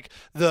put like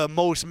the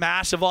most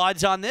massive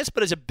odds on this,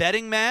 but as a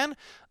betting man,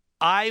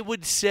 I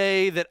would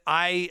say that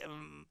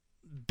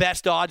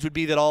best odds would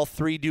be that all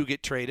three do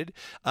get traded,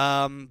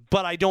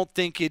 but I don't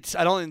think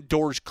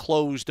doors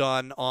closed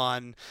on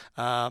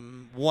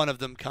one of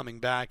them coming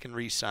back and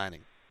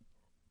re-signing.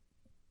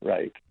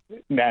 Right,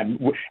 man.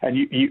 And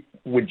you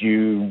would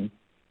you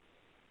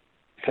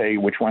say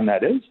which one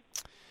that is?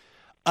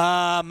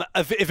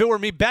 If it were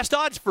me, best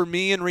odds for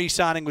me in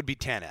re-signing would be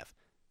Tanev.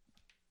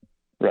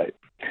 Right.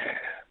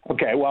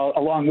 Okay. Well,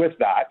 along with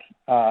that,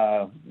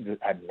 I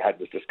had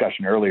this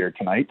discussion earlier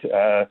tonight.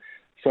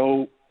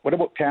 So. What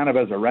about Tanev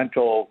as a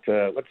rental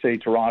to, let's say,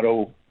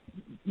 Toronto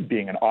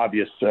being an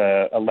obvious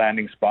a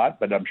landing spot,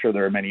 but I'm sure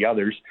there are many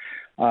others.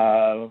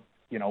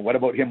 What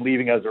about him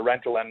leaving as a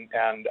rental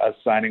and us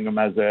signing him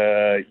as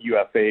a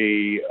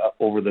UFA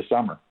over the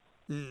summer?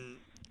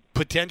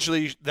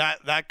 Potentially,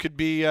 that could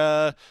be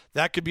a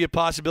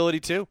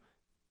possibility too.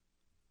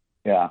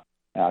 Yeah,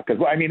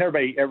 because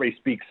everybody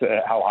speaks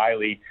how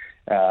highly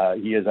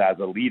he is as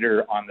a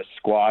leader on the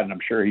squad, and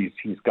I'm sure he's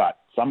got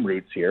some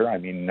roots here.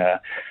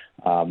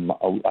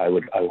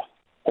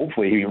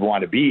 Hopefully he would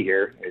want to be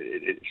here.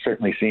 It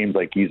certainly seems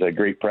like he's a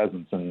great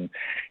presence in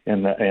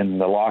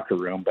the locker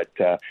room. But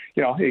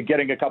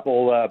getting a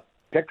couple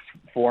picks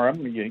for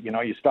him,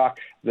 you stock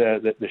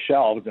the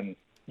shelves, and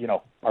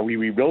are we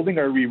rebuilding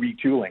or are we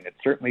retooling? It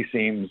certainly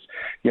seems,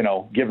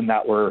 given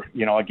that we're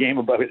a game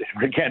above,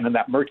 again in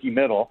that murky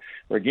middle,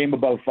 we're a game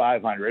above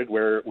 500,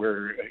 where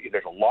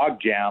there's a log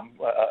jam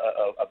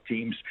of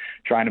teams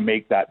trying to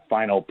make that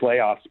final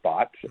playoff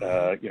spot.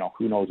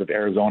 Who knows if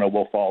Arizona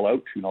will fall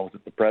out? Who knows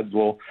if the Preds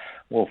will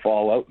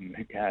fall out?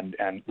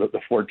 And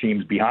the four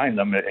teams behind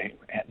them,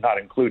 not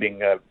including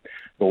the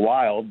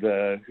Wild,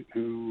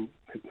 who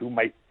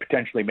might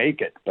potentially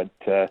make it, but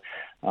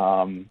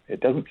it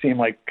doesn't seem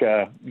like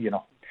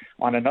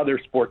on another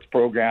sports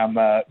program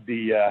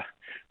the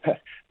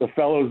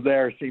fellows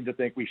there seem to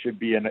think we should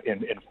be in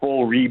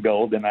full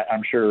rebuild, and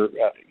I'm sure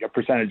a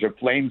percentage of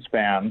Flames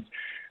fans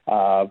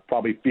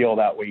probably feel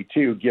that way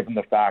too, given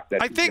the fact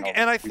that I think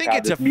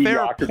it's a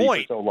fair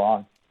point. For so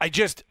long, I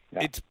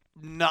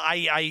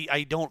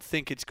don't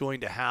think it's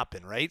going to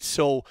happen, right?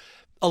 So.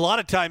 A lot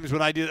of times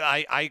when I do,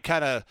 I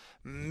kind of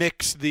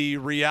mix the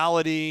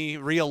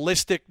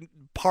realistic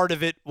part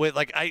of it with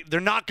they're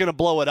not going to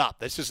blow it up.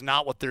 That's just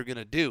not what they're going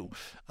to do.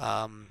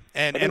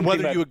 And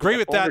whether you agree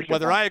with that,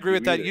 whether I agree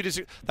with that, you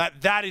just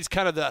that is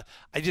kind of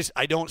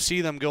I don't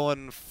see them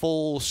going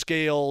full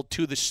scale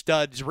to the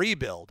studs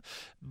rebuild.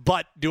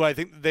 But do I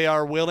think they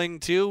are willing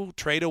to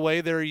trade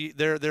away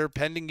their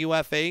pending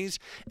UFAs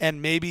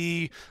and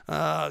maybe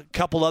a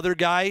couple other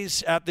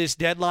guys at this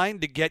deadline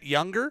to get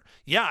younger?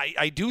 Yeah,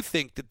 I do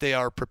think that they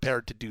are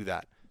prepared to do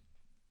that.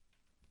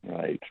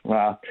 Right.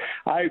 Well,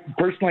 I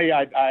personally,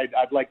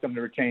 I'd like them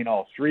to retain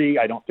all three.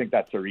 I don't think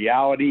that's a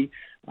reality.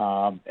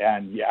 And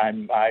yeah,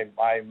 I'm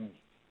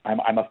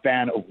a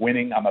fan of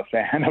winning. I'm a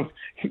fan of,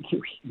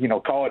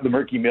 call it the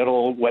murky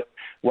middle,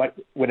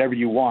 whatever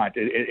you want.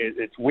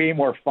 It's way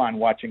more fun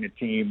watching a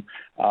team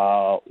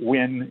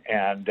win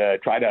and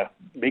try to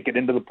make it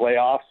into the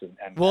playoffs.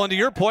 And to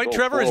your point,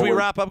 Trevor, forward. As we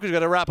wrap up, because we've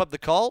got to wrap up the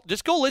call,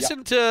 just go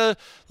listen to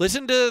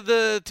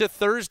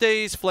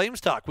Thursday's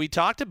Flames Talk. We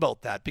talked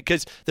about that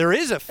because there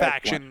is a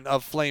faction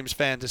of Flames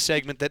fans, a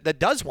segment that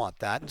does want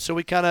that, and so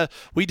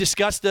we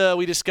discussed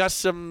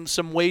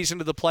some ways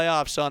into the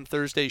playoffs on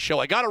Thursday's show.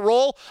 I got to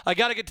roll. I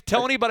got to get to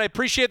Tony, but I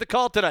appreciate the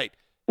call tonight.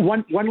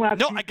 One last.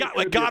 No, I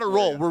got to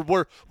roll.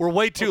 We're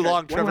way too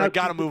long, Trevor. I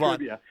got to move on.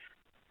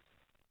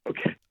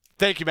 Okay.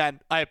 Thank you, man.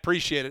 I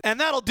appreciate it. And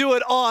that'll do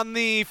it on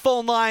the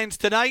phone lines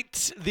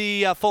tonight.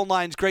 The phone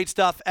lines, great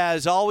stuff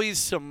as always.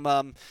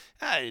 Some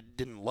I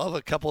didn't love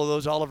a couple of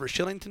those Oliver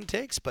Shillington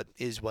takes, but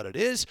is what it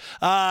is.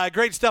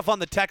 Great stuff on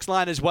the text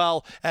line as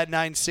well at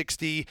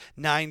 960.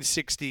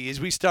 As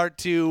we start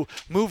to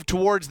move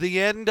towards the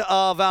end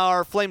of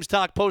our Flames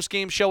Talk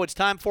postgame show, it's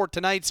time for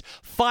tonight's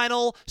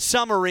final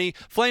summary.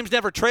 Flames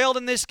never trailed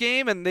in this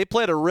game, and they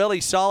played a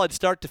really solid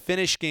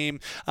start-to-finish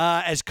game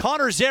as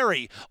Connor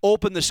Zary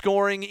opened the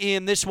scoring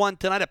in this one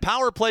tonight. A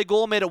power play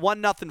goal made it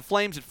 1-0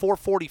 Flames at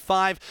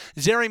 4:45.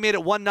 Zary made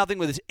it 1-0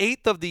 with his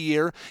 8th of the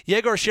year.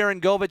 Yegor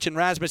Sharangovich and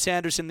Rasmus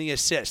Andersson the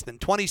assist. Then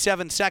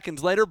 27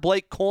 seconds later,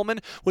 Blake Coleman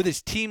with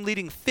his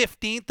team-leading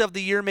 15th of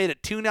the year made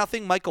it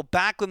 2-0. Michael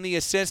Backlund the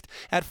assist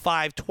at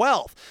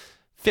 5:12.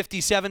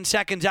 57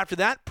 seconds after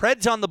that,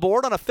 Preds on the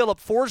board on a Philip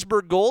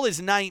Forsberg goal is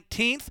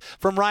 19th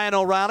from Ryan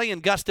O'Reilly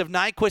and Gustav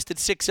Nyquist at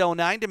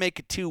 6:09 to make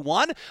it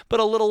 2-1. But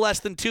a little less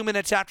than 2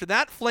 minutes after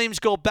that, Flames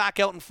go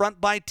back out in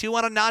front by 2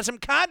 on a Nazem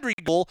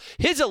Kadri goal,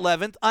 his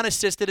 11th,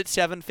 unassisted at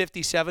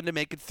 7:57 to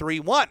make it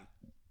 3-1.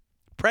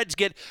 Preds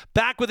get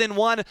back within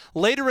 1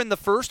 later in the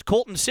first.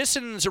 Colton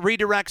Sissons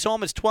redirects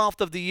home his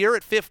 12th of the year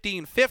at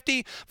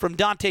 15:50 from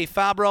Dante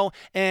Fabro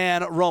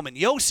and Roman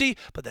Josi.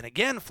 But then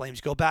again,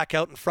 Flames go back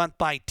out in front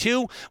by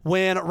 2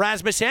 when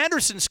Rasmus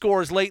Andersson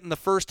scores late in the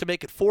first to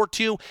make it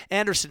 4-2.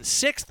 Andersson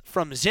 6th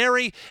from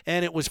Zary,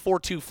 and it was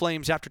 4-2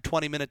 Flames after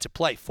 20 minutes of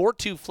play.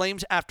 4-2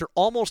 Flames after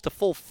almost a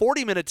full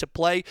 40 minutes of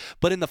play.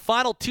 But in the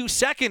final 2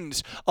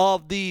 seconds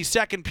of the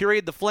second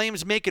period, the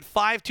Flames make it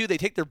 5-2. They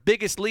take their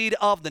biggest lead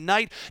of the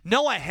night.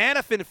 Noah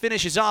Hanifin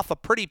finishes off a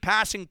pretty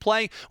passing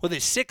play with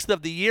his 6th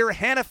of the year.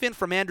 Hanifin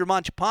from Andrew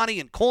Mangiapane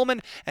and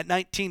Coleman at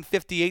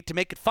 19:58 to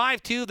make it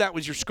 5-2. That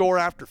was your score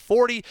after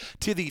 40.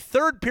 To the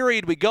third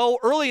period we go.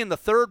 Early in the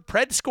third,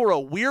 Preds score a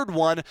weird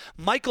one.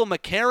 Michael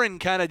McCarron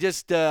kind of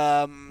just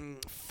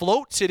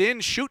floats it in,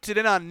 shoots it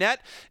in on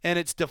net, and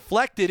it's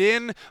deflected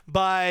in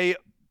by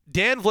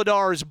Dan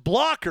Vladar's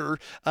blocker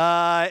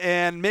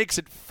and makes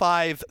it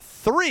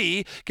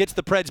 5-3, gets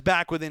the Preds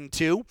back within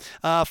 2.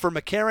 For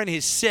McCarron,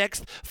 his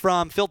 6th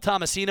from Phil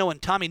Tomasino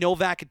and Tommy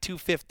Novak at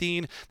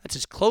 2:15. That's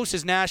as close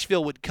as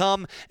Nashville would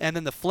come, and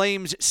then the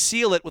Flames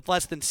seal it with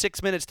less than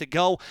 6 minutes to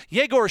go.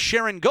 Yegor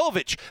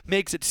Sharangovich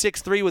makes it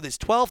 6-3 with his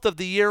 12th of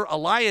the year.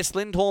 Elias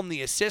Lindholm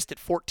the assist at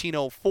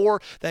 14:04.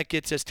 That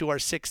gets us to our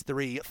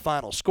 6-3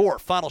 final score.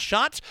 Final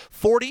shots,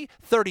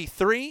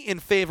 40-33 in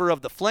favor of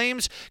the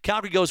Flames.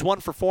 Calgary goes 1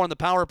 for 4 on the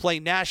power play.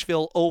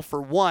 Nashville 0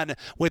 for 1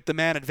 with the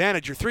man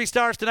advantage. Your 3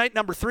 stars tonight: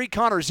 number 3,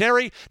 Connor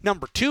Zary;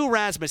 number 2,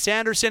 Rasmus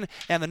Andersson;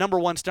 and the number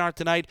 1 star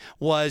tonight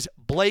was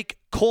Blake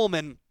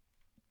Coleman.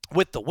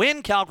 With the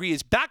win, Calgary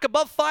is back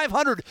above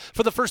 500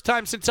 for the first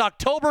time since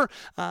October.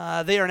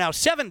 They are now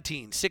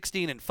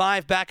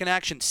 17-16-5 back in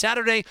action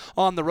Saturday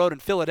on the road in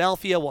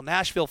Philadelphia, while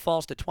Nashville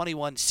falls to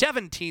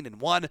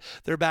 21-17-1.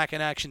 They're back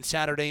in action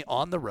Saturday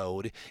on the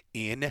road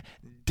in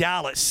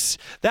Dallas.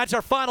 That's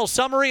our final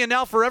summary, and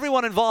now for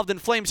everyone involved in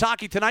Flames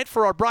hockey tonight,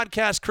 for our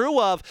broadcast crew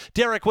of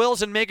Derek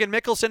Wills and Megan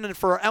Mickelson, and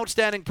for our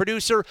outstanding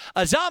producer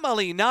Azam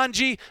Ali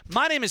Nanji,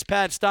 my name is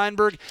Pat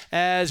Steinberg.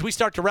 As we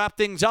start to wrap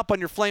things up on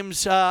your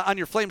Flames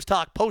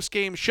Talk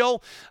post-game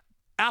show,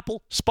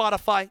 Apple,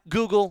 Spotify,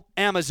 Google,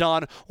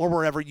 Amazon, or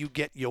wherever you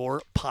get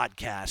your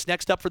podcasts.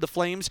 Next up for the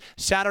Flames,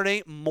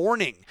 Saturday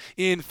morning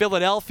in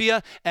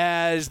Philadelphia,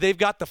 as they've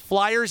got the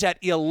Flyers at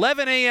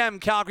 11 a.m.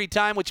 Calgary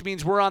time, which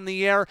means we're on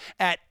the air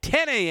at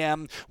 10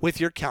 a.m. with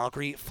your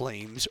Calgary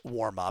Flames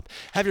warm-up.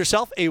 Have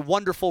yourself a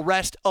wonderful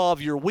rest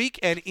of your week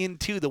and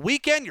into the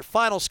weekend. Your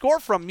final score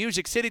from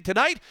Music City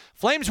tonight: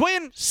 Flames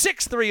win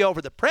 6-3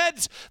 over the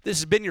Preds. This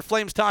has been your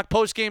Flames Talk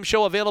post-game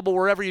show, available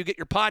wherever you get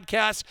your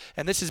podcasts,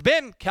 and this has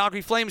been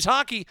Calgary Flames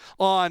hockey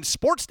on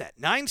Sportsnet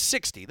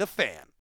 960, The Fan.